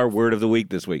 which is our word of the week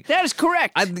this week. That is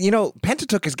correct.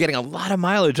 Pentateuch is getting a lot of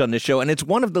mileage on this show, and it's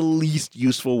one of the least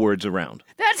useful words around.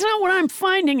 That's not what I'm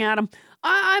finding, Adam.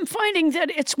 I'm finding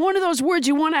that it's one of those words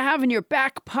you want to have in your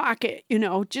back pocket,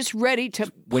 just ready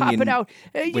to When pop you- it out.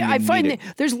 when I you find need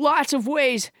that there's lots of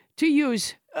ways to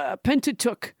use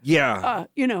Pentateuch. Yeah.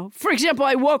 For example,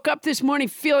 I woke up this morning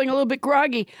feeling a little bit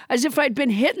groggy, as if I'd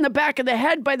been hit in the back of the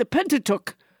head by the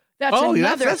Pentateuch. That's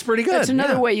that's pretty good. That's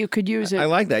another Yeah. way you could use it. I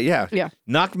like that, yeah. Yeah.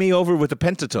 Knock me over with the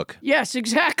Pentateuch. Yes,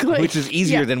 exactly. Which is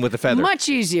easier than with a feather. Much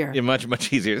easier. Yeah, much,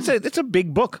 much easier. It's a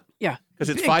big book, Yeah. because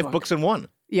it's Big 5 book. books in one.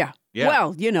 Yeah. Yeah.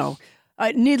 Well,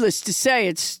 needless to say,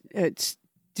 it's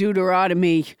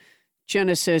Deuteronomy,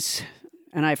 Genesis,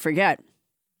 and I forget.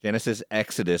 Genesis,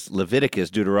 Exodus, Leviticus,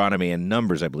 Deuteronomy, and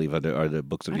Numbers, I believe, are the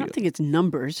books of I you. don't think it's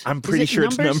Numbers. I'm Is pretty it sure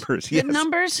it's Numbers, Is yes. it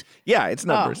Numbers? Yeah, it's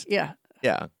Numbers. Oh, yeah.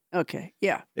 Yeah. Okay.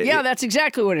 Yeah. Yeah, that's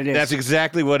exactly what it is. That's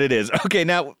exactly what it is. Okay,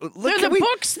 now, They're the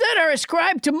books that are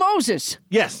ascribed to Moses.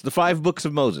 Yes, the 5 books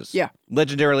of Moses. Yeah.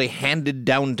 Legendarily handed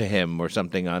down to him or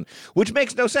something which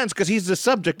makes no sense because he's the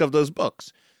subject of those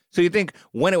books. So you think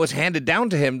when it was handed down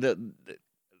to him,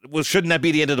 shouldn't that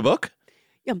be the end of the book?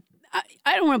 Yeah.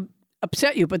 I don't want to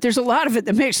upset you, but there's a lot of it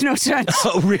that makes no sense.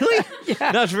 Oh, really?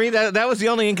 Yeah. No, for me, that was the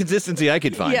only inconsistency I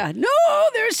could find. Yeah. No,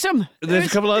 there's There's a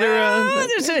couple other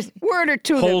there's a word or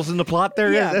two. holes in the plot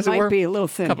there, Yeah, as it might were. be a little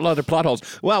thin. A couple other plot holes.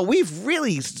 Well, you've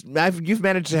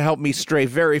managed to help me stray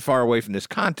very far away from this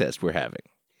contest we're having.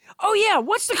 Oh, yeah.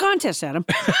 What's the contest, Adam?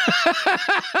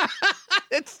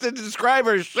 It's to describe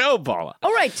our show, Paula.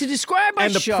 All right, to describe our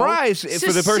And the show prize for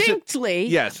the person- succinctly,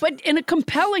 Yes. but in a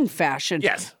compelling fashion.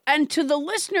 Yes. And to the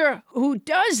listener who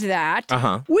does that,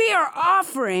 Uh-huh. we are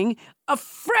offering a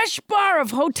fresh bar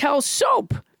of hotel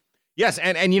soap. Yes,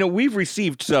 and we've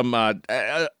received some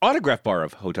autograph bar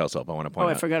of Hotel Soap, I want to point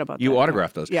out. I forgot about You that.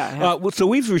 autographed those. Yeah, I have. So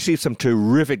we've received some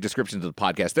terrific descriptions of the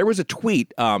podcast. There was a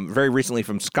tweet very recently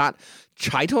from Scott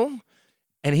Cheitel,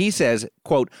 and he says,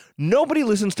 quote, "Nobody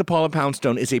Listens to Paula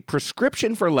Poundstone is a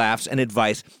prescription for laughs and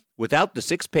advice without the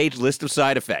 6-page list of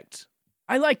side effects."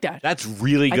 I like that. That's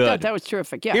really I good. thought that was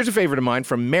terrific. Yeah. Here's a favorite of mine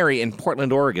from Mary in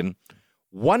Portland, Oregon.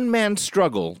 "One man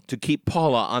struggle to keep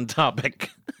Paula on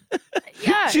topic."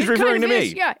 yeah, She's it referring kind to of me.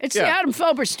 is. Yeah, it's Yeah. the Adam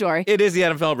Felber story. It is the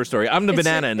Adam Felber story. I'm the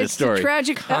banana in this it's story. the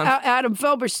tragic Adam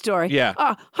Felber story. Yeah.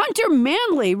 Hunter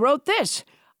Manley wrote this.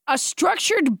 A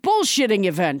structured bullshitting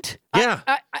event. Yeah.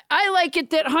 I like it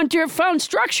that Hunter found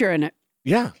structure in it.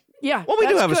 Yeah. Yeah. Well, we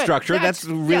do that's have a good. structure. That's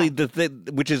really yeah. the thing,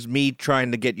 which is me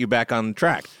trying to get you back on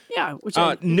track. Yeah. Which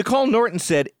Nicole Norton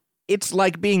said, "It's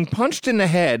like being punched in the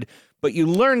head, but you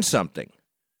learn something."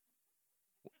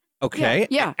 Okay.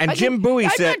 Yeah. And I Jim think- Bowie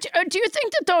I'm said, not- do you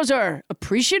think that those are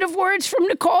appreciative words from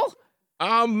Nicole?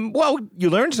 well, you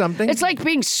learned something. It's like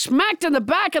being smacked in the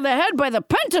back of the head by the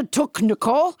Pentateuch,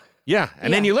 Nicole. yeah.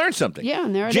 And then Yeah. you learned something. Yeah,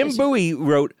 and there it Jim is. Bowie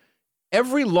wrote,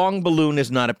 "Every long balloon is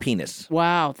not a penis."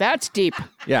 Wow, that's deep.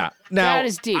 Yeah. Now, that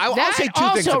is deep. I'll that say two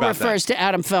things also about refers to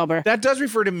Adam Felber. that does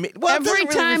refer to me. Well, it Every doesn't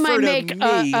really time I refer to make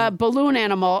me. a balloon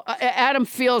animal, Adam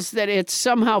feels that it's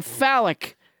somehow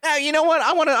phallic. Now, you know what?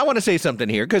 I want to say something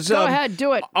here because Go ahead,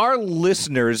 do it. Our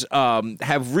listeners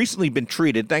have recently been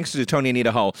treated, thanks to Tony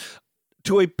Anita Hull,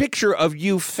 to a picture of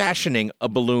you fashioning a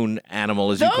balloon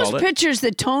animal, as you Those call it. pictures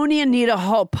that Tony Anita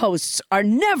Hull posts are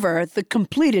never the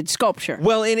completed sculpture.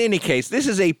 Well, in any case, this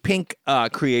is a pink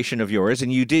creation of yours,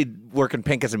 and you did work in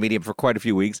pink as a medium for quite a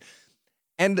few weeks.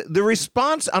 And the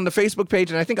response on the Facebook page,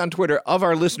 and I think on Twitter, of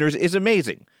our listeners is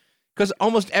amazing. Because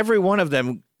almost every one of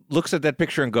them looks at that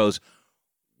picture and goes,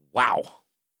 "Wow.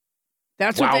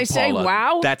 That's Wow, what they say. Paula.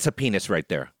 Wow. That's a penis right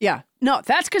there." Yeah. No,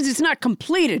 that's because it's not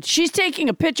completed. She's taking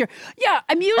a picture. Yeah,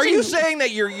 I'm using. Are you saying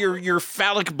that your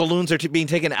phallic balloons are being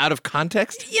taken out of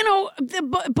context? You know, the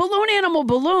balloon animal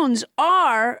balloons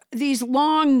are these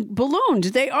long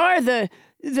balloons. They are the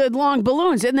long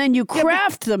balloons, and then you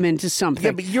craft them into something.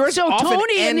 Yeah, but yours so often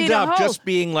Tony end Anita up Hull, just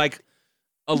being like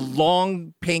a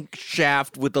long pink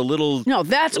shaft with a little No,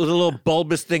 that's with a little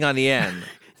bulbous thing on the end.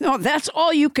 no, that's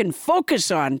all you can focus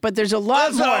on. But there's a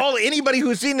lot That's more. all anybody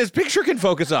who's seen this picture can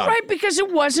focus on. Right, because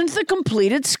it wasn't the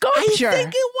completed sculpture. I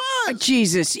think it was.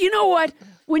 Jesus, you know what?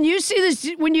 When you see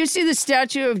the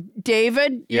statue of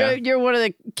David, Yeah. you're one of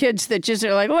the kids that just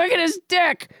are like, look at his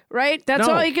dick, right? That's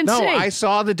all you can no, see. I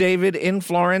saw the David in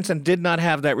Florence and did not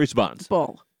have that response.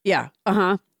 Bull. Yeah.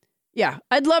 Yeah.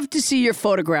 I'd love to see your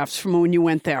photographs from when you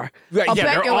went there. Right, I'll yeah,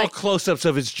 bet they're you're all like, close-ups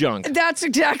of his junk. that's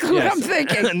exactly what Yes. I'm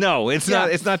thinking. No, it's Yeah.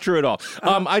 not. It's not true at all.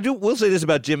 Will say this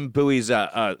about Jim Bowie's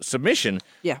submission.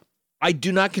 Yeah. I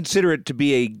do not consider it to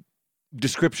be a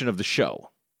description of the show.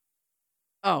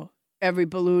 Oh, every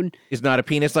balloon. Is not a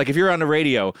penis. Like if you're on the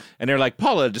radio and they're like,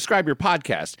 "Paula, describe your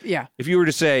podcast." Yeah. If you were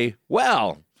to say,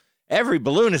 "Well, every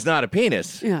balloon is not a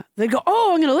penis," Yeah. They go,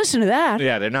 oh, I'm going to listen to that.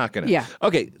 yeah, they're not gonna. Yeah.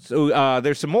 Okay. So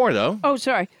there's some more though. Oh,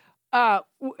 sorry.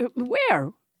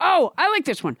 Where? Oh, I like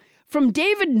this one. From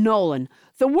David Nolan,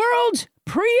 the world's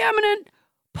preeminent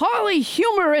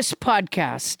polyhumorous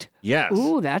podcast. Yes.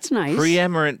 Ooh, that's nice.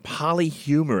 Preeminent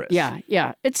polyhumorous.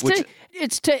 Yeah. It's Which-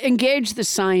 to engage the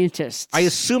scientists. I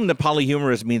assume that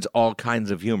polyhumorous means all kinds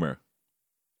of humor.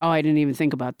 Oh, I didn't even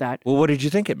think about that. Well, what did you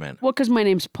think it meant? Well, because my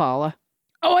name's Paula.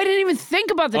 Oh, I didn't even think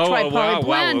about the tri-poly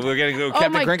blend. We're gonna go. Oh,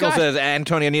 Captain my Crinkle gosh. says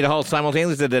Antonio Anita Hall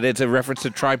simultaneously said that it's a reference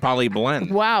to tri-poly blend.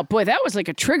 Wow, boy, that was like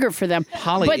a trigger for them.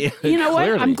 Poly- but you know what?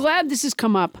 clearly. I'm glad this has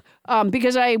come up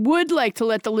because I would like to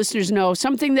let the listeners know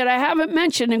something that I haven't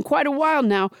mentioned in quite a while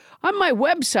now. On my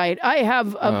website, I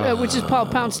have, which is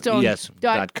paulpoundstone.com. yes,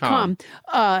 .com.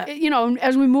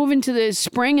 As we move into the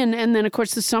spring and then, of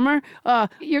course, the summer,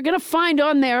 you're going to find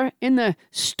on there in the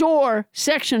store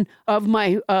section of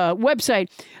my website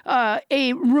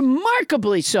a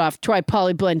remarkably soft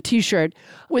tri-poly blend T-shirt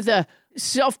with a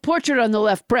self-portrait on the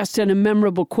left breast and a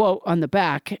memorable quote on the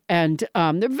back. And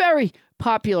they're very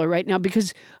popular right now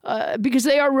because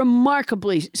they are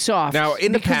remarkably soft. Now,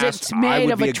 in the because past, it's I made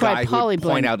would of be a a guy who tri-poly would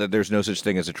point blend. out that there's no such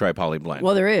thing as a tri-poly blend.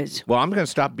 Well, there is. Well, I'm going to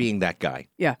stop being that guy.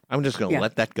 Yeah. I'm just going to Yeah.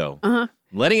 let that go. Uh-huh.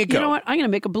 Letting it go. You know what? I'm going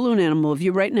to make a balloon animal of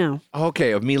you right now.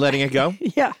 Okay, of me letting it go?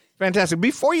 Yeah. Fantastic.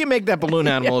 Before you make that balloon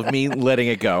animal of me letting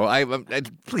it go, I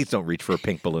please don't reach for a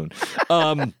pink balloon.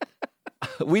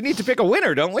 We need to pick a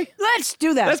winner, don't we? Let's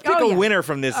do that. Let's pick Oh, a yeah. winner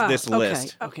from this Okay,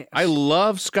 list. okay. I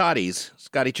love Scotty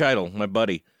Cheidel, my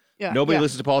buddy. Yeah, Nobody yeah.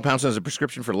 listens to Paula Poundstone as a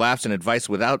prescription for laughs and advice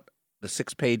without the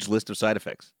 6-page list of side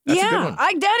effects. That's a good Yeah, one.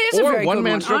 that is a Or very one good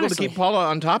man one, struggle honestly. to keep Paula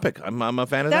on topic. I'm a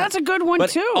fan of that. That's a good one,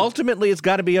 but too. Ultimately, it's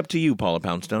got to be up to you, Paula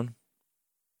Poundstone.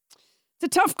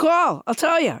 It's a tough call, I'll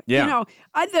tell you. Yeah. You know,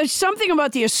 there's something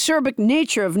about the acerbic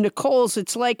nature of Nicole's.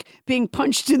 It's like being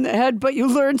punched in the head, but you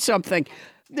learn something.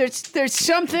 There's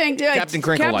something. Captain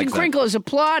Crinkle Captain likes that. Crinkle is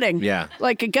applauding. Yeah.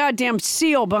 Like a goddamn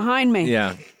seal behind me.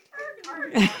 Yeah.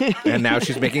 And now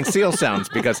she's making seal sounds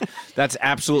because that's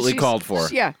absolutely called for.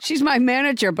 Yeah, she's my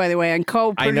manager, by the way, and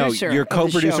co-producer. I know your of the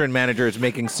co-producer show. and manager is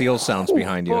making seal sounds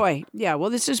behind you. Boy, yeah. Well,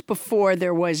 this is before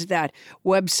there was that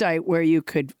website where you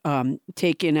could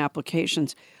take in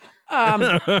applications.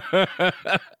 What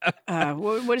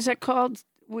is that called?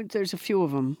 There's a few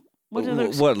of them. What are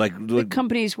those? What, like The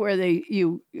companies where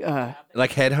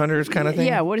like headhunters kind of thing?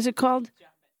 Yeah, what is it called?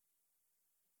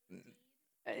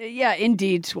 Yeah,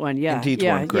 Indeed's one. Yeah, Indeed's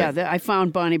yeah, one, great. yeah. I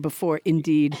found Bonnie before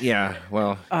Indeed. Yeah,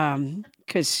 well,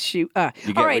 Because she. You get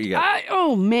all what right. you get.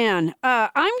 Oh man, I'm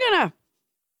gonna.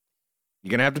 you're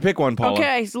going to have to pick one, Paula.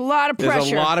 Okay, it's a lot of There's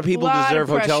pressure. a lot of people deserve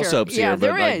hotel pressure. soaps yeah, here, but,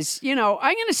 there like- is. You know,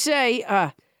 I'm gonna say.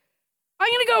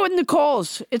 I'm gonna go with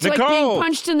Nicole's. It's like Nicole! being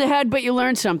punched in the head, but you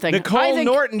learn something. I Nicole think,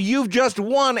 Norton, you've just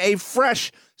won a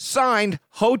fresh signed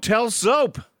hotel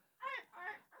soap.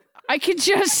 I could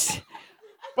just.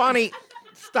 Bonnie,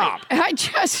 stop.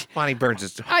 Bonnie Burns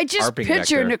is I just harping back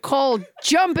picture there. Nicole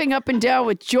jumping up and down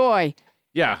with joy.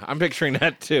 Yeah, I'm picturing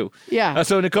that too. Yeah.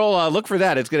 So Nicole, look for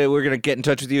that. We're gonna get in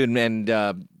touch with you, and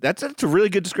that's a really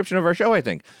good description of our show, I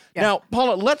think. Yeah. Now,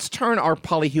 Paula, let's turn our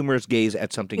polyhumorous gaze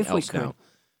at something If we else could. now.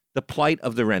 The plight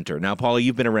of the renter. Now, Paula,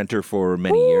 you've been a renter for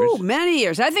many Ooh, years. many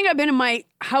years. I think I've been in my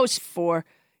house for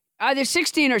either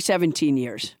 16 or 17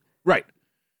 years. Right.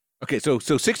 Okay, so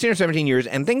 16 or 17 years,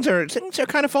 and things are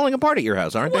kind of falling apart at your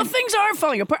house, aren't Well, they? things are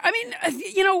falling apart. I mean,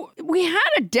 you know, we had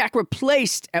a deck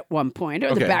replaced at one point, or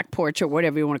Okay. the back porch, or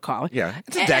whatever you want to call it. Yeah,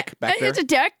 it's a deck back there. It's a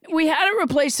deck. We had it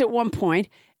replaced at one point,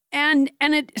 and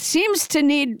it seems to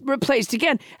need replaced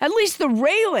again. At least the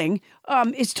railing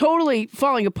is totally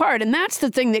falling apart, and that's the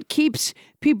thing that keeps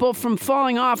people from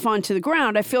falling off onto the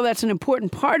ground. I feel that's an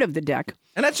important part of the deck.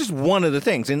 And that's just one of the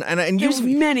things. And There's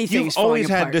many things You've always falling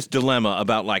had apart. this dilemma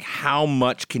about like how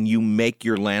much can you make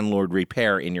your landlord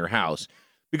repair in your house,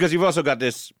 because you've also got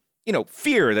this,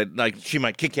 fear that like she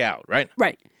might kick you out, right?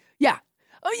 Right. Yeah.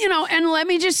 You know, and let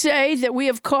me just say that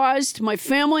my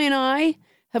family and I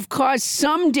have caused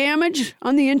some damage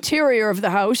on the interior of the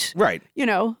house. Right. You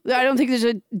know, I don't think there's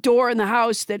a door in the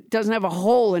house that doesn't have a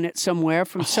hole in it somewhere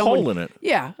from someone. Hole in it.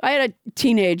 Yeah. I had a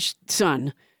teenage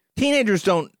son. Teenagers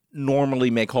don't normally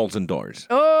make holes in doors.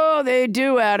 Oh, they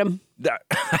do, Adam.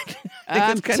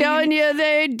 I'm telling you,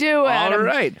 they do, Adam. All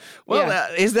right. Well,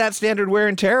 Yeah. is that standard wear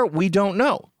and tear? We don't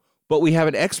know. But we have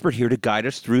an expert here to guide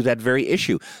us through that very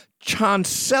issue.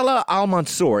 Chancela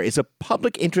Al-Mansour is a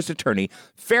public interest attorney,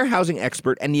 fair housing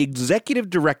expert, and the executive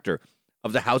director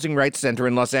of the Housing Rights Center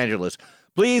in Los Angeles.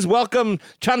 Please welcome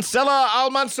Chancela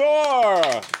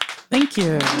Al-Mansour. Thank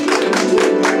you.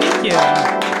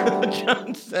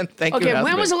 Johnson, thank you. Okay,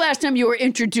 when was the last time you were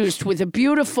introduced with a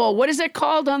beautiful, what is that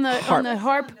called on the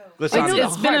harp? Glissando. I knew the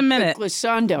It's been a harp, minute. the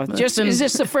Glissando. Is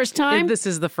this the first time? This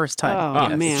is the first time. Oh,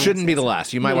 yes. man. Shouldn't be the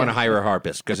last. You might want to hire a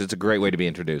harpist because it's a great way to be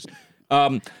introduced.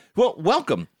 Well,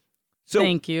 welcome. So,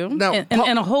 Thank you. Now,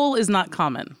 and a hole is not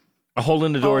common. a hole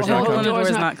in the door is not hole in common. the door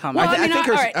is not common. Well, I think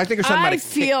her- all right. I think her son might have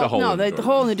kicked the hole no, in the the door.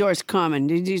 hole in the door is common.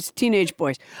 These teenage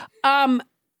boys.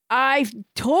 I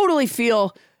totally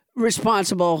feel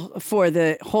responsible for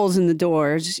the holes in the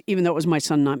doors, even though it was my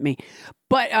son, not me.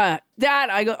 But that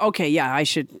I go, okay, yeah, I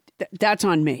should. That's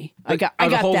on me. I got the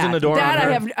that. holes in the door that on I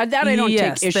her? have. That I don't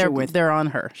yes, take issue they're, with. They're on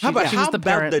her. How about, she was the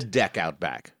parent. the deck out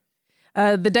back?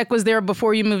 The deck was there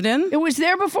before you moved in? It was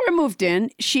there before I moved in.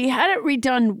 She had it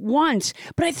redone once,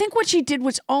 but I think what she did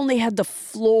was only had the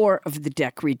floor of the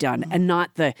deck redone and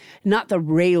not the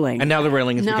railing. And now the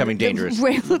railing is Now becoming the dangerous.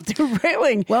 The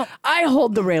railing. Well- I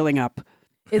hold the railing up.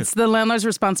 It's the landlord's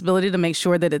responsibility to make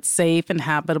sure that it's safe and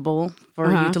habitable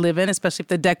for you to live in, especially if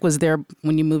the deck was there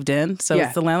when you moved in. So Yeah.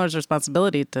 it's the landlord's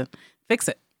responsibility to fix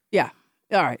it. Yeah.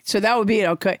 All right. So that would be it.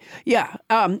 Okay. Yeah.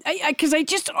 Because I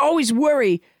just always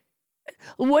worry.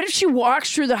 what if she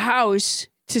walks through the house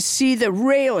to see the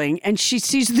railing and she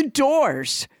sees the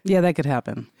doors? Yeah, that could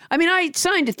happen. I mean, I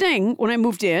signed a thing when I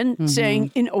moved in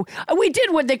saying, we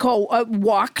did what they call a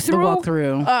walkthrough.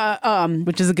 The walkthrough,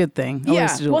 which is a good thing. I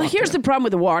always do a Well, here's walkthrough. the problem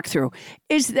with the walkthrough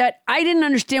is that I didn't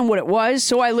understand what it was,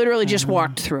 so I literally just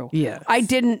walked through. Yes. I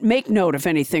didn't make note of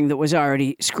anything that was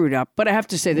already screwed up, but I have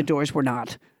to say the doors were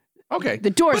not. Okay. The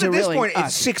doors but at are this really point, us.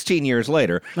 it's 16 years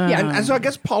later. Yeah. And so I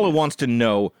guess Paula wants to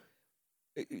know,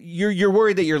 you're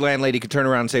worried that your landlady could turn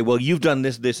around and say, well, you've done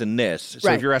this, this, and this. So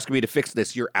Right. if you're asking me to fix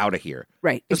this, you're out of here.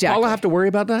 Right, Does exactly. Paula have to worry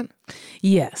about that?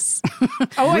 Yes.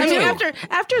 I do.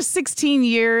 After 16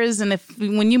 years, and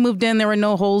when you moved in, there were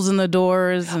no holes in the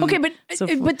doors. And Okay, but so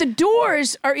forth. but the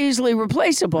doors are easily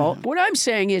replaceable. What I'm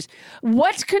saying is,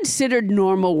 what's considered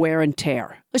normal wear and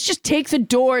tear? Let's just take the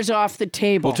doors off the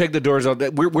table. We'll take the doors out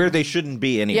where they shouldn't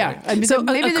be anyway. Yeah, I mean, So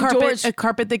maybe a the carpet, doors. a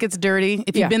carpet that gets dirty.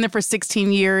 If Yeah. you've been there for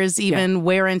 16 years, even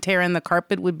wear and tear in the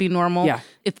carpet would be normal. Yeah.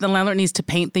 If the landlord needs to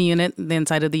paint the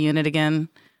inside of the unit again,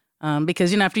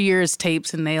 because after years,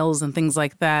 tapes and nails and things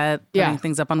like that, putting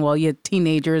things up on the wall. You had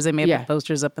teenagers; they may have put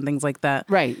posters up and things like that.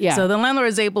 Right, yeah. So the landlord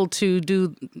is able to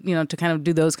do, to kind of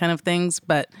do those kind of things.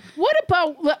 But What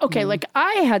about like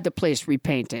I had the place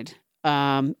repainted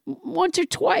once or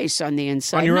twice on the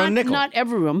inside. On your own nickel. Not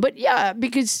every room, but yeah,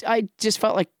 because I just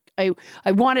felt like I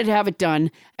wanted to have it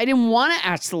done. I didn't want to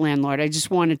ask the landlord. I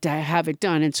just wanted to have it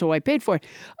done, and so I paid for it.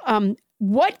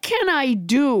 What can I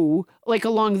do, like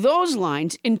along those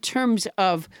lines, in terms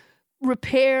of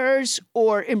repairs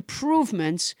or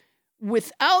improvements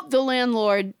without the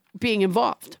landlord being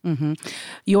involved?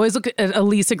 you always look at a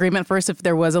lease agreement first. If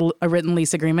there was a written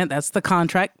lease agreement, that's the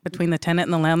contract between the tenant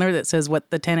and the landlord that says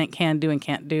what the tenant can do and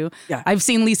can't do. Yeah. I've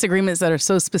seen lease agreements that are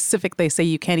so specific they say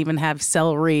you can't even have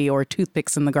celery or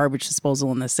toothpicks in the garbage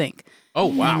disposal in the sink. Oh,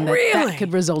 wow. That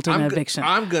could result in an eviction.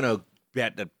 I'm going to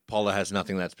bet that Paula has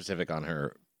nothing that specific on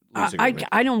her lease agreement.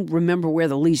 I don't remember where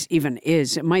the lease even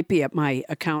is. It might be at my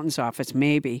accountant's office,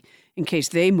 maybe, in case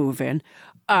they move in.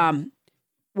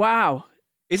 Wow.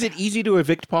 Is it easy to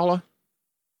evict Paula?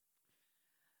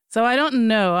 So I don't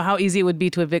know how easy it would be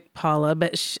to evict Paula,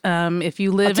 but if you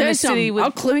I'll live tell in you a city something.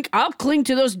 with I'll cling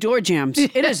to those door jams.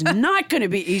 It is not going to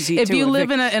be easy If to you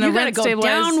live evict. in a you gotta rent go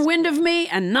stabilized- downwind of me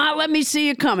and not let me see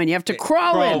you coming. You have to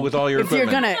crawl Crawl in with all your if you're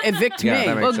going equipment. to evict Yeah, me.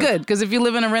 that makes well, sense. good, because if you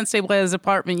live in a rent stabilized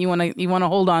apartment, you want to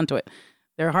hold on to it.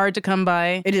 They're hard to come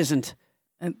by. It isn't.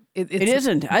 And It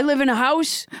isn't. I live in a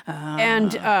house,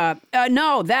 and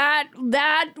no,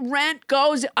 that rent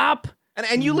goes up.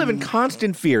 And you live in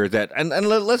constant fear that, and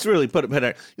let's really put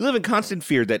it, you live in constant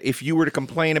fear that if you were to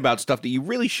complain about stuff that you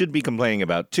really should be complaining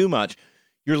about too much,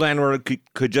 your landlord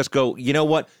could just go, you know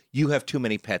what, you have too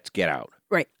many pets, get out.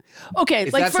 Right. Okay.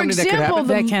 Is like that for something that could example, happen?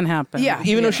 That can happen. Yeah.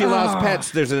 Even though she allows pets,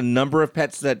 there's a number of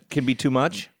pets that can be too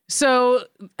much. So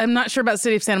I'm not sure about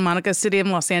City of Santa Monica. City of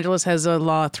Los Angeles has a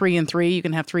law 3 and 3. You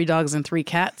can have 3 dogs and 3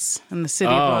 cats in the city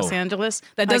of Los Angeles.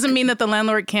 That doesn't mean that the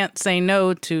landlord can't say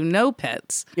no to no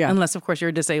pets. Yeah. Unless, of course,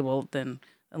 you're disabled, then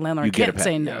the landlord You get a can't pet,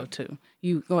 say yeah. no to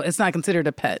you. Well, it's not considered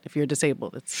a pet if you're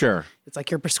disabled. It's Sure. It's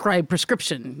like your prescribed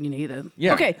prescription. You need a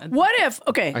Yeah. Okay, what if,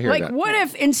 hear like, that. what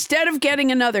if instead of getting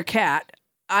another cat,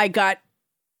 I got,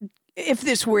 if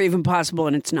this were even possible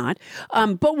and it's not,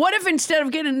 but what if instead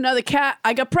of getting another cat,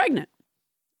 I got pregnant?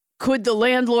 Could the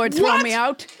landlord throw me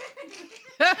out?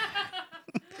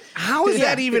 How is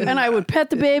that even? And I would pet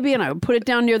the baby and I would put it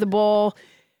down near the bowl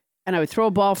and I would throw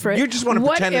a ball for it. You just want to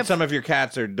What pretend that if- some of your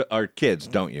cats are kids,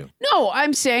 don't you? No,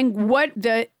 I'm saying what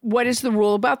is the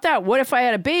rule about that? What if I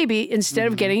had a baby instead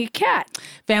of getting a cat?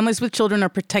 Families with children are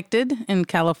protected in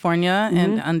California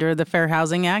and under the Fair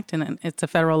Housing Act, and it's a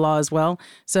federal law as well.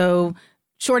 So,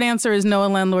 short answer is no, a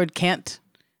landlord can't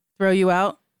throw you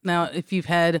out. Now, if you've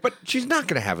had, But she's not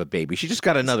going to have a baby. She just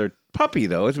got another puppy,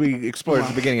 though, as we explored at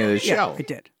the beginning of the Yeah, show. I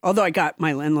did. Although I got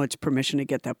my landlord's permission to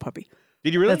get that puppy.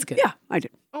 Did you really? that's good. Yeah, I did.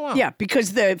 Oh, wow. Yeah,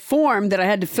 because the form that I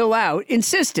had to fill out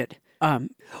insisted.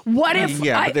 What if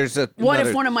Yeah, but there's what if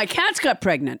another- one of my cats got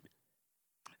pregnant?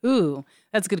 Ooh,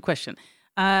 that's a good question.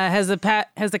 Has the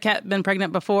cat been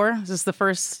pregnant before? Is this the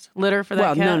first litter for that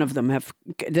Well, cat? none of them have.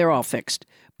 They're all fixed.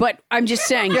 But I'm just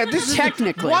saying, Yeah, this is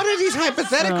technically, what are these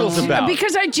hypotheticals about?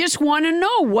 because I just want to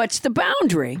know what's the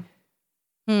boundary.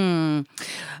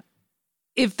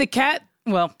 If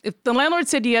the landlord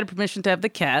said you had permission to have the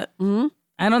cat,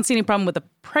 I don't see any problem with a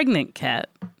pregnant cat.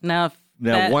 Now,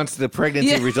 if once the pregnancy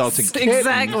Yes, results in kittens,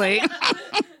 exactly,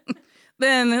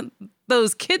 then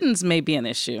those kittens may be an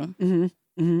issue. And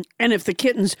if the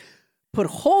kittens put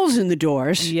holes in the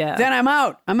doors, Yeah. then I'm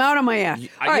out. I'm out on my ass.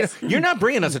 All right. You're not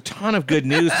bringing us a ton of good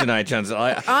news tonight, Johnson.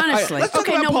 Honestly. Let's talk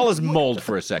Okay, about no. Paula's mold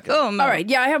for a second. Oh no! All right.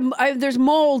 Yeah, there's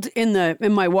mold in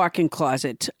my walk-in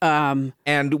closet. And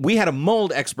we had a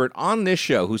mold expert on this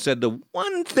show who said the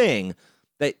one thing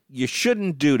that you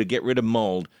shouldn't do to get rid of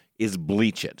mold is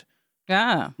bleach it.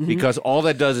 Ah, Because all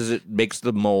that does is it makes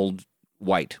the mold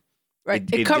white. Right.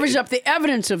 It covers up the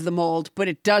evidence of the mold, but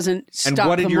it doesn't stop And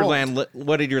what did the your mold.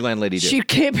 what did your landlady do? She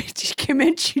came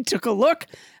in, she took a look,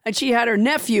 and she had her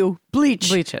nephew bleach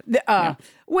Bleach it.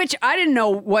 which I didn't know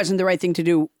wasn't the right thing to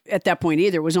do at that point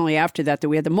either. It was only after that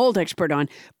we had the mold expert on.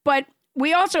 But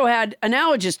we also had an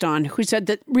allergist on who said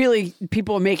that really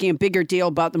people are making a bigger deal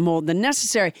about the mold than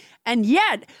necessary. And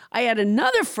yet I had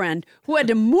another friend who had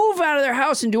to move out of their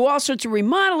house and do all sorts of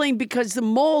remodeling because the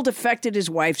mold affected his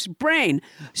wife's brain.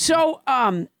 So,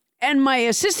 and my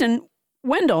assistant,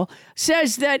 Wendell,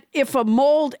 says that if a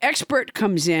mold expert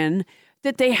comes in,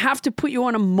 that they have to put you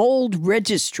on a mold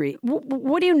registry.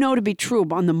 What do you know to be true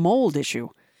on the mold issue?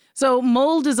 so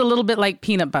mold is a little bit like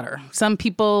peanut butter. Some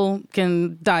people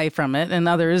can die from it, and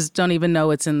others don't even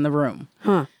know it's in the room.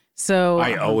 Huh. So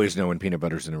I always know when peanut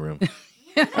butter's in a room.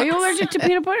 Are you allergic to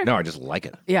peanut butter? No, I just like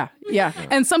it. Yeah, yeah.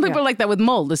 and some people are like that with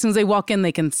mold. As soon as they walk in,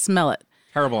 they can smell it.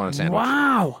 Terrible on a sandwich.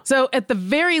 Wow. So at the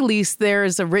very least,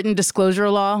 there's a written disclosure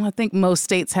law. I think most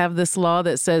states have this law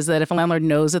that says that if a landlord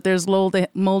knows that there's mold,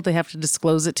 they have to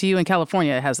disclose it to you. In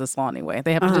California, it has this law anyway.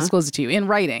 They have to disclose it to you in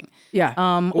writing. Yeah.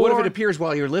 What if it appears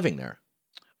while you're living there?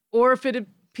 Or if it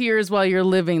appears while you're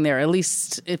living there, at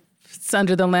least if it's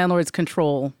under the landlord's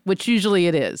control, which usually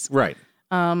it is. Right.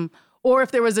 Or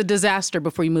if there was a disaster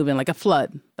before you move in, like a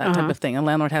flood, that type of thing, a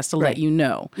landlord has to let you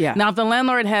know. Yeah. Now, if the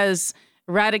landlord has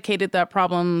eradicated that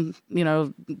problem,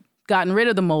 gotten rid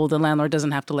of the mold, the landlord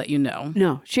doesn't have to let you know.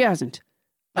 No, she hasn't.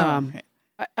 Okay.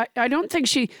 I don't think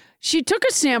she took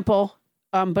a sample,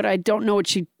 but I don't know what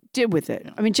she did with it.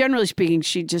 I mean, generally speaking,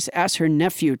 she just asked her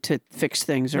nephew to fix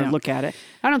things or look at it.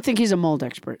 I don't think he's a mold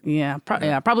expert. Yeah,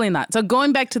 probably not. So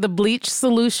going back to the bleach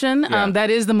solution, that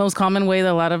is the most common way that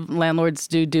a lot of landlords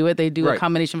do it. They do a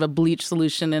combination of a bleach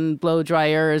solution and blow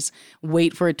dryers,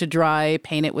 wait for it to dry,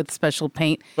 paint it with special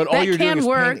paint. But all that you're doing can is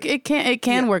work. painting. It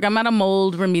can work. I'm not a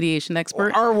mold remediation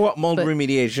expert. Our mold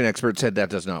remediation expert said that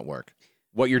does not work.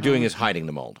 What you're doing is hiding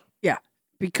the mold. Yeah,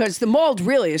 because the mold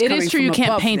really is It coming is true from you can't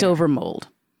above paint there. over mold.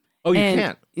 Oh, you And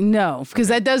can't? No, because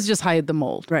that does just hide the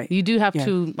mold. Right. You do have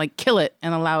to kill it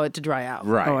and allow it to dry out.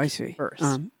 Right. Oh, I see. First.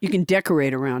 You can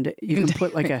decorate around it. You can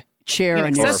put like a chair You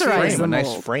on can your accessorize frame, the a nice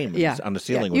mold. frame Yeah. on the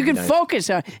ceiling. You would be can nice. focus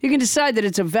on. You can decide that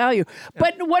it's of value.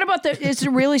 But what about is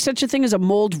there really such a thing as a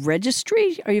mold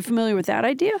registry? Are you familiar with that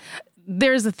idea?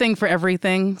 There's a thing for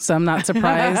everything, so I'm not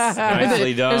surprised.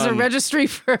 Nicely There's a done. registry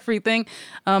for everything.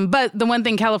 But the one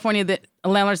thing in California that a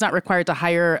landlord's not required to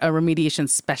hire a remediation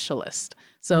specialist.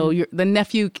 So the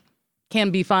nephew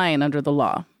can be fine under the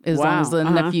law as long as the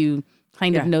nephew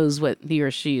kind of knows what he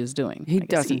or she is doing. He I guess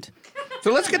doesn't.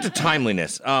 So let's get to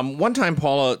timeliness. One time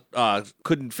Paula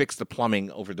couldn't fix the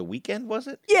plumbing over the weekend, was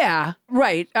it? Yeah,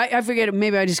 right. I forget.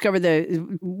 Maybe I discovered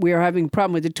that we were having a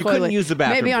problem with the toilet. couldn't use the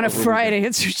bathroom Maybe on a over the Friday.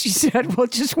 That's what she said. Well,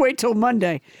 just wait till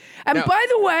Monday. And Now- by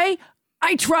the way,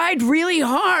 I tried really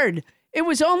hard. It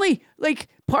was only like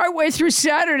partway through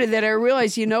Saturday that I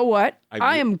realized, you know what?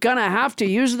 I am gonna have to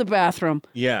use the bathroom.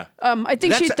 Yeah. I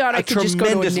think she thought I could just go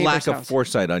to a tremendous neighbor's lack of house.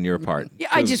 foresight on your part. Yeah,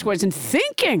 I just wasn't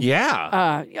thinking.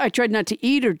 Yeah. I tried not to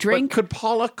eat or But drink. could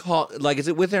Paula call, like, is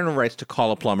it within her rights to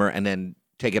call a plumber and then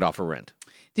take it off for rent?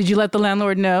 Did you let the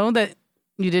landlord know that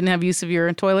you didn't have use of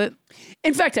your toilet?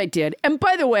 In fact, I did. And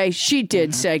by the way, she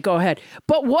did say, go ahead.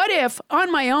 But what if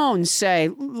on my own say,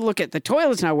 look at the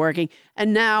toilet's not working.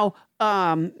 And now,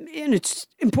 and it's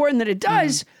important that it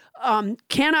does.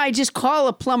 Can I just call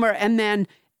a plumber and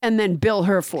then bill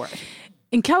her for it?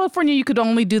 In California, you could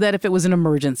only do that if it was an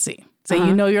emergency. Say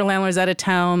you know your landlord's out of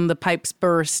town, the pipes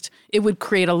burst. It would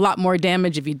create a lot more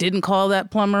damage if you didn't call that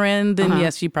plumber in, then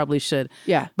yes, you probably should.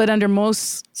 Yeah. But under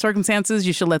most circumstances,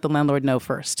 you should let the landlord know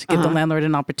first. Give the landlord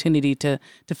an opportunity to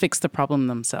fix the problem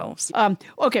themselves.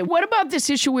 Okay, what about this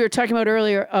issue we were talking about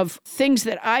earlier of things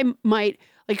that I might,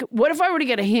 like, what if I were to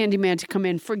get a handyman to come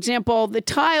in? For example, the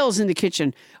tiles in the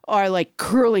kitchen are like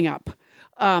curling up.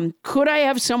 Could I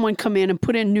have someone come in and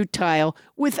put in new tile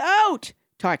without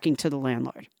talking to the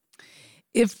landlord?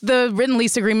 If the written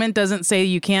lease agreement doesn't say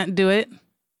you can't do it,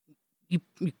 you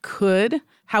could.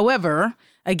 However,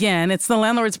 again, it's the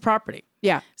landlord's property.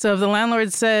 Yeah. So if the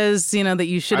landlord says, that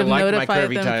you should have like my notified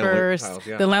curvy them tile first, tiles,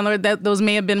 yeah. the landlord, those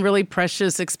may have been really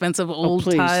precious, expensive old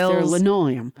Please, tiles. they're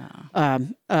linoleum.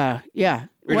 Yeah.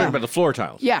 You're talking about the floor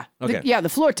tiles. Yeah. Okay. The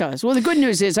floor tiles. Well, the good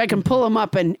news is I can pull them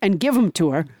up and give them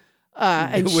to her.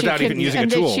 And Without she even can, using a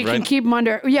and then tool, she right? can keep them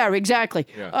under. Yeah, exactly.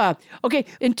 Yeah. Okay,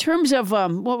 in terms of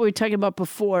what we were talking about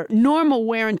before, normal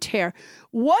wear and tear.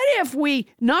 What if we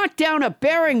knock down a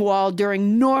bearing wall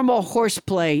during normal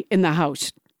horseplay in the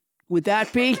house? Would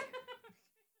that be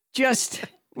just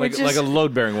Like a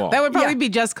load-bearing wall. That would probably be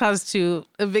just cause to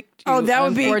evict you. Oh, that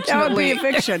would be unfortunately.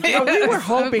 eviction. We were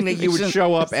hoping that you would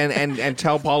show up and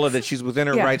tell Paula that she's within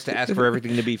her Yeah. rights to ask for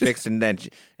everything to be fixed, and that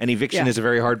an eviction Yeah. is a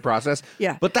very hard process.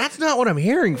 Yeah. But that's not what I'm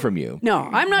hearing from you. No,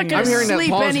 I'm not going I'm to hearing that sleep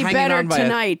Paul's any hanging better on by a-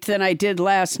 tonight than I did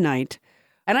last night.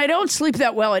 And I don't sleep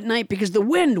that well at night because the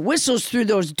wind whistles through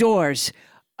those doors.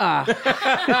 By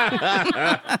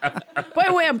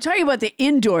the way, I'm talking about the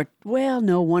indoor. Well,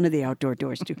 no, one of the outdoor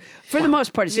doors too. For the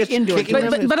most part, it's the indoor. kicking door.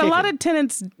 them. But a lot of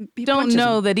tenants don't punches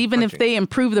know them. that even if they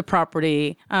improve the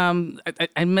property,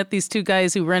 I met these two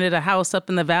guys who rented a house up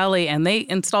in the valley and they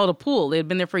installed a pool. They had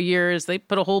been there for years. They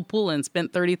put a whole pool in,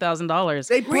 spent $30,000.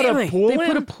 They put Really? a pool They in?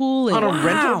 put a pool in On a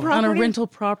rental on a property? rental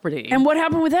property. And what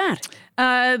happened with that?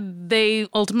 They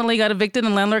ultimately got evicted,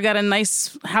 and the landlord got a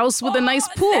nice house with a nice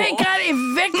pool. They got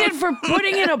evicted for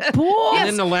putting in a pool. And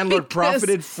then the landlord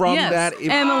profited from yes, that.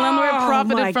 and the landlord Oh,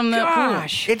 profited my from that pool.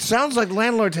 gosh. It sounds like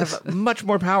landlords have much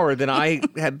more power than I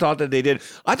had thought that they did.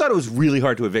 I thought it was really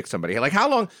hard to evict somebody. Like, how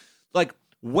long? Like,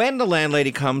 when the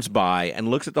landlady comes by and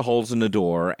looks at the holes in the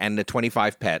door and the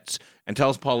 25 pets and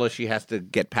tells Paula she has to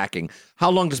get packing, how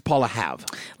long does Paula have?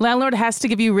 Landlord has to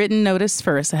give you written notice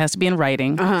first. It has to be in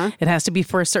writing. It has to be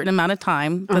for a certain amount of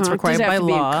time that's required Does it by have to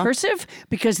be law. in cursive?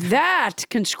 Because that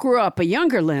can screw up a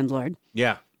younger landlord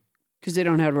Yeah. because they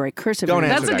don't know how to write cursive. Don't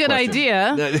anymore. answer That's a that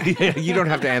good question. idea. You don't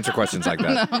have to answer questions like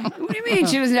that. What do you mean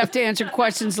she doesn't have to answer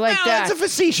questions like No, that? that's a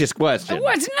facetious question. It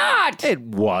was not. It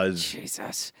was.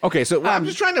 Jesus. Okay, so I'm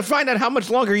just trying to find out how much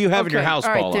longer you have in your Okay, house,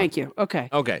 all right, Paula. thank you. Okay.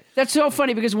 Okay. That's so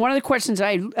funny because one of the questions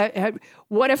I had,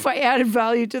 what if I added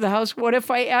value to the house? What if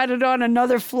I added on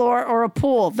another floor or a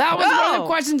pool? That was one of the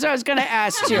questions I was going to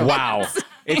ask you. Wow.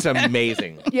 It's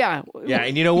amazing. Yeah. Yeah,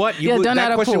 and you know what? Yeah, don't add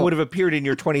that a question pool. would have appeared in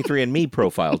your 23andMe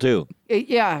profile, too.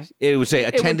 Yeah. It would say a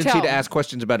would tendency tell. to ask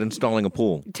questions about installing a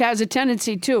pool. It has a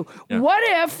tendency to. What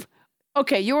if?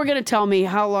 Okay, you were going to tell me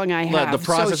how long I have. the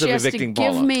process so she of has evicting to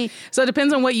give Paula. me. So it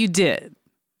depends on what you did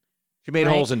She made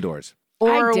holes in doors.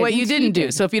 or I what you didn't, he didn't do.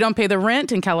 did. So if you don't pay the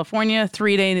rent in California,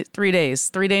 3 days.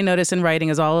 3-day notice in writing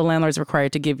is all the landlord's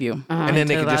required to give you. And then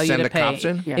they to can allow just you send to the pay. cops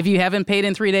in? Yeah. If you haven't paid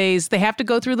in 3 days, they have to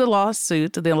go through the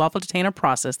lawsuit, the lawful detainer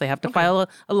process. They have to file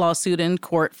a lawsuit in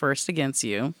court first against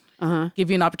you, give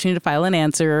you an opportunity to file an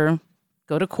answer,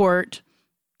 go to court,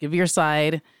 give your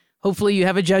side. Hopefully you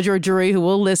have a judge or a jury who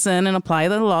will listen and apply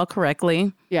the law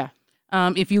correctly. Yeah.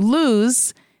 If you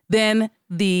lose, then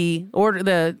the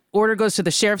order goes to the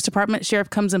sheriff's department. Sheriff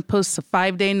comes and posts a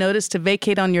 5-day notice to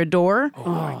vacate on your door.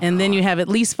 And then you have at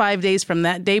least 5 days from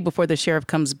that day before the sheriff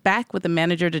comes back with the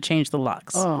manager to change the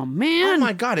locks. Oh Oh, man.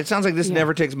 my God. It sounds like this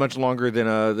never takes much longer than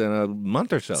a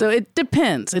month or so. So it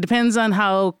depends. It depends on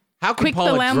how how can quick the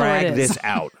Paula landlord drag is. this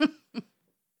out?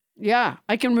 Yeah,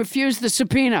 I can refuse the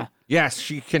subpoena.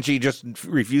 Yes, can she just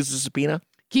refuse the subpoena?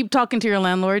 Keep talking to your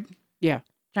landlord, Yeah.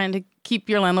 trying to keep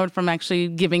your landlord from actually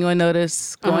giving you a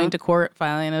notice, going to court,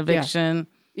 filing an eviction.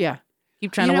 Yeah.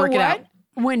 Keep trying You to know work it what? out.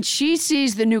 When she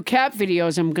sees the new cat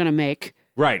videos I'm going to make,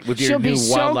 Right, with your she'll new be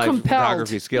so wildlife compelled.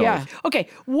 photography skills. Yeah. Okay.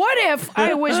 What if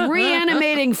I was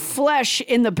reanimating flesh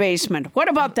in the basement? What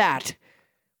about that?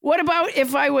 What about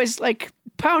if I was like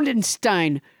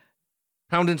Poundenstein?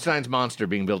 Poundenstein's monster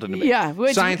being built into Yeah,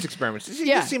 which- science experiments. This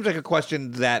Yeah. seems like a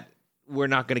question that we're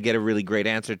not going to get a really great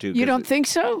answer to. You don't think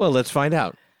so? Well, let's find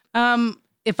out.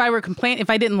 If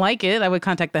I didn't like it, I would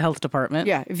contact the health department.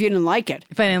 Yeah, if you didn't like it.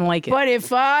 If I didn't like it. But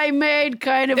if I made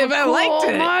kind of If a I cool liked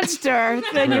it. monster,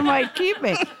 then you might keep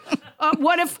me.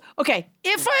 What if, okay,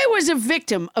 if I was a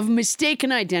victim of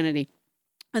mistaken identity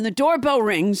and the doorbell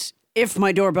rings, if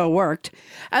my doorbell worked,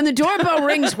 and the doorbell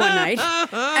rings one night,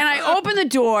 and I open the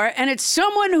door, and it's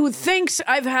someone who thinks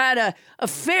I've had a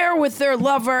affair with their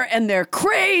lover, and they're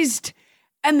crazed,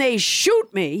 and they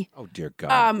shoot me, Oh, dear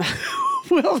God.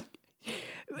 well,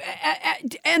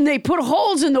 and they put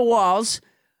holes in the walls.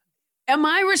 Am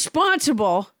I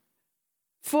responsible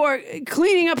for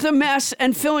cleaning up the mess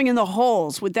and filling in the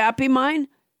holes? Would that be mine?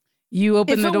 You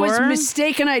open If the it door. was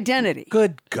mistaken identity.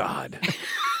 Good God.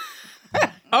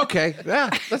 Okay, yeah,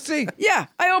 let's see. Yeah,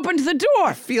 I opened the door.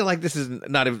 I feel like this is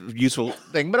not a useful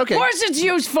thing, but okay. Of course it's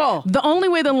useful. The only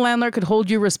way the landlord could hold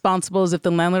you responsible is if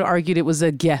the landlord argued it was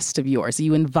a guest of yours.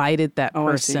 You invited that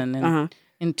person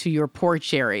into your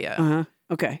porch area.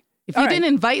 Okay. If you didn't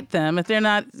invite them, if they're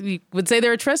not, you would say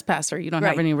they're a trespasser. You don't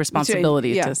have any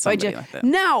responsibility to somebody like that.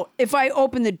 Now, if I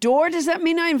open the door, does that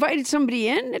mean I invited somebody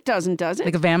in? It doesn't, does it?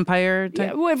 Like a vampire type?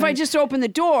 Yeah, well, if I just open the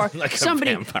door, Like a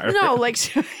somebody. vampire. No, like.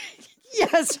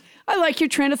 Yes, I like your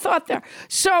train of thought there.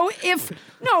 So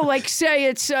say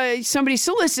it's somebody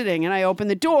soliciting and I open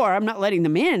the door, I'm not letting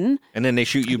them in. And then they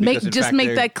shoot you because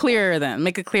Make that clear then.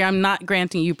 Make it clear I'm not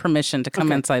granting you permission to come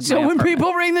inside So my when apartment.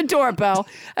 people ring the doorbell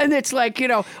and it's like,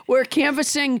 we're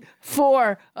canvassing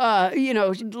for,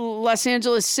 Los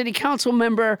Angeles City Council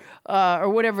member or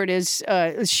whatever it is,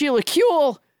 Sheila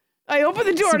Kuehl, I open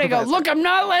the door and I go, look, I'm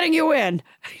not letting you in.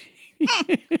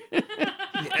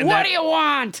 What do you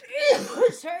want?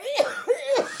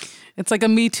 It's like a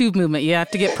Me Too movement. You have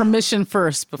to get permission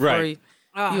first before you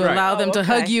allow them to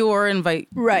hug you or invite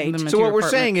them into So your what we're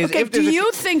apartment. saying is, Okay, if do there's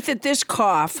you think that this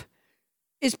cough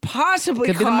is possibly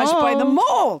Could be the caused by the mold.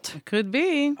 mold? Could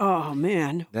be. Oh,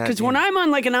 man. That Because when is- I'm on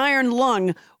like an iron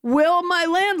lung, will my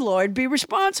landlord be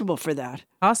responsible for that?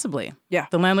 Possibly. Yeah.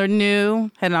 The landlord knew,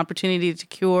 had an opportunity to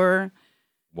cure.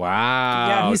 wow,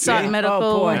 Yeah, You okay. sought medical.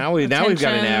 Oh, boy. Now we've got an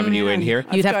attention. avenue in here.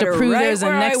 You'd I've have to got her prove right there's a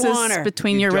where I want nexus her.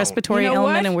 between You your don't. respiratory You know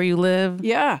element what? and where you live.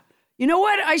 Yeah. You know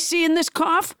what I see in this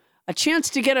cough? A chance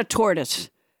to get a tortoise.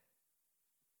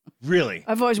 Really?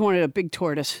 I've always wanted a big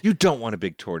tortoise. You don't want a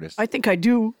big tortoise. I think I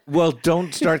do. Well,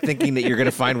 don't start thinking that you're going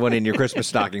to find one in your Christmas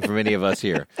stocking from any of us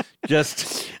here.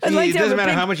 Just, I'd like it to have doesn't a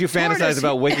matter big how much you fantasize tortoise.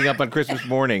 about waking up on Christmas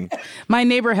morning. My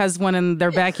neighbor has one in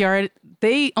their backyard.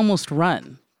 They almost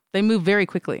run. They move very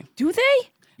quickly. Do they?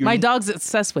 My dog's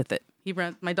obsessed with it.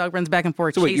 My dog runs back and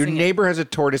forth. So wait, your chasing it. neighbor has a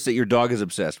tortoise that your dog is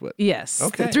obsessed with. Yes.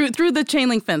 Okay. Through the chain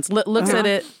link fence, looks at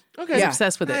it. Okay. Is Yeah.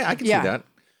 obsessed with it. I can Yeah. see that.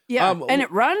 Yeah. And it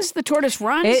runs? The tortoise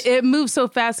runs? It moves so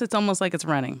fast, it's almost like it's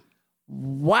running.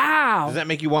 Wow. Does that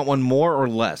make you want one more or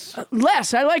less?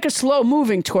 Less. I like a slow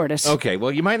moving tortoise. Okay,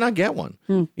 well, you might not get one.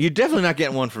 You're definitely not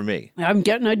getting one for me. I'm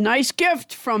getting a nice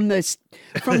gift from the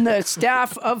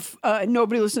staff of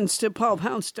Nobody Listens to Paul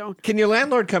Poundstone. Can your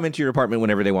landlord come into your apartment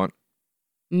whenever they want?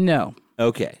 No.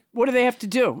 Okay. What do they have to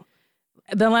do?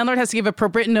 The landlord has to give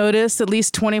appropriate notice, at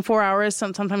least 24 hours,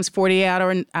 sometimes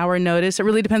 48-hour notice. It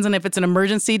really depends on if it's an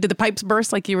emergency. Did the pipes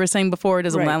burst, like you were saying before?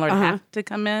 Does Right. a landlord have to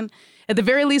come in? At the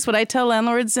very least, what I tell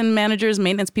landlords and managers,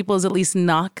 maintenance people, is at least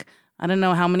knock. I don't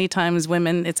know how many times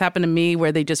it's happened to me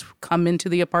where they just come into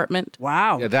the apartment.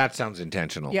 Wow. Yeah, that sounds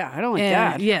intentional. Yeah, I don't like And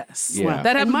that. yes. Yeah. Well,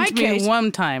 that happened my to me case,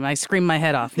 one time. I screamed my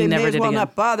head off. They He may never as did well again.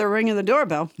 not bother ringing the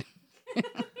doorbell.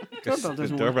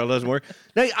 The doorbell doesn't work.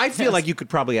 Now, I feel like you could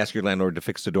probably ask your landlord to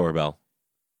fix the doorbell.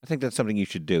 I think that's something you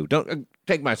should do. Don't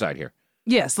take my side here.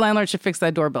 Yes, landlord should fix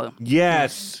that doorbell.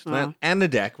 Yes, and the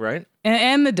deck, right?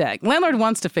 And the deck. Landlord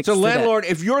wants to fix So, the deck. landlord,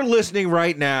 if you're listening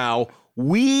right now,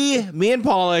 me and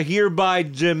Paula hereby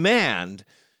demand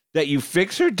that you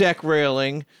fix her deck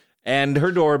railing and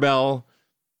her doorbell.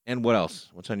 And what else?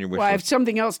 What's on your wish Well, I have list?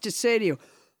 something else to say to you.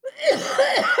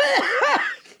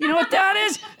 You know what that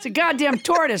is? It's a goddamn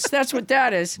tortoise. That's what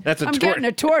that is. That's a I'm getting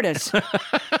a tortoise.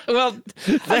 Well,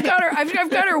 I've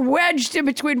got her wedged in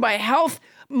between my health,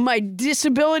 my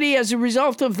disability as a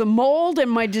result of the mold, and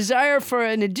my desire for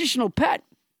an additional pet.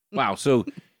 wow. So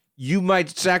you might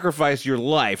sacrifice your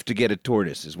life to get a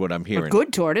tortoise, is what I'm hearing. A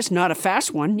good tortoise, not a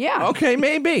fast one. Yeah. Okay,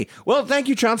 maybe. Well, thank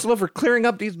you, Chancellor, for clearing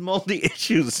up these moldy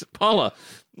issues. Paula,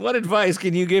 what advice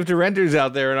can you give to renters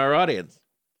out there in our audience?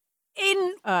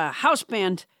 In house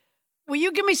band, will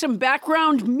you give me some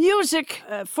background music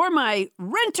for my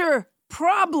renter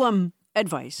problem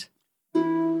advice?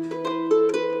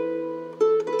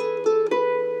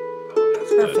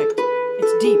 Perfect.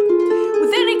 It's deep.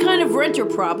 With any kind of renter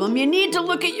problem, you need to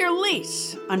look at your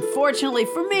lease. Unfortunately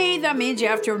for me, that means you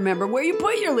have to remember where you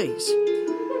put your lease.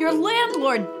 Your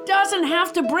landlord doesn't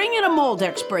have to bring in a mold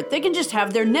expert. They can just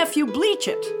have their nephew bleach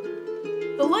it.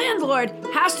 The landlord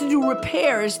has to do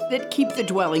repairs that keep the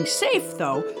dwelling safe,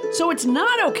 though, so it's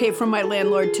not okay for my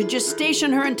landlord to just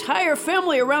station her entire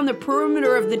family around the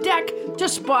perimeter of the deck to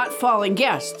spot falling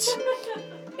guests.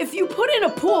 If you put in a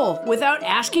pool without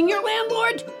asking your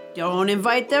landlord, don't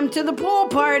invite them to the pool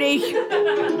party.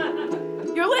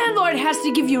 Your landlord has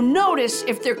to give you notice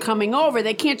if they're coming over.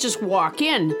 They can't just walk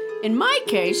in. In my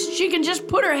case, she can just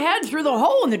put her head through the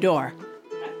hole in the door.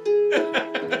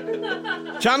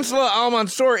 Chancellor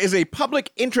Al-Mansour is a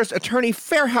public interest attorney,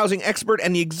 fair housing expert,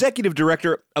 and the executive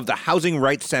director of the Housing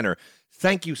Rights Center.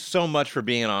 Thank you so much for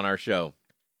being on our show.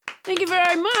 Thank you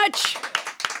very much.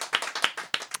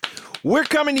 We're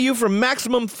coming to you from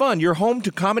Maximum Fun, your home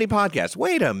to comedy podcast.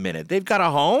 Wait a minute. They've got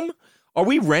a home? Are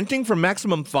we renting from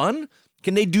Maximum Fun?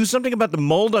 Can they do something about the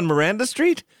mold on Miranda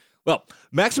Street? Well,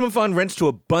 Maximum Fun rents to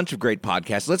a bunch of great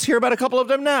podcasts. Let's hear about a couple of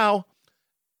them now.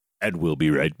 And we'll be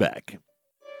right back.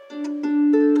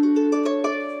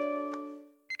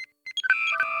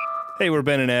 Hey, we're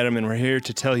Ben and Adam, and we're here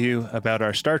to tell you about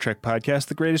our Star Trek podcast,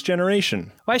 The Greatest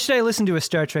Generation. Why should I listen to a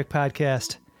Star Trek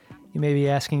podcast? You may be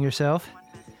asking yourself.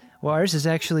 Well, ours is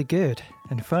actually good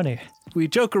and funny. We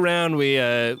joke around, we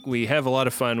have a lot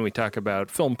of fun, we talk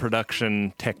about film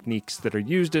production techniques that are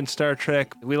used in Star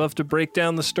Trek. We love to break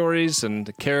down the stories and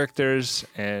the characters,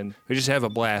 and we just have a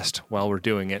blast while we're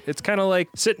doing it. It's kind of like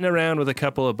sitting around with a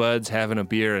couple of buds, having a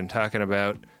beer, and talking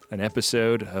about an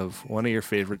episode of one of your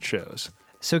favorite shows.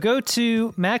 So go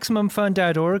to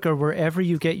MaximumFun.org or wherever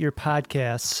you get your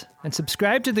podcasts and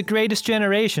subscribe to The Greatest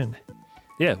Generation.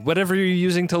 Yeah, whatever you're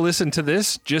using to listen to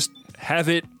this, just have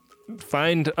it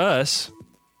find us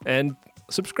and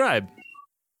subscribe.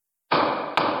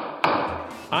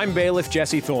 I'm bailiff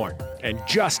Jesse Thorne, and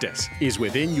justice is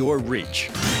within your reach.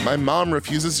 My mom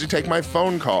refuses to take my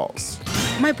phone calls.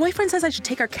 My boyfriend says I should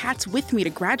take our cats with me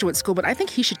to graduate school, but I think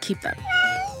he should keep them.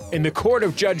 In the court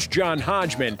of Judge John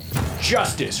Hodgman,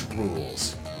 justice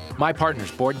rules. My partner's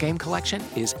board game collection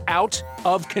is out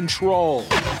of control.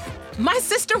 My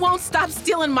sister won't stop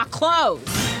stealing my clothes.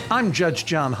 I'm Judge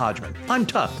John Hodgman. I'm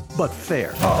tough, but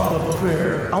fair.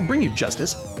 I'll bring you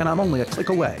justice, and I'm only a click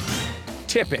away.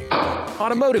 Tipping,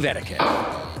 automotive etiquette,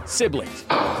 siblings,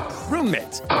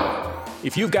 roommates.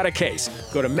 If you've got a case,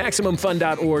 go to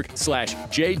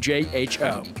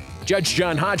MaximumFun.org/JJHO. Judge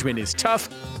John Hodgman is tough,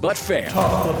 but fair.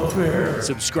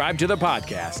 Subscribe to the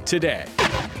podcast today.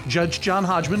 Judge John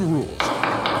Hodgman rules.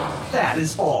 That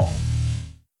is all.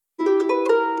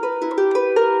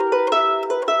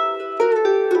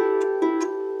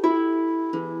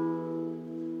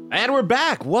 And we're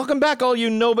back. Welcome back, all you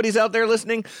nobodies out there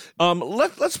listening.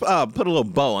 Let's put a little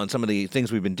bow on some of the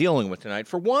things we've been dealing with tonight.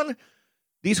 For one,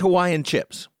 these Hawaiian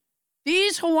chips.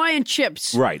 These Hawaiian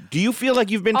chips. Right. Do you feel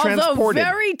like you've been transported?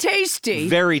 Very tasty.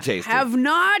 Very tasty. I have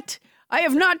not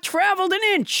traveled an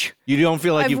inch. You don't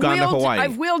feel like you've gone to Hawaii?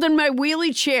 I've wheeled in my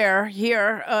wheelie chair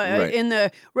here in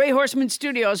the Ray Horseman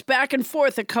Studios back and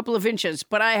forth a couple of inches,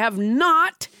 but I have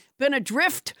not been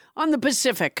adrift on the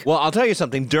Pacific. Well, I'll tell you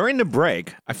something. During the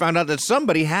break, I found out that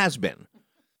somebody has been.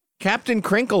 Captain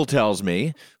Crinkle tells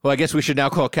me, who I guess we should now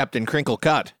call Captain Crinkle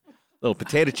Cut, little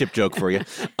potato chip joke for you,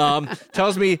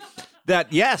 tells me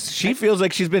that, yes, she feels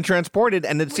like she's been transported,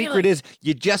 and the secret is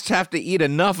you just have to eat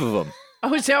enough of them.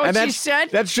 Oh, is that what she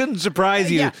said? That shouldn't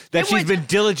surprise you, that she's been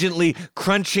diligently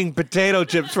crunching potato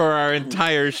chips for our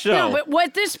entire show. No, but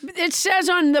what it says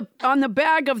on the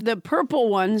bag of the purple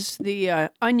ones,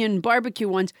 the onion barbecue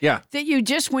ones, that you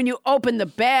just, when you open the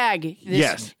bag,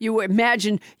 you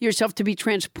imagine yourself to be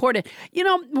transported. You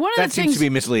know, one of the things... That seems to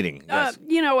be misleading. Yes.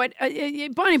 You know what?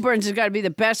 Bonnie Burns has got to be the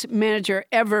best manager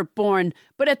ever born.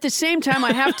 But at the same time,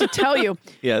 I have to tell you,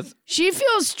 yes, she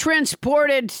feels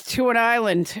transported to an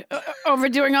island,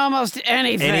 overdoing almost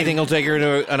anything. Anything will take her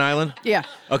to an island? Yeah.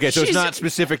 Okay, so it's not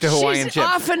specific to Hawaiian chips. She's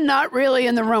often not really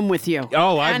in the room with you.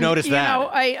 Oh, I've noticed that.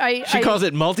 You know, she calls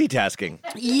it multitasking.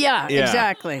 Yeah,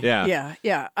 exactly.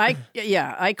 Yeah.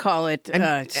 I call it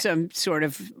some sort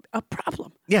of a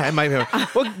problem. Yeah, it might be.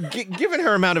 Well, given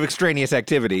her amount of extraneous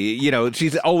activity, you know,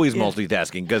 she's always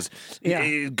multitasking because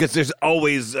there's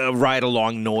always a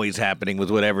ride-along noise happening with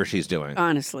whatever she's doing.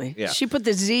 Honestly. Yeah. She put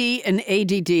the Z in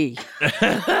ADD.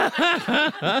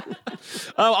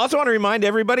 Also want to remind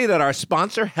everybody that our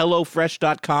sponsor,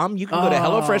 HelloFresh.com, you can go to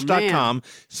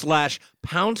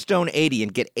HelloFresh.com/Poundstone80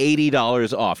 and get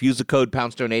 $80 off. Use the code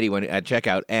Poundstone80 at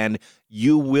checkout, and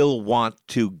you will want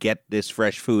to get this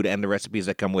fresh food and the recipes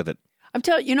that come with it. I'm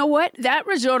telling you, you know what? That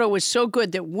risotto was so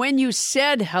good that when you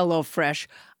said HelloFresh,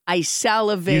 I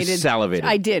salivated. You salivated.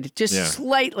 I did, just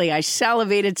slightly. I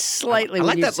salivated slightly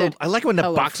when you said I like when the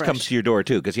box HelloFresh. comes to your door,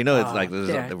 too, because you know it's like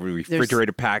the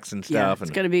refrigerator packs and stuff. Yeah,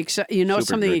 it's going to be exciting. You know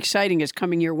something exciting is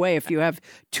coming your way if you have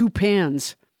 2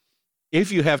 pans.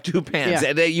 If you have 2 pans.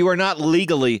 And you are not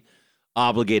legally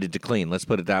obligated to clean. Let's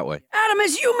put it that way. Adam,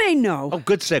 as you may know. Oh,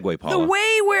 good segue, Paula. The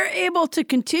way we're able to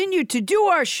continue to do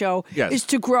our show is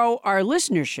to grow our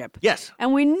listenership. Yes.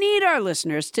 And we need our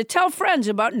listeners to tell friends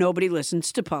about Nobody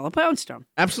Listens to Paula Poundstone.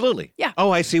 Absolutely. Yeah.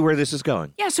 Oh, I see where this is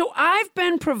going. Yeah, so I've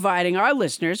been providing our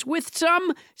listeners with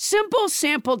some simple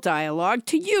sample dialogue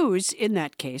to use in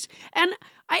that case. And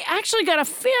I actually got a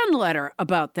fan letter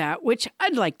about that, which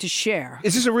I'd like to share.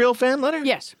 Is this a real fan letter?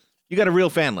 Yes. You got a real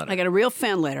fan letter? I got a real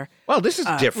fan letter. Well, this is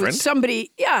different.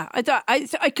 Somebody,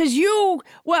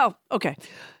 okay.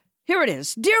 Here it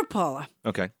is. Dear Paula,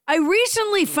 Okay. I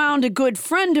recently found a good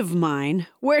friend of mine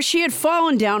where she had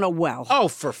fallen down a well. Oh,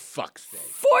 for fuck's sake.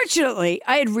 Fortunately,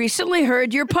 I had recently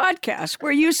heard your podcast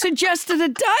where you suggested a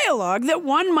dialogue that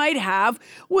one might have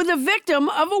with a victim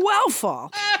of a well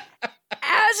fall.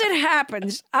 As it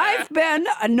happens, I've been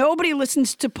a Nobody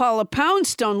Listens to Paula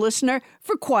Poundstone listener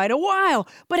for quite a while,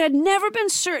 but had never been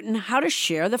certain how to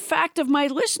share the fact of my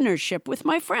listenership with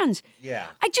my friends. Yeah.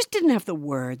 I just didn't have the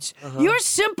words. Your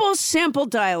simple sample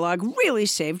dialogue really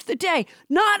saved the day.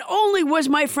 Not only was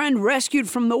my friend rescued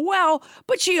from the well,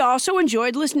 but she also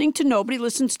enjoyed listening to Nobody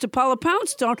Listens to Paula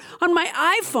Poundstone on my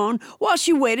iPhone while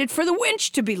she waited for the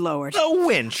winch to be lowered. The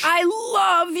winch. I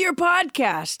love your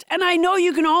podcast, and I know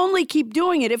you can only keep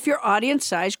doing it if your audience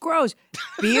size grows.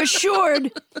 Be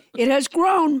assured, it has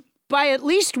grown by at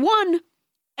least one,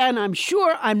 and I'm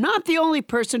sure I'm not the only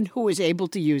person who is able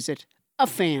to use it. A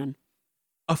fan.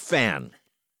 A fan.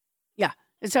 Yeah,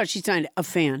 that's how she signed it. A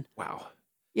fan. Wow.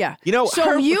 Yeah. You know,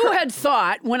 so you had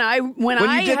thought when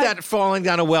you did that falling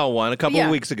down a well one a couple of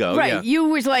weeks ago. Right. Yeah. You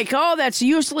was like, oh, that's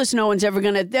useless. No one's ever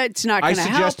that's not I going to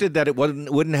help. suggested that it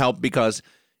wouldn't help because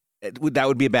that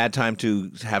would be a bad time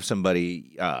to have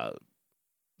somebody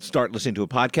start listening to a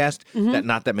podcast. That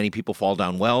not that many people fall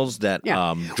down wells. That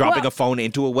dropping a phone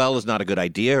into a well is not a good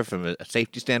idea from a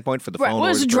safety standpoint for the phone. Well, it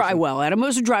was a dry well, Adam. It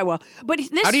was a dry well. But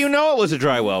this, how do you know it was a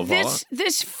dry well, Paula?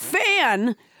 This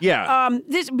fan. Yeah.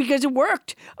 Because it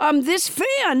worked. This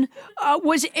fan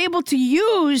was able to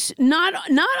use not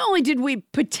only did we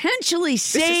potentially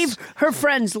save her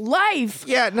friend's life.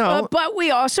 Yeah, no. But we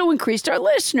also increased our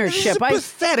listenership. This is a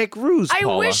pathetic ruse,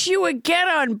 Paula. I wish you would get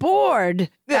on board,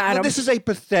 Adam. This is a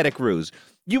pathetic ruse.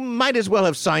 You might as well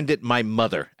have signed it "my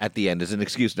mother" at the end as an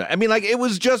excuse. I mean, like, it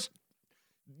was just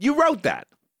you wrote that.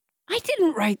 I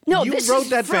didn't write. No, you this wrote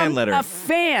is that from fan letter. A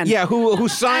fan. Yeah, who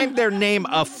signed their name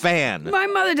a fan. My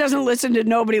mother doesn't listen to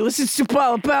Nobody Listens to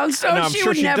Paula Poundstone. No, I'm she sure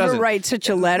would she never doesn't. write such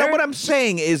a letter. No, what I'm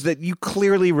saying is that you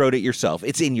clearly wrote it yourself.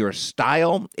 It's in your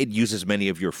style. It uses many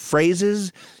of your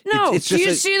phrases. No, it's do just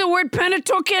you see the word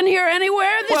Pentateuch in here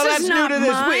anywhere? This well, is that's not new to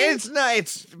this. mine. It's not.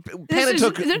 It's This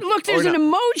Pentateuch. is, look, there's an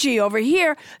emoji over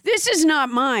here. This is not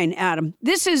mine, Adam.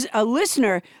 This is a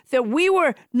listener that we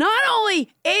were not only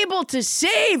able to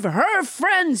save her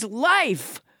friend's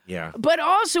life, yeah, but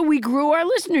also we grew our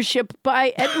listenership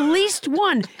by at least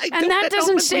one. And that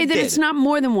doesn't say that it's not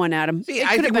more than one, Adam. See,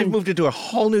 I think we've moved into a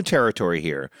whole new territory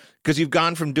here because you've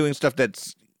gone from doing stuff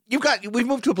we've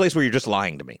moved to a place where you're just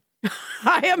lying to me.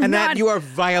 I am and not. that you are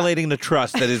violating the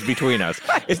trust that is between us.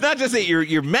 It's not just that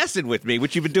you're messing with me,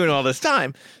 which you've been doing all this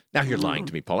time. Now you're lying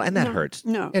to me, Paula, and that hurts.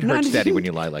 No, it hurts, Daddy, when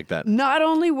you lie like that.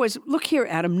 Look here,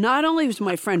 Adam. Not only was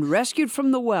my friend rescued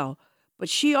from the well, but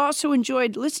she also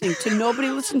enjoyed listening to Nobody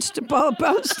Listens to Paula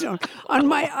Poundstone on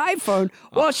my iPhone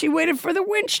while she waited for the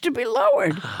winch to be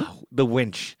lowered. The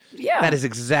winch. Yeah. That is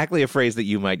exactly a phrase that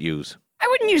you might use. I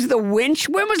wouldn't use the winch.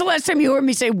 When was the last time you heard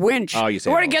me say winch? Oh, you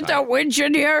say You want it to all get the time. that winch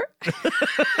in here?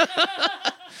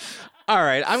 All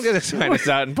right, I'm going to sign us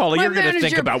out. And Paula, you're going to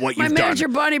think about what you've My manager,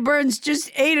 done. Bonnie Burns,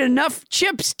 just ate enough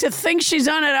chips to think she's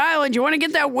on an island. You want to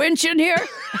get that winch in here?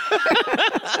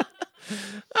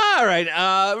 All right.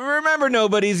 Remember,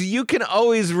 nobodies, you can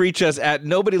always reach us at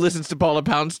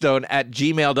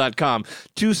nobodylistens-to-paula-poundstone@gmail.com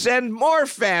to send more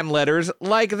fan letters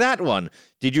like that one.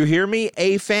 Did you hear me?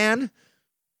 A fan?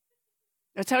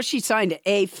 That's how she signed it,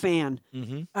 a fan.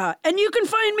 Mm-hmm. And you can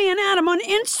find me and Adam on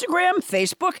Instagram,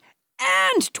 Facebook,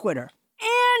 and Twitter.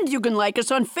 And you can like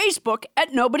us on Facebook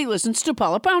at Nobody Listens to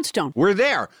Paula Poundstone. We're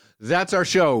there. That's our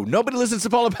show. Nobody Listens to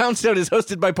Paula Poundstone is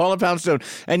hosted by Paula Poundstone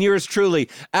and yours truly,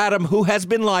 Adam, who has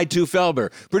been lied to,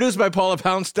 Felber. Produced by Paula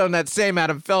Poundstone, that same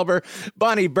Adam Felber,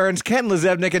 Bonnie Burns, Ken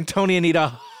Lezevnik, and Tony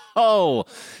Anita Hull.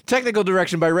 Technical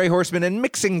direction by Ray Horseman and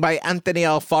mixing by Anthony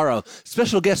Alfaro.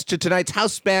 Special guest to tonight's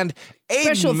house band, Aiden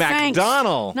Special thanks.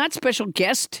 McDonald. Not special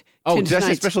guest. Oh, to did I say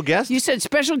tonight's- special guest? You said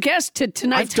special guest to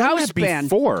tonight's I've done house that band.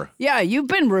 before. Yeah, you've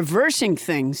been reversing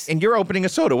things. And you're opening a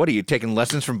soda. What are you, taking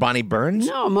lessons from Bonnie Burns?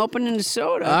 No, I'm opening a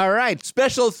soda. All right.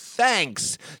 Special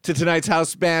thanks to tonight's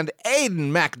house band,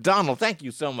 Aiden McDonald. Thank you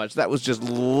so much. That was just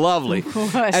lovely.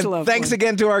 That's and lovely. thanks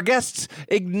again to our guests,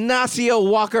 Ignacio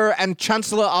Walker and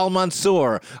Chancellor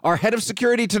Al-Mansour. Our head of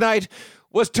security tonight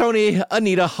was Tony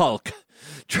Anita Hulk.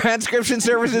 Transcription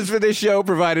services for this show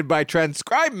provided by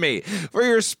Transcribe Me. For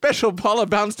your special Paula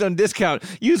Poundstone discount,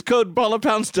 use code Paula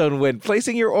Poundstone when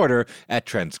placing your order at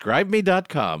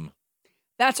transcribeme.com.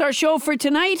 That's our show for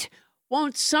tonight.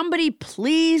 Won't somebody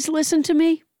please listen to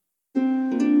me?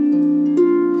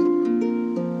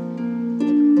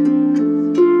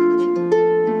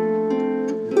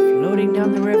 Floating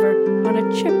down the river on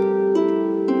a chip.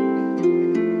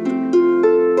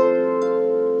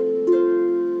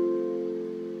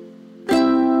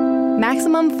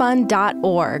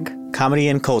 MaximumFun.org. Comedy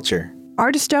and culture.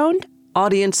 Artist owned,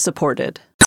 audience supported.